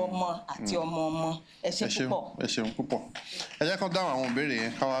sílẹ̀ fún ọmọ àti ọmọ ọmọ ẹ ṣé púpọ̀. ẹ ṣeun púpọ̀ ẹ jẹ́ kó dáhùn àwọn ìbéèrè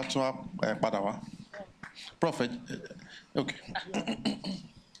yẹn ká wá tún padà wá prof ok.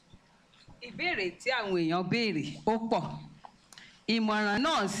 ìbéèrè tí àwọn èèyàn béèrè ó pọ̀ ìmọ̀ràn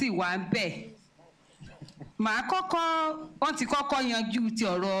náà sì wà ń bẹ̀ màá wọ́n ti kọ́kọ́ yanjú ti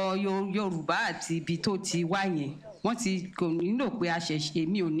ọ̀rọ̀ Yorùbá àti ibi tó ti wá yẹn wọ́n ti kò nílò pé a ṣẹ̀ṣẹ̀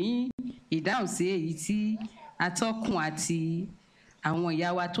mi ò ní ìdáhùn sí èyí tí atọ́kùn àti àwọn ìyá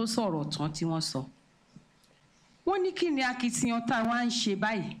wa tó sọ̀rọ̀ tán tí wọ́n sọ. wọ́n ní kí ni akitiyan táwa ń ṣe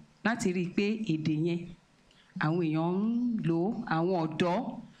báyìí láti rí i pé èdè yẹn àwọn èèyàn ń lò ó àwọn ọ̀dọ́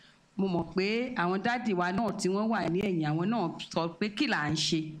mo mọ̀ pé àwọn dádì wa náà tí wọ́n wà ní ẹ̀yìn àwọn náà sọ pé kí là ń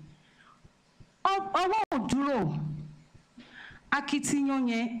ṣe. ọwọ́ ò dúró akitiyan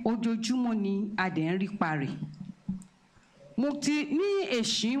yẹn ojoojúmọ́ ni adẹ̀ ń rí parẹ́. mo ti ní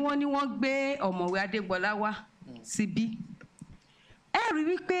èṣí wọn ni wọ́n gbé ọ̀mọ̀wé Adégbọlá wá síbí ẹ rí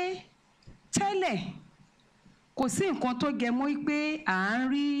wípé tẹ́lẹ̀ kò sí nǹkan tó gẹ mọ́ pé à ń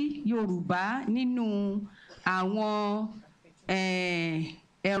rí Yorùbá nínú àwọn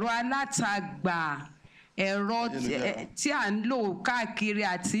ẹ̀rọ alátagbà ẹ̀rọ tí à ń lò káàkiri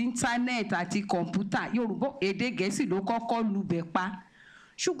àti íńtánẹ́ẹ̀tì àti kọ̀ǹpútà Yorùbá èdè Gẹ̀ẹ́sì ló kọ́kọ́ lubẹ̀ pa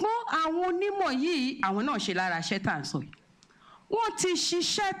ṣùgbọ́n àwọn onímọ̀ yìí àwọn náà ṣe lára iṣẹ́ tá à ń sọ yìí wọ́n ti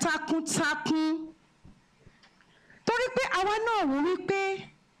ṣiṣẹ́ takuntakun torí pé àwa náà wò wípé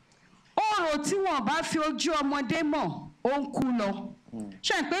ọ̀rọ̀ tí wọ́n bá fi ojú ọmọdé mọ̀ ó ń kú lọ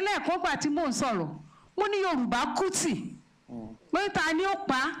ṣe ń pé lẹ́ẹ̀kan gbà tí mò ń sọ̀rọ̀ mo ní Yorùbá kú tì pé ta ni ó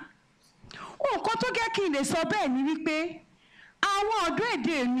pa nǹkan tó jẹ́ kí n lè sọ bẹ́ẹ̀ ni wípé àwọn ọ̀dọ́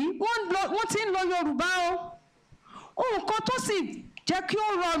èdè mi wọ́n ti ń lo Yorùbá o nǹkan tó sì jẹ́ kí ó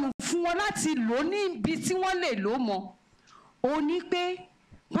rọrùn fún wọn láti lò ó níbi tí wọ́n lè lò ó mọ́ ó ní pé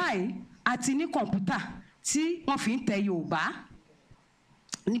báyìí àti ní kọ̀ǹpútà tí wọ́n fi ń tẹ Yorùbá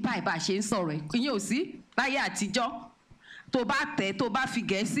ní báyìí bá a ṣe ń sọ̀rọ̀ ẹ̀ ìyẹn ò sí láyé àtijọ́ tó bá tẹ̀ tó bá fi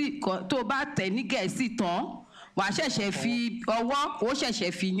Gẹ̀ẹ́sì tó bá tẹ̀ ní Gẹ̀ẹ́sì tán wàá ṣẹ̀ṣẹ̀ fi ọwọ́ ó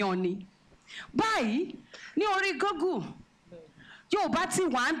ṣẹ̀ṣẹ̀ fi yan ni báyìí ní orí Google Yorùbá ti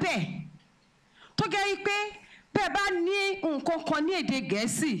wà ń bẹ̀ tó jẹ́ pé bẹ́ẹ̀ bá ní nǹkan kan ní èdè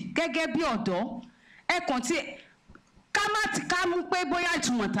Gẹ̀ẹ́sì gẹ́gẹ́ bí ọ̀dọ́ ẹ kàn tí ká mú pé bóyá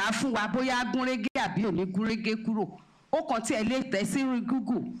ìtumọ̀ tá a fún wa bóyá gúnrégé àbí òní gúnrégé kúrò ó kàn tí ẹ lè tẹ̀ sí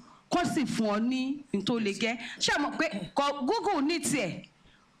Google kó sì fún ọ ní ntó lè gẹ́ ṣé mọ̀ pé Google ní tiẹ̀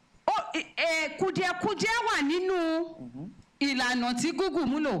kùdìẹ̀kùdìẹ̀ wà nínú ìlànà tí Google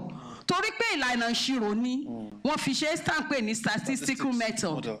múlò torí pé ìlànà ìṣirò ni wọ́n fi ṣe stamp ní statistical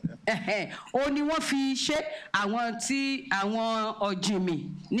method ó ní wọ́n fi ṣe àwọn ọ̀jìnmí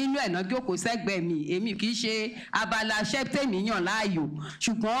nínú ẹ̀nà jókòó sẹ́gbẹ̀ẹ́ mi èmi kì í ṣe abala ṣẹ́pítẹ́mì yàn láàyò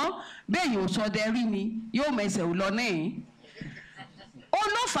ṣùgbọ́n bẹ́ẹ̀ yóò sọdẹ rí ni yóò mẹsẹ̀ ò lọ náà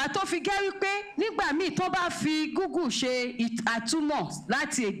olófà tó fi gẹ́ wípé nígbà míì tó bá fi Google ṣe àtúmọ̀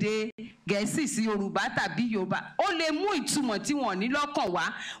láti èdè Gẹ̀ẹ́sì sí Yorùbá tàbí Yorùbá ó lè mú ìtumọ̀ tí wọ́n ní lọ́kàn wá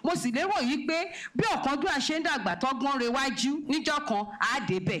mo sì lérò yìí pé bí Ọ̀kánjúà ṣe ń dàgbà tọ́gbọ́n rewájú níjọ́ kan á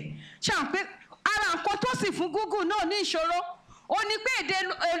débẹ̀ ṣáà pé ara nǹkan tó sì fún Google náà ní ìṣòro ó ní pé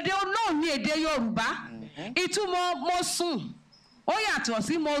èdè olóhùn ní èdè Yorùbá ìtumọ̀ mo sùn ó yàtọ̀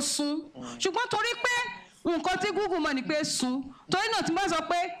sí mo sùn ṣùgbọ́n torí pé nǹkan tí Google mọ̀ ní pé sùn torí náà tí mo sọ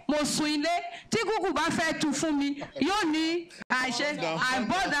pé mo sùn ilé tí Google bá fẹ́ tu fún mi yóò ní àṣẹ I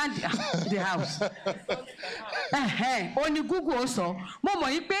bought the house ó ní Google ó sọ mo mọ̀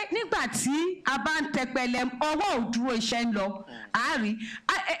yìí pé nígbà tí a bá ń tẹpẹlẹ ọwọ́ òdúró iṣẹ́ ń lọ àárí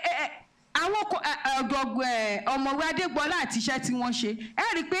àwọn ọ̀mọ̀wé Adégbọlá àti iṣẹ́ tí wọ́n ṣe ẹ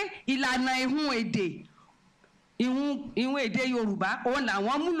rí i pé ìlànà ìhun èdè Yorùbá òun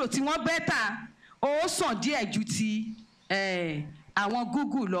làwọn múlò tí wọ́n bẹ́tà ó sàn díẹ̀ ju ti àwọn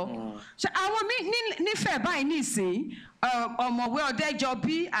Google lọ àwọn nífẹ̀ẹ́ báyìí nísìnyí ọ̀mọ̀wé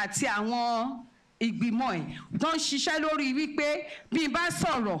Ọ̀dẹ́jọbí àti àwọn ìgbìmọ̀ ẹ̀ tó ń ṣiṣẹ́ lórí wípé bí n bá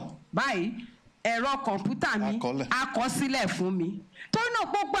sọ̀rọ̀ báyìí ẹ̀rọ kọ̀ǹpútà mi á kọ sílẹ̀ fún mi torí náà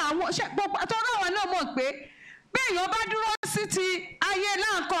gbogbo àwọn náà mọ̀ pé béèyàn bá dúró sí ti ayé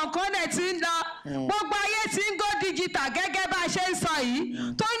láǹkọ̀ọ̀kan náà ti ń lọ gbogbo ayé ti ń go digital gẹ́gẹ́ bá a ṣe ń sọ yìí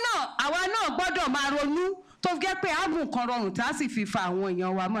torí náà àwa náà gbọ́dọ̀ máa ronú tó jẹ́ pé ààbùn kan rọrùn tá a sì fi fa àwọn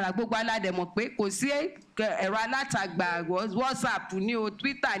èèyàn wa mọ́ra gbogbo aládẹ̀mọ̀ pé kò sí ẹ̀rọ alátagbà WhatsApp ní o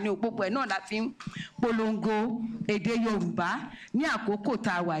Twitter ní o gbogbo ẹ̀ náà la fi ń polongo èdè Yorùbá ní àkókò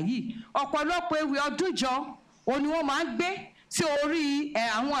tá a wà yìí ọ̀pọ̀lọpọ̀ ewì ọdúnjọ òní wọ́n máa ń gbé sí orí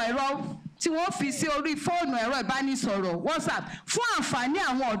àwọn ẹ̀rọ tí wọ́n fi sí orí fóònù ẹ̀rọ ìbánisọ̀rọ̀ WhatsApp fún àǹfààní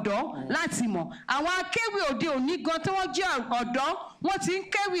àwọn ọ̀dọ́ láti mọ̀ àwọn akéwì òde òní gan tí wọ́n jẹ́ ọ̀dọ́ wọ́n ti ń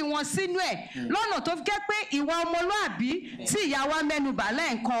kéwì wọn sínú ẹ̀ lọ́nà tó fi jẹ́ pé ìwà ọmọlúàbí tí ìyá wa mẹ́nubà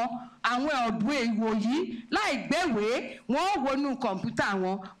lẹ́ẹ̀kan àwọn ọ̀dọ́ èèwò yìí láì gbéwèé wọ́n wọnú kọ̀ǹpútà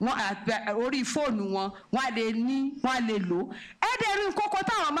wọn orí fóònù wọn wọ́n á lè lò ẹ̀ẹ́dẹ̀ẹ́rì kókó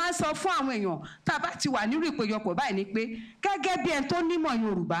táwọn máa ń sọ fún àwọn èèyàn tá a bá ti wà nírú ìpéjọpọ̀ báyìí ni pé gẹ́gẹ́ bí ẹni tó nímọ̀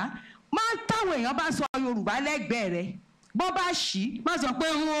Yorùbá máa ń táwọn èèyàn bá sọ Yorùbá lẹ́gbẹ̀ẹ́ rẹ̀ bọ́ bá ṣí má sọ pé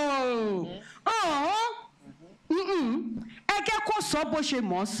ẹ jẹ́ kó sọ bó ṣe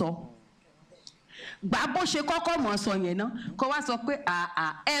mọ̀ ọ́ sọ gbà bó ṣe kọ́kọ́ mọ̀ ọ́ sọ yẹn ná kó wá sọ pé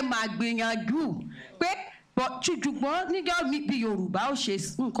ẹ máa gbìyànjú pé ṣùgbọ́n níjọ́ bí Yorùbá ó ṣe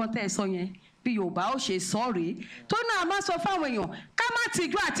nǹkan tẹ́ ẹ sọ yẹn bí Yorùbá ó ṣe sọ rèé tó náà má sọ fáwọn èèyàn ká má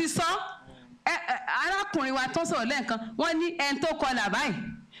tìjú àti sọ arákùnrin wa tó sọ̀rọ̀ lẹ́ẹ̀kan wọ́n ní ẹni tó kọlà báyìí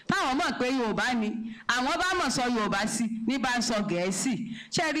táwọn mọ̀ pé Yorùbá ni àwọn bá mọ̀ sọ Yorùbá sí ní bá ń sọ Gẹ̀ẹ́sì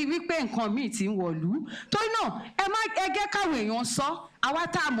ṣe rí wípé nǹkan míì ti ń wọ̀lú torí náà ẹ jẹ́ káwọn èèyàn sọ àwa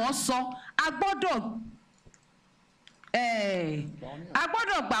tá a mọ̀ sọ a gbọ́dọ̀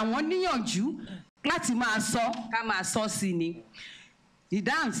gbà wọ́n níyànjú láti máa sọ ká máa sọ sí ni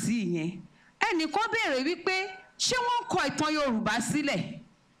ìdáhùn sí ìyẹn ẹnìkan béèrè wípé ṣé wọ́n kọ ìtàn Yorùbá sílẹ̀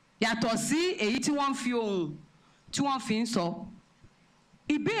yàtọ̀ sí èyí tí wọ́n fi ohùn tí wọ́n fi ń sọ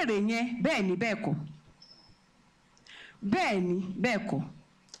ìbéèrè yẹn bẹ́ẹ̀ ni bẹ́ẹ̀ kọ́ bẹ́ẹ̀ ni bẹ́ẹ̀ kọ́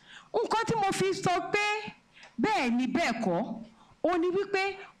nǹkan tí mo fi sọ pé bẹ́ẹ̀ ni bẹ́ẹ̀ kọ́ ó ní wípé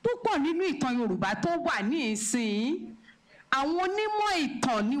púpọ̀ nínú ìtàn Yorùbá tó wà ní ìsìn àwọn onímọ̀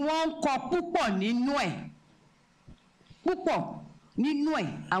ìtàn ni wọ́n ń kọ púpọ̀ nínú ẹ̀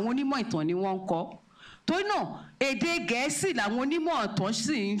àwọn onímọ̀ ìtàn ni wọ́n ń kọ torí náà èdè Gẹ̀ẹ́sì làwọn onímọ̀ ìtàn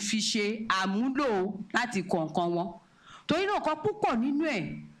sì ń fi ṣe àmúlò láti kọ nǹkan wọn torí náà kọ púpọ̀ nínú ẹ̀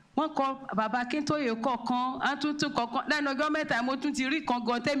wọ́n kọ bàbá Akíntóyè kọ̀ọ̀kan àtúntò kọ̀ọ̀kan lẹ́nu ọjọ́ mẹ́ta mo tún ti rí kan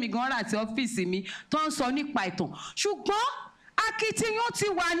gan tẹ́mi gan rà sí ọ́fíìsì mi tó ń sọ nípa ìtàn ṣùgbọ́n akitiyan ti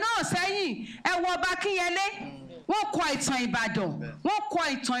wà náà sẹ́yìn ẹ wo Ọba Kínyẹlé wọ́n kọ ìtàn Ìbàdàn wọ́n kọ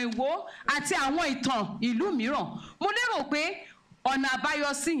ìtàn Ìwó àti àwọn ìtàn ìlú mìíràn mo lérò pé ọ̀nà àbáyọ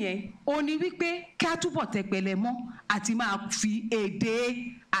sí yẹn ó ní wípé kí a túbọ̀ tẹpẹlẹ mọ́ àti máa fi èdè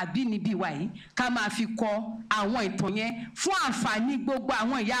àbínibí wa yìí ká máa fi kọ àwọn ìtàn yẹn fún àǹfààní gbogbo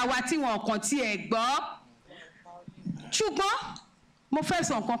àwọn ìyá wa tí wọn kàn tiẹ̀ gbọ́ ṣùgbọ́n mo fẹ́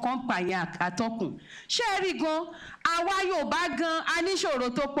sọ nǹkan kan pa yẹn àtọkùn ṣé ẹ rí gan àwa Yorùbá gan a níṣòro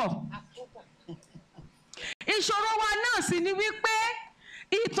tó pọ̀ ìṣòro wa náà sì ni wípé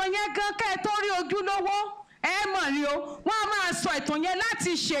ìtàn yẹn gan kẹ́ ẹ tó rí ojúlówó ẹ mọ̀ rí o wọ́n á máa sọ ìtàn yẹn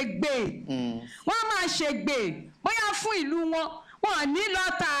láti ṣègbè wọ́n á máa ṣègbè bóyá fún ìlú wọn wọn ò ní lọ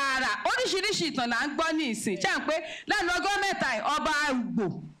tààrà oríṣiríṣi ìtàn là ń gbọ́ ní ìsìn ṣáà pé lẹ́nu ọgọ́ mẹ́ta ọba Ugbo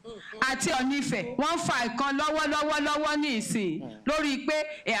àti Ọ̀nìfẹ̀ wọ́n fa ìkan lọ́wọ́ ní ìsìn lórí pé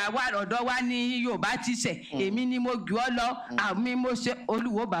àwa ọ̀dọ́ wa ní Yorùbá ti ṣẹ̀ èmi ni mo jù ọ́ lọ àmì mo ṣe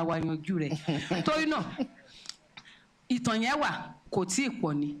Olúwo bá wa yanjú rẹ̀ torí náà ìtàn yẹn wà kò tí ì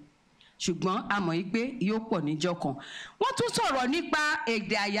pọ̀ ni ṣùgbọ́n a mọ̀ yí pé yóò pọ̀ níjọ́ kan wọ́n tún sọ̀rọ̀ nípa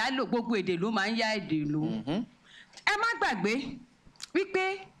èdè àyálò gbogbo èdè ló máa ń yá èdè lò ẹ má gbàgbé wípé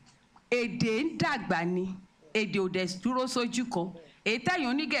èdè ń dàgbà ni èdè ò dẹ̀ dúró sójú kan èyí táyọ̀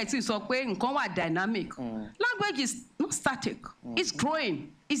onígẹ̀ẹ́sì sọ pé nǹkan wà dynamic language is not static it's growing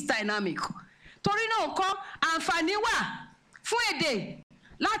it's dynamic torí náà nǹkan àǹfààní wà fún èdè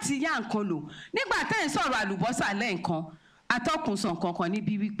láti yá nǹkan lò nígbà tẹ́ ń sọ̀rọ̀ àlùbọ́sà lẹ́ẹ̀kan atọ́kùn sọ nǹkan kan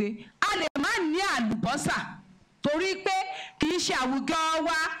níbi wípé a lè má ní àlùbọ́sà torí pé kì í ṣe àwùjọ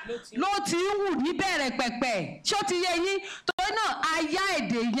wa ló ti ń wù níbẹ̀rẹ̀ pẹ̀pẹ̀ ṣó ti yé yín torí náà a yá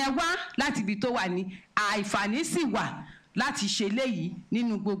èdè yẹn wá láti ibi tó wà ní àǹfààní sì wà láti ṣe léyìí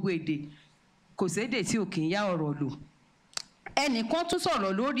nínú gbogbo èdè kò sédè tí ò kì í yá ọ̀rọ̀ lò ẹnìkan tún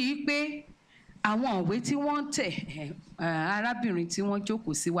sọ̀rọ̀ lórí pé àwọn òwe tí wọ́n ń tẹ̀ arábìnrin tí wọ́n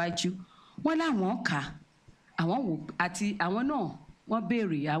jókòó síwájú wọ́n láwọn kà àwọn wò àti àwọn náà wọ́n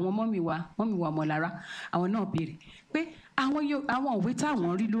béèrè àwọn mọ́mì wa ọmọlára àwọn náà béèrè pé àwọn òwe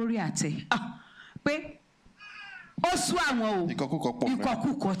táwọn rí lórí àtẹ pé ó sú àwọn o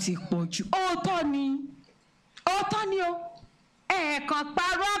ìkọkúkọ ti pọ̀ jù òótọ́ ni o ẹ̀ẹ̀kan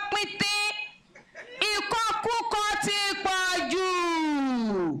parọ́ pété ìkọkúkọ ti pọ̀ jù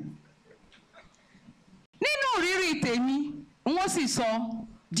nínú ìrírí tèmi wọ́n sì sọ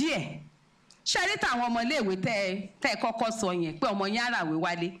díẹ̀ ṣẹ́rí táwọn ọmọléèwé tẹ́ ẹ kọ́kọ́ sọ yẹn pé ọmọ yẹn àràwé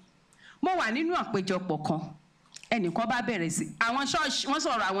wálé mo wà nínú àpéjọpọ̀ kan ẹnìkan bá bẹ̀rẹ̀ sí àwọn ṣọ́ọ̀ṣì wọ́n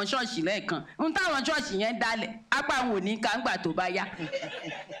sọ̀rọ̀ àwọn ṣọ́ọ̀ṣì lẹ́ẹ̀kan ń táwọn ṣọ́ọ̀ṣì yẹn dálẹ̀ apá àwọn òní kàńgbà tó bá yá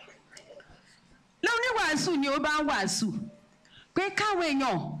lóníwàásù ni ó bá ń wàásù pé káwọn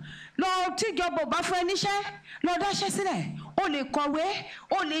èèyàn lọ tíjọba bá fún ẹ níṣẹ́ lọ dáṣẹ́ sílẹ̀ o lè kọ̀wé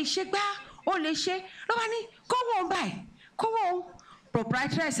o lè ṣe gbá o lè ṣe ló bá ní kówó ń báyìí kówó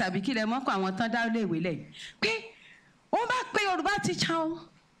proprietress àbí kí lẹ mọ́kàn àwọn tán dá léèwé lẹ̀ pé wọ́n bá pé Yorùbá ti ṣá o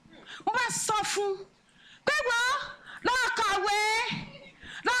wọ́n bá sọ fún pé wọ́n lọ́kàwé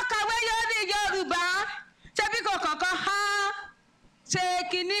yóò ní Yorùbá ṣebí kò kọ̀ọ̀kan há ṣe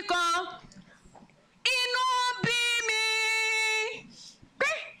kinní kan inú bí mi pé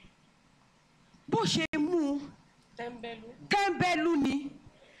bó ṣe mú tẹ́ńbẹ́lú ni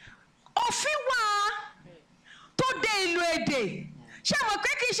òfin wà tó dé ìlú èdè ṣé mọ̀ pé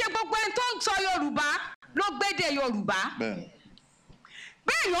kì í ṣe gbogbo ẹni tó ń sọ Yorùbá ló gbédè Yorùbá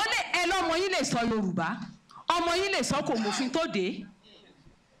bẹ́ẹ̀ yọ ẹ lọ́mọ yín lè sọ Yorùbá ọmọ yín lè sọ kò mòfin tó dé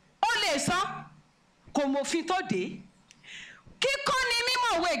ó lè sọ kò mòfin tó dé kíkọ́ ni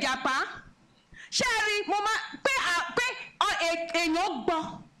mímọ̀ òwe Ìjàpá ṣé ẹ rí mo máa pé èèyàn gbọ́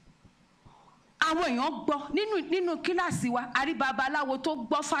àwọn èèyàn gbọ́ nínú kíláàsì wa àrí babaláwo tó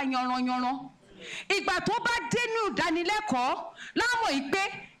gbọ́ fá yanranyanran ìgbà tó bá dénú ìdánilẹ́kọ̀ọ́ láwọn ìpè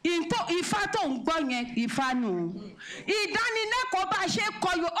ifá tó ń gbọ́ yẹn ifá nù ìdánilẹ́kọ̀ọ́ bá ṣe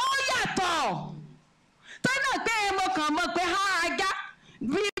kọyọ ó yàtọ̀ tọ́nà pé mo kàn mọ̀ pé ha ajá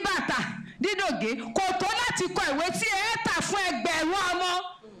bí bàtà dídògé kò tó láti kọ ìwé tí ẹ tà fún ẹgbẹ̀rún ọmọ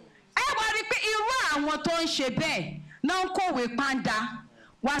ẹ wá rí i pé irú àwọn tó ń ṣe bẹ́ẹ̀ náà ń kọ̀wé pàǹdà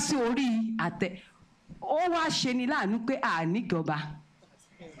wá sí orí àtẹ ó wá ṣe ni láàánú pé àníjọba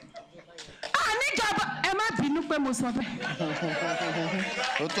ẹ má bínú pé mo sọ bẹ́ẹ̀.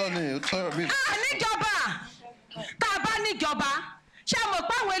 ó tọ́ ni ó tọ́ bí. níjọba tá a bá níjọba ṣé mo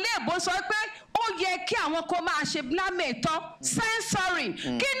pa àwọn eléèbó sọ pé ó yẹ kí àwọn kó máa ṣe lámẹ̀tọ́ censoring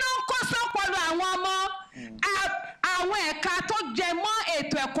kí ló ń kó sọ́pọ̀lọ àwọn ọmọ àwọn ẹ̀ka tó jẹ mọ́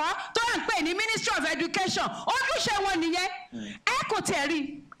ètò ẹ̀kọ́ tó ń pè ní Ministry of Education ojúṣe wọn nìyẹn ẹ kò tẹ̀ rí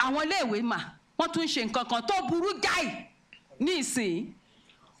àwọn iléèwé mà wọ́n tún ṣe nǹkan kan tó burú jáì ní ìsìn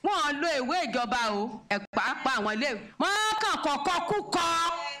wọ́n lo ìwé ìjọba o pàápàá àwọn iléèwé wọ́n kàn kọ́kọ́ kúkọ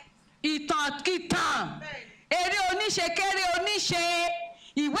ìtàn eré oníṣe kéré oníṣe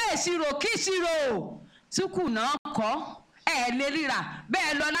ìwé ìṣirò kíṣirò túkù náà kọ́ ẹ lè ríra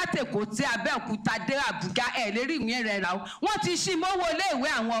bẹ́ẹ̀ lọ látẹ̀kọ́ tí Abẹ́òkúta dé Àbújá ẹ lè rí ìwé rẹ̀ rà o wọ́n ti ṣí mọ́wọ́ iléèwé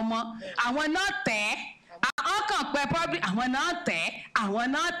àwọn ọmọ àwọn náà tẹ̀ àwọn kan pẹ́ àwọn náà tẹ̀ àwọn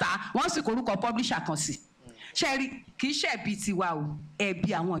náà tà wọ́n sì korúkọ publisher kan sí ṣẹ́rí kì í ṣẹ̀bi tiwa o ẹ̀bi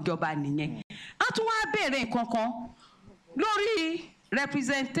àwọn ìjọba nìyẹn a tún wá béèrè nǹkan kan lórí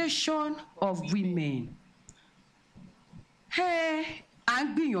representation of women à ń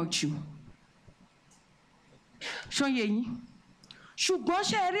gbìyànjú ṣóyè yín ṣùgbọ́n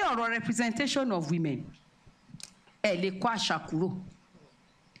ṣe rí ọ̀rọ̀ representation of women ẹ lè kó àṣà kúrò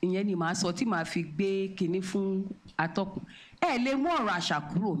ìyẹn ni màá sọ tí màá fi gbé kinní fún atọ́kùn ẹ lè mú ọ̀rọ̀ àṣà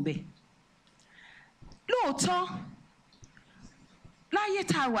kúrò ńbẹ̀ lóòótọ́ láyé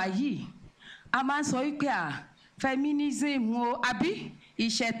tá a wà yìí a máa ń sọ wípé feminism o àbí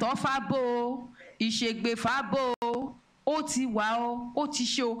ìṣẹ̀tọ́ fábó o ìṣègbè fábó o ó ti wà o ó ti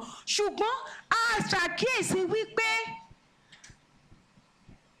ṣe o ṣùgbọ́n a ṣàkíyèsí wípé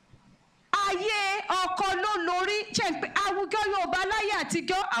ayé ọkọ ló lórí ṣe pé àwùjọ Yorùbá láyé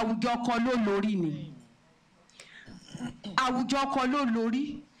àtijọ́ àwùjọ ọkọ ló lórí ni àwùjọ ọkọ ló lórí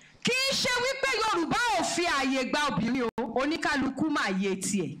kì í ṣe wípé Yorùbá ò fi ààyè gba obìnrin o oníkálukú máa yẹ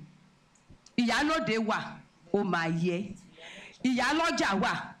tiẹ̀ ìyálóde wà ó máa yẹ ìyálọ́jà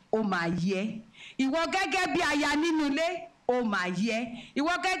wà ó máa yẹ ìwọ gẹ́gẹ́ bí aya nínú ilé ó máa yẹ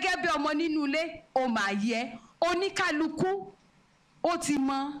ìwọ gẹ́gẹ́ bí ọmọ nínú ilé ó máa yẹ oníkálukú ó ti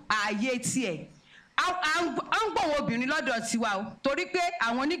mọ ààyè tiẹ̀ à ń gbóhùn obìnrin lọ́dọ̀ tiwa o torí pé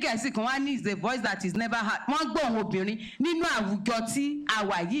àwọn onígẹ̀ẹ́sì kan wá ní is a voice that is never heard wọ́n gbóhùn obìnrin nínú àwùjọ tí a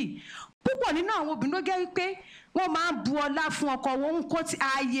wà yìí púpọ̀ nínú àwọn obìnrin ló jẹ́ wípé wọ́n máa ń bu ọlá fún ọkọ wọn ń kó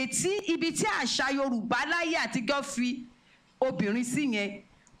ààyè tí ibi tí àṣà Yorùbá láyé àtijọ́ fi obìnrin sí yẹn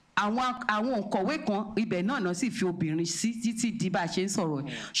àwọn òǹkọ̀wé kan ibẹ̀ náà sì fi obìnrin sí títí di bá a ṣe ń sọ̀rọ̀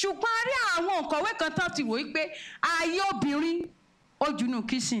ṣùgbọ́n a rí àwọn òǹkọ̀wé kan tó ti wò wípé ààyè obìnrin ó junú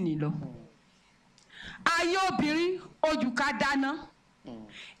kíṣìnì lọ ayé obìnrin ojú ká dáná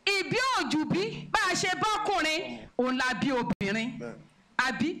ìbí òjù bí bá a ṣe bọ́kùnrin òun la bí obìnrin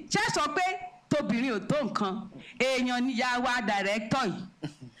àbí ṣe sọ pé tóbìnrin ò tó nǹkan èèyàn ni ìyá wa dàrẹ́tọ̀ yìí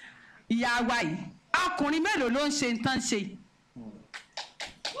ìyá wa yìí ọkùnrin mélòó ló ń ṣe nǹkan ṣe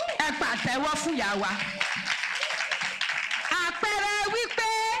ẹ pàtẹ́wọ́ fún ìyá wa àpẹẹrẹ wípé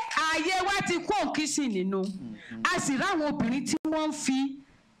ayé wa ti kó òkìsì nínú a sì ráwọn obìnrin tí wọ́n ń fi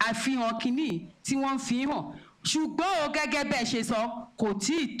àfihàn kínní tí wọ́n ń fi hàn ṣùgbọ́n o gẹ́gẹ́ bẹ́ẹ̀ ṣe sọ kò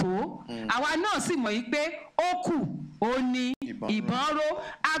tí ì tó àwa náà sì mọ̀ yí pé ó kù ó ní ìbọn ró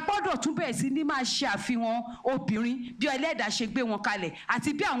a gbọ́dọ̀ tún bẹ̀rẹ̀ sí ní máa ṣe àfihàn obìnrin bí ẹlẹ́dàá ṣe gbé wọn kalẹ̀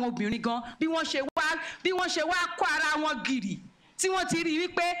àti bí àwọn obìnrin gan bí wọ́n ṣe wá kó ara wọn gìrì tí wọ́n ti rí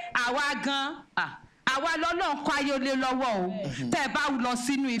wípé àwa gan àwa lọ́lọ́run kọ́ ayélé lọ́wọ́ o tẹ́ ẹ bá lọ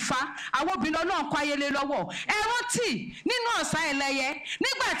sínú Ifá àwọn obìnrin lọ́lọ́run kọ́ ayélé lọ́wọ́ ẹ rántí nínú Ọ̀sán Ẹlẹ́yẹ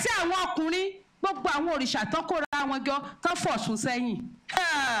nígbà tí àwọn ọkùnrin gbogbo àwọn òrìṣà tán kóra wọn jọ tán fọ̀sùn sẹ́yìn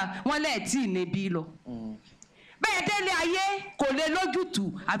wọ́n lẹ́ẹ̀tì níbí lọ bẹ́ẹ̀ délé ayé kò lè lójútùú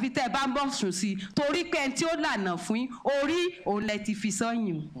àfi tẹ́ ẹ bá ń bọ̀ sùn sí i torí pé ẹni tí ó lànà fún yín orí òun lẹ ti fi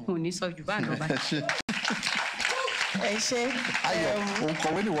sọ́yìn ò ní sọ jù bá ń lọ báyìí. ẹ ṣe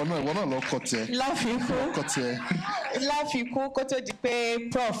òǹkọ̀wé ni ìwọ náà lọ kọ tiẹ̀. láfikún kó tó di pé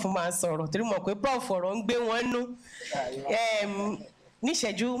prof máa sọ̀rọ̀ torí mọ̀ pé prof ọ̀rọ̀ ń gbé wọn nú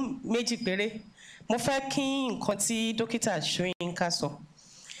níṣẹ́jú méjì péré mo fẹ́ kí nǹkan tí dókítà Ṣóyínká sọ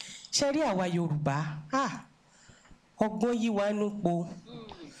ṣe rí àwa Yorùbá ọgbọ́n yí wa núpo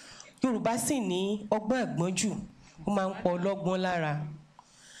Yorùbá sì ní ọgbọ́n ẹ̀gbọ́n jù ó máa ń pọ̀ ọlọ́gbọ́n lára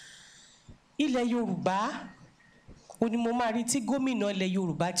ilẹ̀ Yorùbá ó ní mo máa rí tí gómìnà ilẹ̀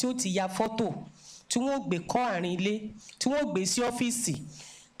Yorùbá tí ó ti ya fọ́tò tí wọ́n gbé kọ́ àárín ilé tí wọ́n gbé sí ọ́fíìsì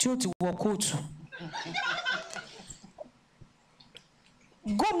tí ó ti wọ kóòtù.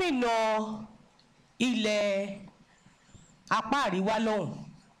 Gómìnà ilẹ̀ apá àríwá lọ́hùn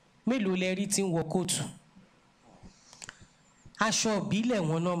mélòó lẹ rí tí ń wọ kóòtù? Aṣọ ìbílẹ̀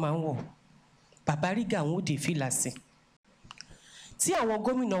wọn náà máa ń wọ̀, bàbá rígà wọn ò dé fìlà sí. tí àwọn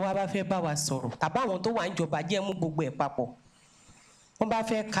gómìnà wa bá fẹ́ bá wa sọ̀rọ̀ tàbí àwọn tó wà ń jọba jẹ́ mú gbogbo ẹ̀ papọ̀ wọ́n bá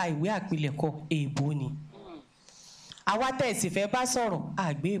fẹ́ ka ìwé àpilẹ̀kọ èèbó ni àwa tẹ̀sí fẹ́ bá sọ̀rọ̀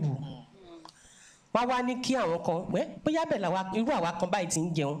àgbéèbò wá wá ní kí àwọn kan bóyá bẹ́ẹ̀ làwa irú àwa kan báyìí ti ń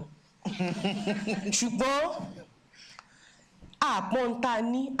jẹun ṣùgbọ́n àpọ́n tá a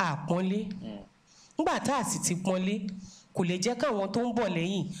ní àpọ́nlé nígbà tá a sì ti pọ́nlé kò lè jẹ́ káwọn tó ń bọ̀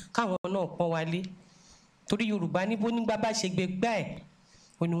lẹ́yìn káwọn náà pọ́n wálé torí Yorùbá níbo nígbà bá ṣe gbé gbá ẹ̀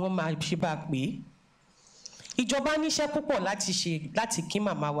ó ní wọ́n máa ṣe bá a pè é ìjọba níṣẹ́ púpọ̀ láti ṣe láti kí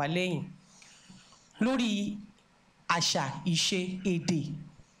màmá wa lẹ́yìn lórí àṣà ìṣe èdè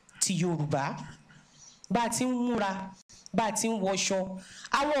ti Yorùbá bá a ti ń múra bá a ti ń wọṣọ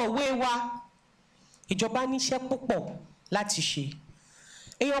àwọn òwe wa ìjọba níṣẹ́ púpọ̀ láti ṣe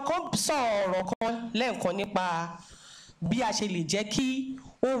èèyàn kan sọ ọ̀rọ̀ kan lẹ́ẹ̀kan nípa bí a ṣe lè jẹ́ kí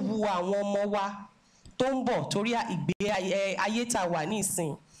ó wu àwọn ọmọ wa tó ń bọ̀ torí ìgbé ayé tá a wà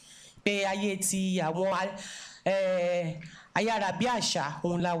nísìn pé ayé ti àwọn ayárabíàṣá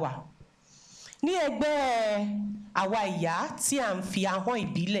òun la wà ní ẹgbẹ́ àwa ìyá tí à ń fi ahọ́n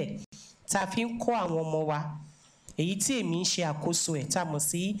ìbílẹ̀ tá a fi ń kọ́ àwọn ọmọ wa èyí tí èmi ń ṣe àkóso ẹ̀ tá a mọ̀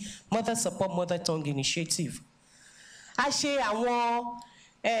sí Mother Support Mother Tongue Initiative a ṣe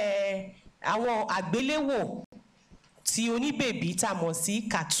àwọn àgbéléwò tí oníbèbí tá a mọ̀ sí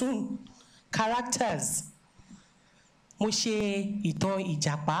cartoon characters mo ṣe ìtàn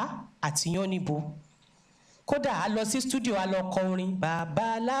ìjàpá àti yánníbo kódà a lọ sí studio a lọ kọ orin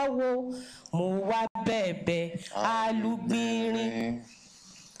babaláwo mo wá bẹ̀bẹ̀ alúgbìnrin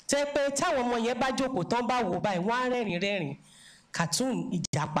tẹ́ pé táwọn ọmọ yẹn bá jókòó tán bá wò báyìí wọ́n á rẹ́rìn cartoon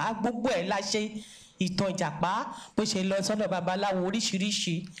ìjàpá gbogbo ẹ̀ la ṣe ìtàn ìjàpá bó ṣe lọ sọ́dọ̀ babaláwo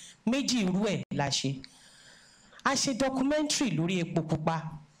oríṣiríṣi méjì irú ẹ̀ la ṣe a ṣe documentary lórí epo pupa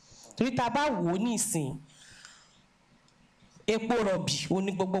torí tá a bá wò ó nísìn epo rọ̀bì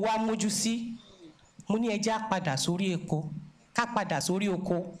òní gbogbo wa mójú sí mo ní ẹjẹ́ á padà sórí epo ká padà sórí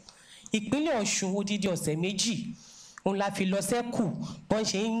oko ìpínlẹ̀ Ọ̀ṣun odidi ọ̀sẹ̀ méjì òun la fi lọ sẹ́kù bọ́n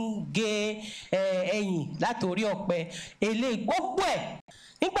ṣe ń gé ẹyìn látòrí ọ̀pẹ eléyìí gbogbo ẹ̀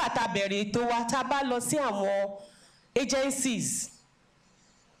nígbà tá a bẹ̀rẹ̀ ètò wa tá a bá lọ sí àwọn agencies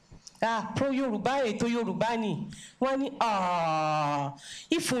pro Yorùbá ètò Yorùbá ni wọ́n ní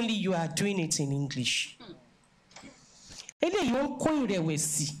if only you are doing it in English eléyìí ó ń kó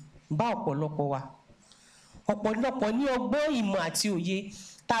ìrẹ̀wẹ̀sì bá ọ̀pọ̀lọpọ̀ wa ọ̀pọ̀lọpọ̀ ní ọgbọ́n ìmọ̀ àti òye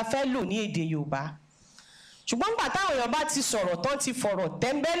tá a fẹ́ lò ní èdè Yorùbá ṣùgbọ́n nígbà táwọn èèyàn bá ti sọ̀rọ̀ tán ti fọ̀rọ̀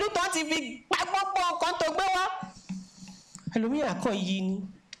tẹ́ńbẹ́lú tán ti fi pápọ́pọ́ ọkàn tó gbé wá ẹlòmíràn kan yìí ni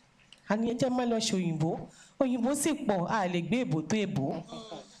a ní ẹjẹ́ má lọ ṣe òyìnbó sì pọ̀ a lè gbé èbó tó èbó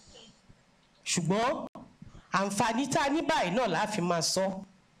ṣùgbọ́n àǹfààní tá a ní báyìí náà la fi máa sọ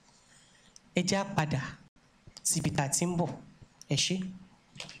ẹjẹ́ á padà síbi tá a ti ń bọ̀ ẹ ṣé.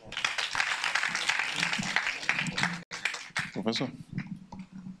 Professor.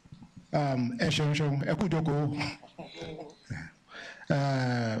 Ẹ ṣeun ẹ kú jókòó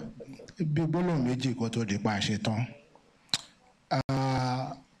bí gbólóhùn méjì kó tó di pa àṣẹ tán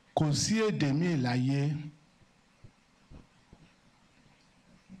kò sí èdè míì láyé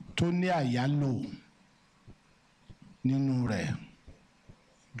tó ní àyálò nínú rẹ̀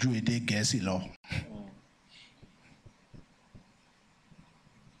ju èdè Gẹ̀ẹ́sì lọ.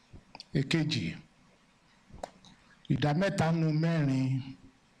 Èkejì, ìdá mẹ́ta nínú mẹ́rin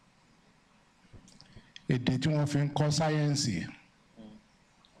èdè tí wọ́n fi ń kọ́ sáyẹ́ǹsì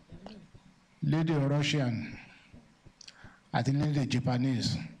lédè Russian àti lédè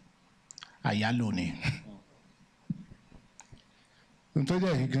Japanese àyálò ni. Nítorí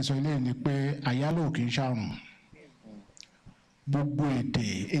ẹ̀ kí n sọ ilé ni pé àyálò kì í ṣàrùn. Gbogbo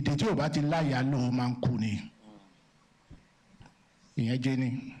èdè tí ò bá ti láyàálò máa ń kú ni. Ìyẹn jẹ́ ni.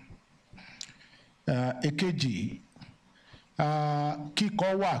 Èkejì,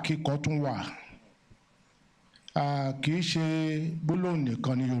 kíkọ́ wà kíkọ́ tún wà. Kì í ṣe gbólóhùn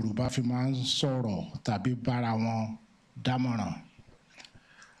nìkan ni Yorùbá fi máa ń sọ̀rọ̀ tàbí bára wọn dámọ̀ràn.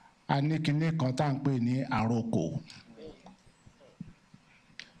 A ní kinní kan tá à ń pè ní àrokò.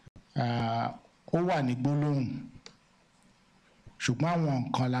 Ó wà ní gbólóhùn ṣùgbọ́n àwọn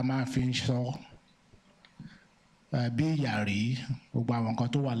nǹkan la máa fi ń sọ bí ìyàrí gbogbo àwọn nǹkan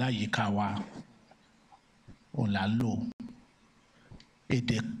tó wà láyìíká wa ò là ń lò.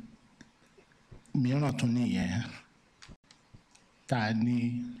 Èdè mìíràn tún nìyẹn tá a ní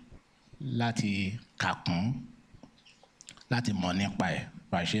láti kà kún láti mọ̀ nípa ẹ̀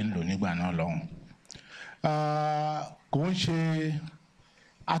bá a ṣe ń lò nígbà náà lọ́hùn. Kò ń ṣe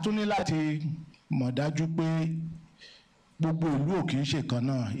a tún ní láti mọ̀ dájú pé gbogbo ìlú ò kì í ṣe kan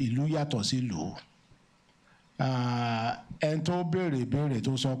náà, ìlú yàtọ̀ sí ìlú. ẹni tó béèrè béèrè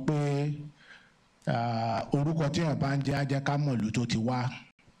tó sọ pé orúkọ tí èèyàn bá ń jẹ́ á jẹ́ ká mọ̀ ìlú tó ti wá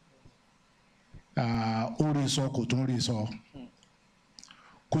ó rí sọ kò tún rí sọ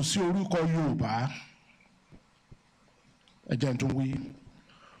kò sí orúkọ Yorùbá ẹ jẹ́ n tún wí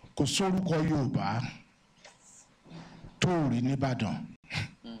kò sórúkọ Yorùbá tó rí nìbàdàn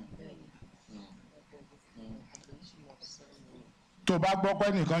tó bá gbọ́ pé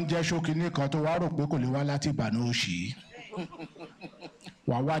nìkan jẹ́ ṣókínní kan tó wá rò pé kò lè wá láti Ìbàdàn òṣì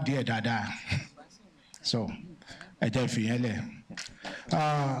wà wádìí ẹ̀ dáadáa so ẹ jẹ́ ìfìyẹn lẹ̀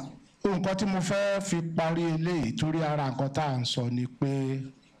nǹkan tí mo fẹ́ fi parí eléyìí torí ara nǹkan tá à ń sọ ni pé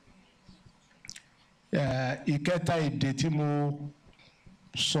ìkẹta èdè tí mo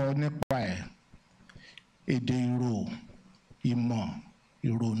sọ nípa ẹ̀ èdè ìrò ìmọ̀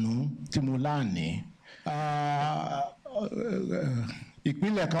ìrònú tí mo láàní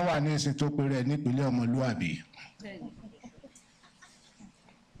ìpínlẹ̀ kan wà ní ìsìn tó pe rẹ̀ nípínlẹ̀ ọmọlúàbí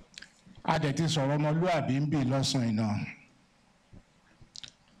a dẹ̀ ti sọ̀rọ̀ ọmọlúàbí ń bì lọ́sàn-án iná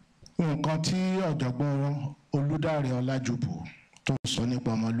nǹkan tí ọ̀jọ̀gbọ́n Olúdáre Ọlájúbù tó sọ nípa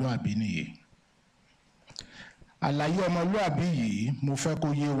ọmọlúàbí nìyí àlàyé ọmọlúàbí yìí mo fẹ́ kó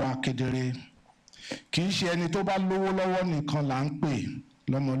yé wa kedere kì í ṣe ẹni tó bá lówó lọ́wọ́ nìkan là ń pè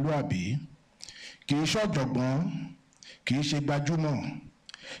lọ́mọlúàbí kì í ṣọ̀jọ̀gbọ́n kì í ṣe gbajúmọ̀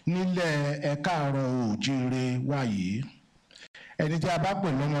nílẹ̀ ẹ̀ka àárọ̀ oòjíire wa yìí ẹni tí a bá pè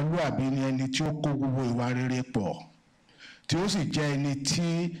lọ́mọlúàbí ni ẹni tí ó kó gbogbo ìwà rere pọ̀ tí ó sì jẹ́ ẹni tí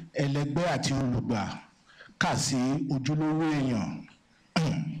ẹlẹgbẹ́ àti olùgbà kà sí ojúlówó èèyàn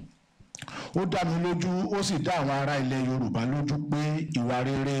ó dá mi lójú ó sì dá àwọn ará ilẹ̀ Yorùbá lójú pé ìwà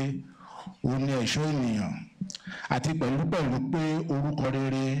rere òun ni ẹ̀ṣọ́ ènìyàn àti pẹ̀lú pé orúkọ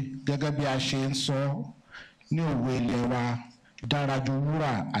rere gẹ́gẹ́ bí a ṣe ń sọ ní òwe ilẹ̀ wa dára ju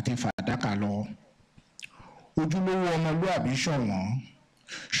wúrà àti fàdákà lọ ojúlówó ọmọlúàbí ṣọ̀wọ́n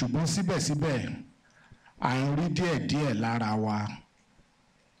ṣùgbọ́n síbẹ̀síbẹ̀ à ń rí díẹ̀díẹ̀ lára wa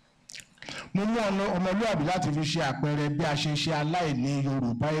mo mú ọmọlúàbí láti fi ṣe àpẹẹrẹ bí a ṣe ṣe aláìní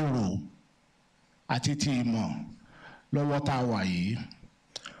Yorùbá èrò àti ti ìmọ̀ lọ́wọ́ tá a wà yìí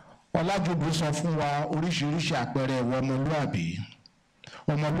Ọlájúbù sọ fún wa oríṣiríṣi àpẹẹrẹ ìwà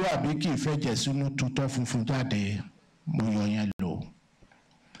ọmọlúàbí kì í fẹ̀jẹ̀ sínú tutọ́ funfun jáde mo yọ yẹn lò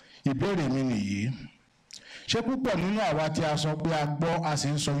ìbéèrè mi nìyí ṣé púpọ̀ nínú àwa tí a sọ pé a gbọ́ a sì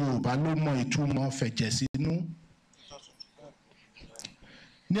ń sọ Yorùbá ló mọ ìtumọ̀ fẹ̀jẹ̀ sínú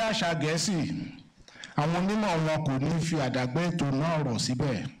ní àṣà Gẹ̀ẹ́sì àwọn onímọ̀ wọn kò ní fi àdàgbẹ́ ètò náà rọ̀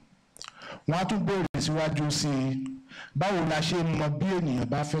síbẹ̀ wọ́n á tún béèrè síwájú sí i báwo la ṣe mọ bí ènìyàn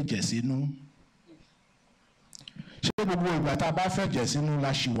bá fẹ̀jẹ̀ sínú ṣé gbogbo ìgbà tá a bá fẹ̀jẹ̀ sínú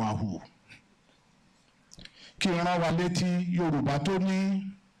la ṣìwà hù kí n rán wa létí Yorùbá tó ní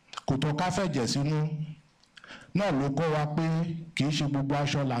kò tó ká fẹ̀jẹ̀ sínú náà ló kọ́ wa pé kì í ṣe gbogbo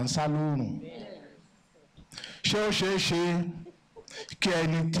aṣọ là ń sá lóòrùn ṣé ó ṣeé ṣe kí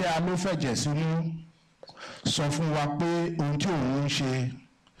ẹni tí a ló fẹ̀jẹ̀ sínú sọ fún wa pé ohun tí òun ń ṣe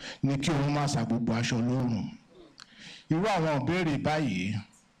ni kí òun má sa gbogbo aṣọ lóòrùn irú àwọn ìbéèrè báyìí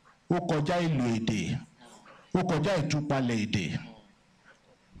ó kọjá ìlò èdè ó kọjá ìtúpalẹ̀ èdè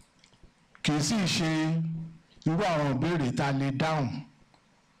kì í sì ṣe irú àwọn ìbéèrè tá a lè dáhùn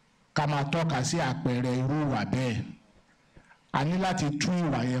ká máa tọ́ka sí àpẹẹrẹ irú ìwà bẹ́ẹ̀ a ní láti tú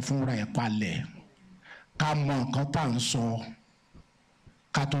ìwà yẹn fúnra ẹ̀ palẹ̀ ká mọ nǹkan tá à ń sọ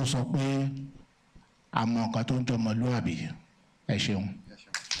ká tó sọ pé a mọ nǹkan tó ń jọ ọmọlúwàbí ẹ ṣeun.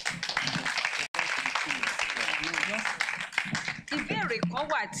 ìbéèrè kan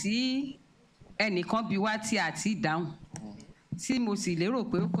wà tí ẹnìkan bi wá tí a ti dáhùn tí mo sì lérò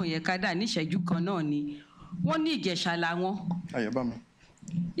pé ó kàn yẹ ká dà níṣẹ́jú kan náà ni wọ́n ní Ìjẹ̀ṣà làwọn. Ayọ̀bá mi.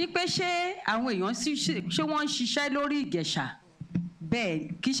 wípé ṣé àwọn èèyàn ṣé wọ́n ń ṣiṣẹ́ lórí Ìjẹ̀ṣà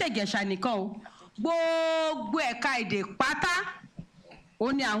bẹ́ẹ̀ kì í ṣe Ìjẹ̀ṣà nìkan o gbogbo ẹ̀ka èdè pátá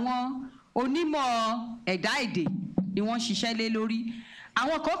ó ní àwọn onímọ̀ ẹ̀dá èdè ni wọ́n ṣiṣẹ́ lé lórí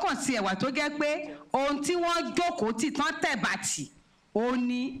àwọn kọ̀ọ̀kan ti ẹ̀wà tó jẹ́ pé ohun tí wọ́n jókòó tì tán tẹ̀bàtì ó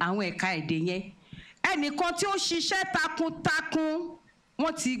ní àwọn ẹ̀ka èdè yẹn ẹnìkan tí ó ṣiṣẹ́ takuntakun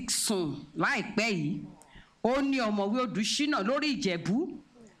wọ́n ti sùn láìpẹ́ yìí ó ní ọ̀mọ̀wé Odùṣínà lórí Ìjẹ̀bú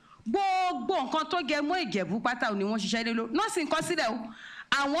gbogbo nǹkan tó jẹ mọ́ Ìjẹ̀bú pátá ni wọ́n ṣiṣẹ́ lé lórí nọ́ọ̀sì nǹkan sílẹ̀ o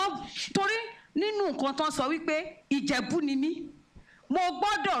àwọn torí nínú nǹkan tán sọ wípé Ìjẹ̀bú ni mí mo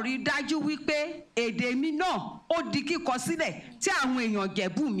gbọ́dọ̀ rí dájú wípé èdè mi náà ó di kíkọ sílẹ̀ tí àwọn èèyàn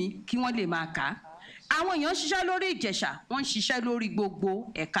Ìjẹ̀bú mi kí wọ́n lè máa kà á àwọn èèyàn ń ṣiṣẹ́ lórí Ìjẹ̀ṣà wọ́n ń ṣiṣẹ́ lórí gbogbo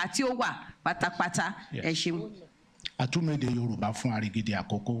ẹ̀ka tí ó wà pátápátá ẹ ṣeun. àtúmọ̀dé Yorùbá fún Arigidi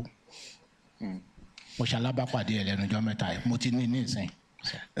àkókò mo ṣalábàpàdé ẹ̀ lẹ́nu ọjọ́ mẹ́ta mo ti ní ìsìn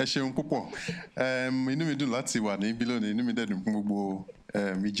ẹ ṣeun púpọ̀ inú mi dùn láti wà ní bílónì inú mi dẹ̀dùn fún gbogbo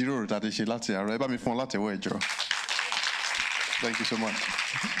ìjíròrò tá a ti ṣe láti àárọ̀ ẹ bá mi fún ọ látẹ̀wọ́ ẹ̀jọ́. Thank you so much.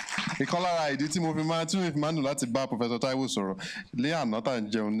 Ìkan lára ìdí tí mo fi máa ń dùn láti bá Professor Taiwo sọ̀rọ̀ lé àná tá à ń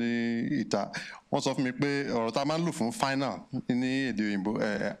jẹun ní ìta wọ́n sọ fún mi pé ọ̀rọ̀ tá a máa ń lò fún final ní èdè òyìnbó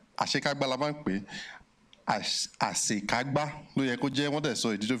àṣekágbá la máa ń pè àṣekágbá ló yẹ kó jẹ́ wọ́n dẹ̀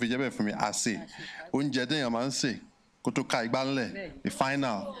sọ ìdí tó fi jẹ́ bẹ́ẹ̀ fún mi àṣe oúnjẹ téèyàn máa ń sè kó tó ká igbá ńlẹ̀ the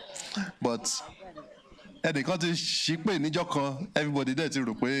final but ẹnìkan ti ṣí pé níjọ́ kan everybody dẹ̀ ti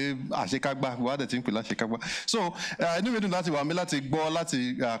rò pé àṣekágbá wàá dẹ̀ ti ń pè láṣekágbá so inú mi dùn láti wà mí láti gbọ́ láti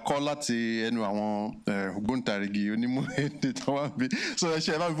kọ́ láti ẹnu àwọn ògbóǹtarìgì onímọ̀ èdè tó wà bí so ẹ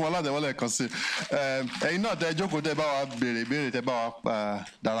ṣe ẹ bá mi fún wọn látẹ̀wọ́lẹ̀ kan sí ẹ̀yin náà tẹ jókòó tẹ bá wa béèrè ìbéèrè tẹ bá wa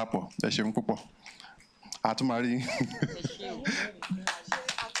darapọ̀ ẹ ṣeun púpọ̀ àtúmọ̀rí.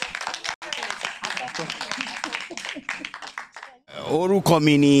 Orúkọ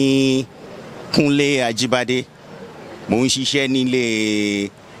mi ni Kúnlé Ajíbádé mo ń ṣiṣẹ́ nílé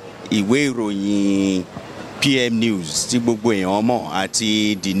ìwé ìròyìn PM News tí gbogbo èèyàn mọ̀ àti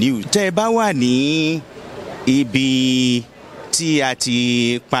The News. Tẹ́ ẹ bá wà ní ibi tí a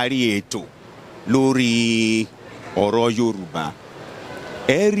ti parí ètò lórí ọ̀rọ̀ Yorùbá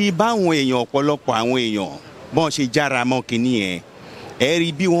ẹ rí báwọn èèyàn ọ̀pọ̀lọpọ̀ àwọn èèyàn bọ́n ṣe jára mọ́ kínní ẹ̀ ẹ rí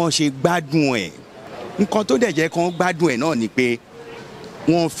bí wọ́n ṣe gbádùn ẹ̀ nǹkan tó dẹ̀ jẹ́ kán gbádùn ẹ̀ náà ni pé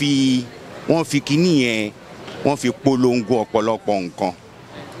wọ́n fi kínní yẹn wọ́n fi polongo ọ̀pọ̀lọpọ̀ nǹkan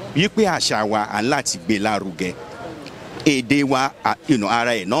wípé àṣà wa à ń láti gbé lárugẹ èdè wa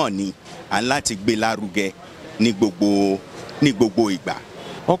ara ẹ̀ náà ni à ń láti gbé lárugẹ ní gbogbo ìgbà.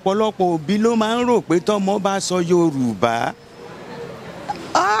 ọ̀pọ̀lọpọ̀ òbí ló máa ń rò pé tọ́mọ bá sọ Yorùbá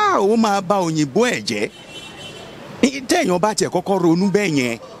ó máa bà òyìnbó ẹ̀ jẹ́ téèyàn bá tiẹ̀ kọ́kọ́ ronú bẹ́ẹ̀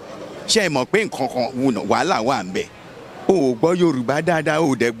yẹn ṣe é mọ̀ pé nǹkan kan wàhálà wà ń bẹ̀ o ò gbọ́ Yorùbá dáadáa o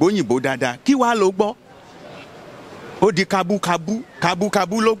ò dẹ̀ gbóyìnbó dáadáa kí wàá ló gbọ́ ó di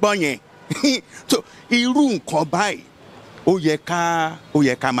kábúkábú ló gbọ́ yẹn irú nǹkan báyìí ó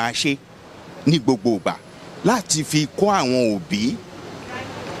yẹ ká máa ṣe ní gbogbo ìgbà láti fi kọ́ àwọn òbí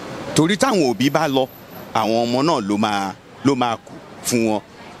torí táwọn òbí bá lọ àwọn ọmọ náà ló máa kù fún wọn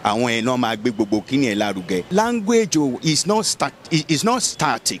àwọn ẹ̀ náà máa gbé gbogbo kíni ẹ̀ lárugẹ. Language is not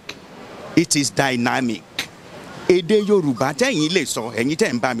static it is dynamic. Èdè Yorùbá tẹ́yìn lè sọ ẹ̀yin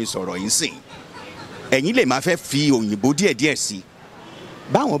tẹ́ ń bá mi sọ̀rọ̀ yìí sìn ẹ̀yin lè máa fẹ́ fi òyìnbó díẹ̀díẹ̀ sí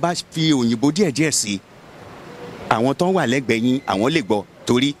báwọn bá fi òyìnbó díẹ̀díẹ̀ sí àwọn tó wà lẹ́gbẹ̀ẹ́ yín àwọn lè gbọ́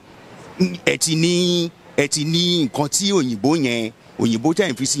torí ẹ ti ní nǹkan tí òyìnbó tẹ́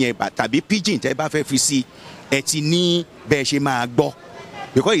ń fi sí yẹn tàbí pidgin tẹ́ bá fẹ́ fi sí ẹ ti ní bẹ́ẹ̀ ṣe máa gbọ́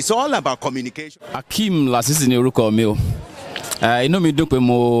because it's all about communication. Akeem Lasisi ni orúkọ mi o inú mi dùn pé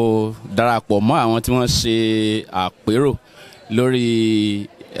mo darapọ̀ mọ́ àwọn tí wọ́n ṣe àpérò lórí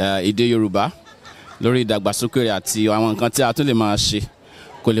èdè Yorùbá lórí ìdàgbàsókè rẹ̀ àti àwọn nǹkan tí a tún lè máa ṣe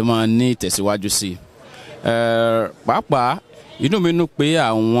kó lè máa ní ìtẹ̀síwájú sí i. Pàápàá inú mi dùn pé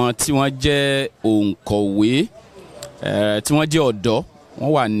àwọn tí wọ́n jẹ́ òǹkọ̀wé tí wọ́n jẹ́ ọ̀dọ́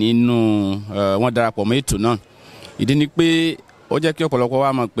wọ́n wà nínú wọ́n darapọ̀ mọ́ ètò náà. Ìdí ni pé ó jẹ́ kí ọ̀pọ̀lọpọ̀ wa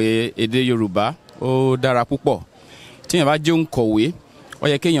mọ̀ pé èdè Yorùbá ó dára púpọ̀. Tí èèyàn bá jẹ́ òǹkọ̀wé ó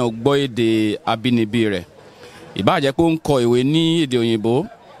yẹ kéèyàn gbọ́ èdè abínibí rẹ̀. Ìbá jẹ́ pé ó ń kọ ìwé ní èdè òyìnbó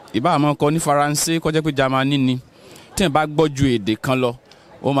ìbá máa kọ ní Faransé kó jẹ́ pé Jámánì ni tí èèyàn bá gbọ́ ju èdè kan lọ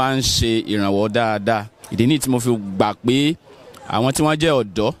ó máa ń ṣe ìrànwọ́ dáadáa. Ìdí nìyí tí mo fi gbà pé àwọn tí wọ́n jẹ́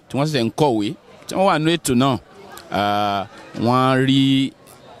ọ̀dọ́ tí wọ́n ṣẹ̀ṣẹ̀ ń kọ̀wé tí wọ́n wà nínú ètò náà wọ́n rí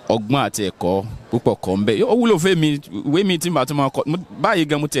ọgbọ́n àti ẹ̀kọ́ púpọ̀ kọ́ ń bẹ. Ó wúlò fún mi ìwé mi tí mo bá tún máa kọ báyìí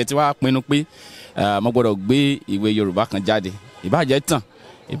gan mo tiẹ̀ ti wá pinnu pé mo gbọ́dọ̀ gbé ìwé Yorùbá kan jáde ìbá jẹ́ tàn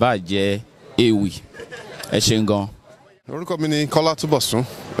ìbá jẹ́ ewì. Ẹ ṣeun gan. Orúkọ mi ni Kọ́lá Túbọ̀sún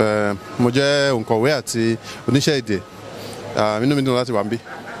mo jẹ́ òǹkọ̀wé àti oníṣẹ́ èdè inú mi dùn láti wà níbí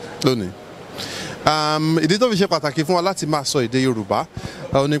lónìí. Ìdí tó fi ṣe pàtàkì fún wa láti máa sọ èdè Yorùbá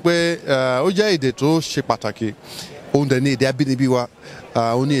ó ní pé ó jẹ́ èdè tó ṣe pàtàkì òun dẹ̀ ní èdè abínibí wa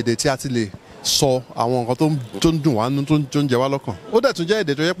ó ní èdè tí a ti lè sọ àwọn nǹkan tó ń dùn wá nínú tó ń jẹ wá lọ́kàn ó dẹ̀ tún jẹ́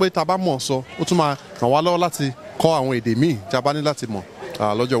èdè tó yẹ pé tá a bá mọ̀ sọ ó tún máa ràn wá lọ́wọ́ láti kọ́ àwọn èdè míì tí a bá ní láti mọ̀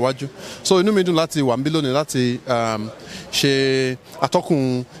lọ́jọ́ iwájú so inú mi dùn láti wà níbí lónìí láti ṣe atọ́kùn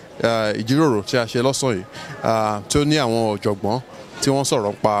ìjíròrò tí a ṣe lọ́sàn yìí tí ó ní àwọn ọ̀jọ̀gbọ́n tí wọ́n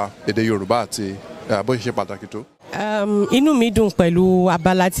sọ̀rọ̀ nípa èdè Yorùbá àti bó ṣe ṣe pàtàkì tó. Inú mi dùn pẹ̀lú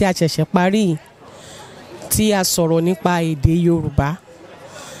abala tí a ṣẹ̀ṣẹ̀ parí tí a sọ̀rọ̀ nípa èdè Yorùbá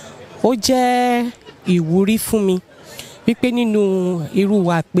ó jẹ́ ìwúrí fún mi wípé nínú irú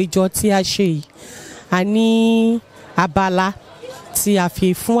àpéjọ tí a ṣe yìí a ní abala tí a fi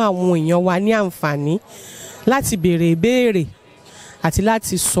fún àwọn èèyàn wa ní àǹfààní láti béèrè ìbéèrè àti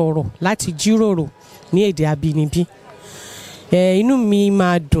láti sọ̀rọ̀ láti jíròrò ní èdè abínibí. Inú mi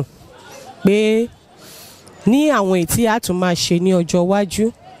máa dùn pé ní àwọn èyí tí a tún máa ṣe ní ọjọ́ iwájú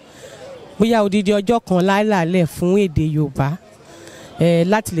bóyá odidi ọjọ́ kan láìláàlẹ̀ fún èdè Yorùbá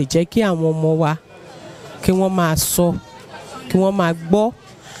láti lè jẹ́ kí àwọn ọmọ wa kí wọ́n máa sọ kí wọ́n máa gbọ́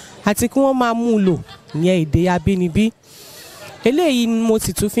àti kí wọ́n máa mú lò ìyẹn èdè abínibí. Eléyìí ni mo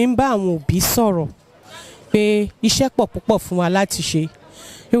sì tún fi ń bá àwọn òbí sọ̀rọ̀ pé iṣẹ́ pọ̀ púpọ̀ fún wa láti ṣe.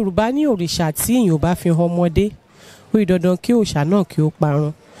 Yorùbá ní òrìṣà tí èèyàn bá fi hàn ọmọdé ó di dandan kí òòṣà náà kí ó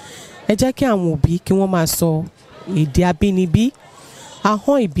parun. Ẹ jẹ́ kí àwọn òbí kí wọ́n máa sọ èdè abínibí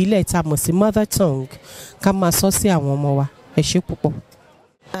ahọ́n ìbílẹ̀ tá a mọ̀ sí mother tongue ká máa sọ sí àwọn ọmọ wa. Ẹ ṣé púpọ̀.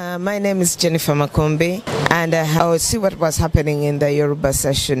 My name is Jennifer Makombe, and I will see what was happening in the Yoruba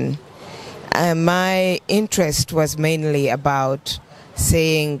session. My interest was mainly about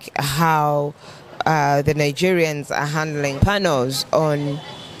seeing how the Nigerians are handling panels on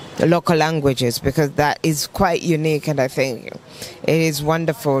local languages, because that is quite unique, and I think it is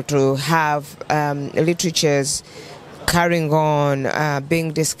wonderful to have literatures carrying on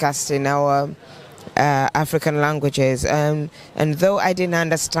being discussed in our African languages, and though I didn't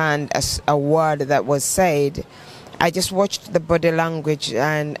understand a word that was said, I just watched the body language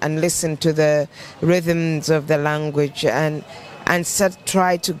and listened to the rhythms of the language and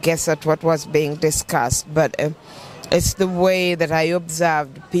tried to guess at what was being discussed. But it's the way that I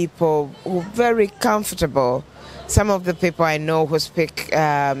observed people who were very comfortable. Some of the people I know who speak,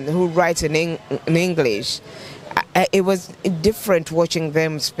 who write in English, it was different watching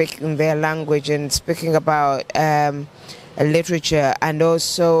them speak in their language and speaking about literature and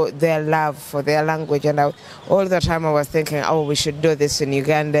also their love for their language. And all the time I was thinking, oh, we should do this in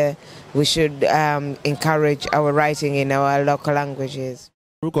Uganda. We should encourage our writing in our local languages.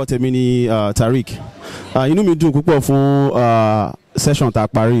 Orúkọ tèmi ni Tariq. Inú mi dùn púpọ̀ fún session tá a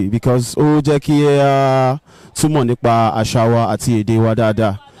parí because ó jẹ́ kí túmọ̀ nípa àṣà wa àti èdè wa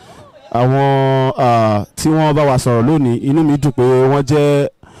dáadáa. Àwọn tí wọ́n bá wa sọ̀rọ̀ lónìí, inú mi dùn pé wọ́n jẹ́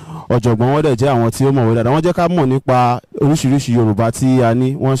ọ̀jọ̀gbọ́n, wọ́n dẹ̀ jẹ́ àwọn tí ó mọ̀wé dáadáa. Wọ́n jẹ́ ká mọ̀ nípa oríṣiríṣi Yorùbá tí a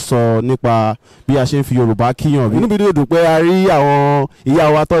ní. Wọ́n sọ nípa bí a ṣe ń fi Yorùbá kíyàn. Inú mi dùn pé a rí àwọn ìyá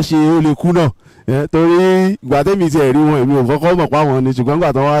wa tó ṣe ó lè kú náà. Torí ìgbà tẹ́mi ti rí wọn èmi ò kọ́kọ́ mọ̀ pa wọn ni, ṣùgbọ́n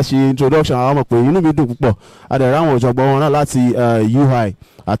ìgbà tí wọ́n wá ṣe introduction àwọn mọ̀ pé inú mi dùn púpọ̀. A dẹ̀ rí àwọn ọ̀jọ̀gbọ́n wọn náà láti UI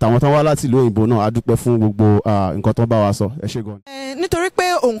àtàwọn tó wá láti ìlú òyìnbó náà. A dúpẹ́ fún gbogbo nǹkan tó bá wa sọ. Ẹ ṣé gan. Nítorí pé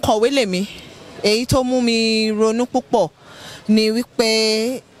òǹkọ̀wé lèmi, èyí tó mú mi ronú púpọ̀ ni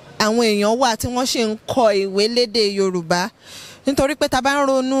wípé àwọn èèyàn wà tí wọ́n ṣe ń kọ ìwé lédè Yorùbá. Nítorí pé tá bá ń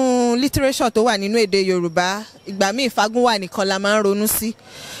ronú literature tó wà nínú èdè Yorùbá, ìgbà míì Fágúnwà nìkan la máa ń ronú sí.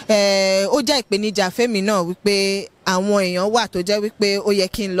 Ó jẹ́ ìpèníjà fẹ́mi náà wípé àwọn èèyàn wà tó jẹ́ wípé ó yẹ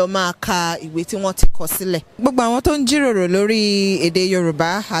kí n lọ máa ka ìwé tí wọ́n ti kọ sílẹ̀. Gbogbo àwọn tó ń jíròrò lórí èdè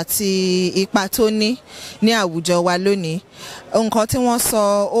Yorùbá àti ipa tó ní àwùjọ wa lónìí, nǹkan tí wọ́n sọ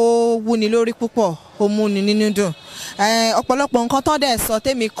ó wúni lórí púpọ̀, ó múni nínú dùn. Ọ̀pọ̀lọpọ̀ nǹkan tó dẹ̀ sọ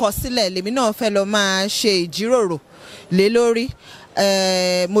tèmi kọ sílẹ̀ lèmi náà fẹ́ lọ máa ṣe ìjíròrò lé lórí.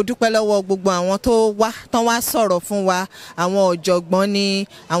 Mo dúpẹ́ lọ́wọ́ gbogbo àwọn tó wá sọ̀rọ̀ fún wa, àwọn ọ̀jọ̀gbọ́n ni,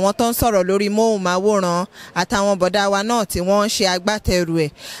 àwọn tó ń sọ̀rọ̀ lórí móhùnmáwòrán, àtàwọn bọ̀dá wa náà tí wọ́n ń ṣe agbátẹrù ẹ̀,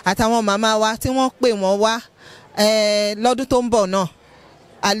 àtàwọn màmá wa tí wọ́n pè wọ́n wá lọ́dún tó ń bọ̀ náà.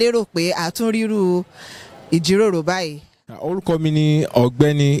 A lérò pé àtúnrírú ìjíròrò báyìí. Orúkọ mi ni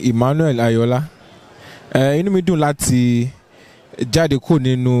Ọ̀gbẹ́ni Emmanuel Ayọ̀lá. Inú mi dùn láti jáde kúrò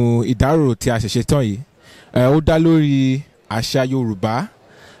nínú ìdárò tí a ṣẹ̀ṣẹ̀ tán yìí. Ó dá lórí àṣà Yorùbá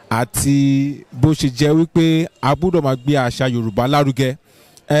àti bó ṣe jẹ́ wípé a gbọ́dọ̀ máa gbé àṣà Yorùbá lárugẹ.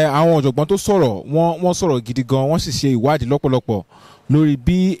 Àwọn ọ̀jọ̀gbọ́n tó sọ̀rọ̀ wọ́n sọ̀rọ̀ gidi gan, wọ́n sì ṣe ìwádìí lọ́pọ̀lọpọ̀ lórí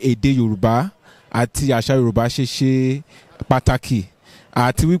bí èdè Yorùbá àti àṣà Yorùbá ṣe pàtàkì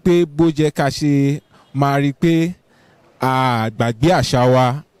àti wípé bó jẹ́ ká ṣe máa rí pé a gbàgbé àṣà wa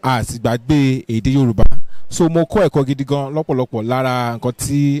a sì gbàgbé èdè Yorùbá. So mo kọ́ ẹ̀kọ́ gidi gan lọ́pọ̀lọpọ̀ lára nǹkan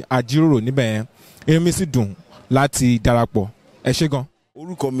tí a jíròrò níbẹ̀ yẹn. Inú mi sì dùn láti darapọ̀. Ẹ ṣé gan.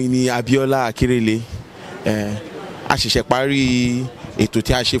 Orúkọ mi ni Abíọ́lá Akérèlé. A ṣẹ̀ṣẹ̀ parí ètò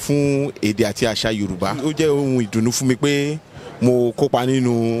tí a ṣe fún èdè àti àṣà Yorùbá. Ó jẹ́ ohun ìdùnnú fún mi pé mo kópa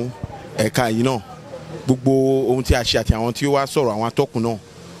nínú ẹ̀ka yìí náà. Gbogbo ohun tí a ṣe àti àwọn tí ó wá sọ̀rọ̀, àwọn atọ́kùn náà,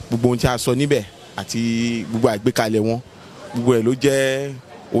 gbogbo ohun tí a sọ níbẹ̀ àti gbogbo àgbékalẹ̀ wọn, gbogbo ẹ̀ ló jẹ́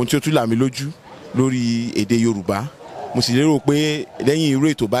ohun tí ó tún là mí lójú lórí èdè Yorùbá. Mo sì lérò pé lẹ́yìn irú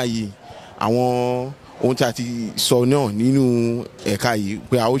ètò báyìí àwọn ohun tí a ti sọ náà nínú ẹ̀ka yìí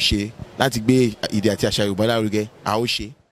pé a ó ṣe láti gbé èdè àti àṣà Yorùbá lárugẹ, a ó ṣe.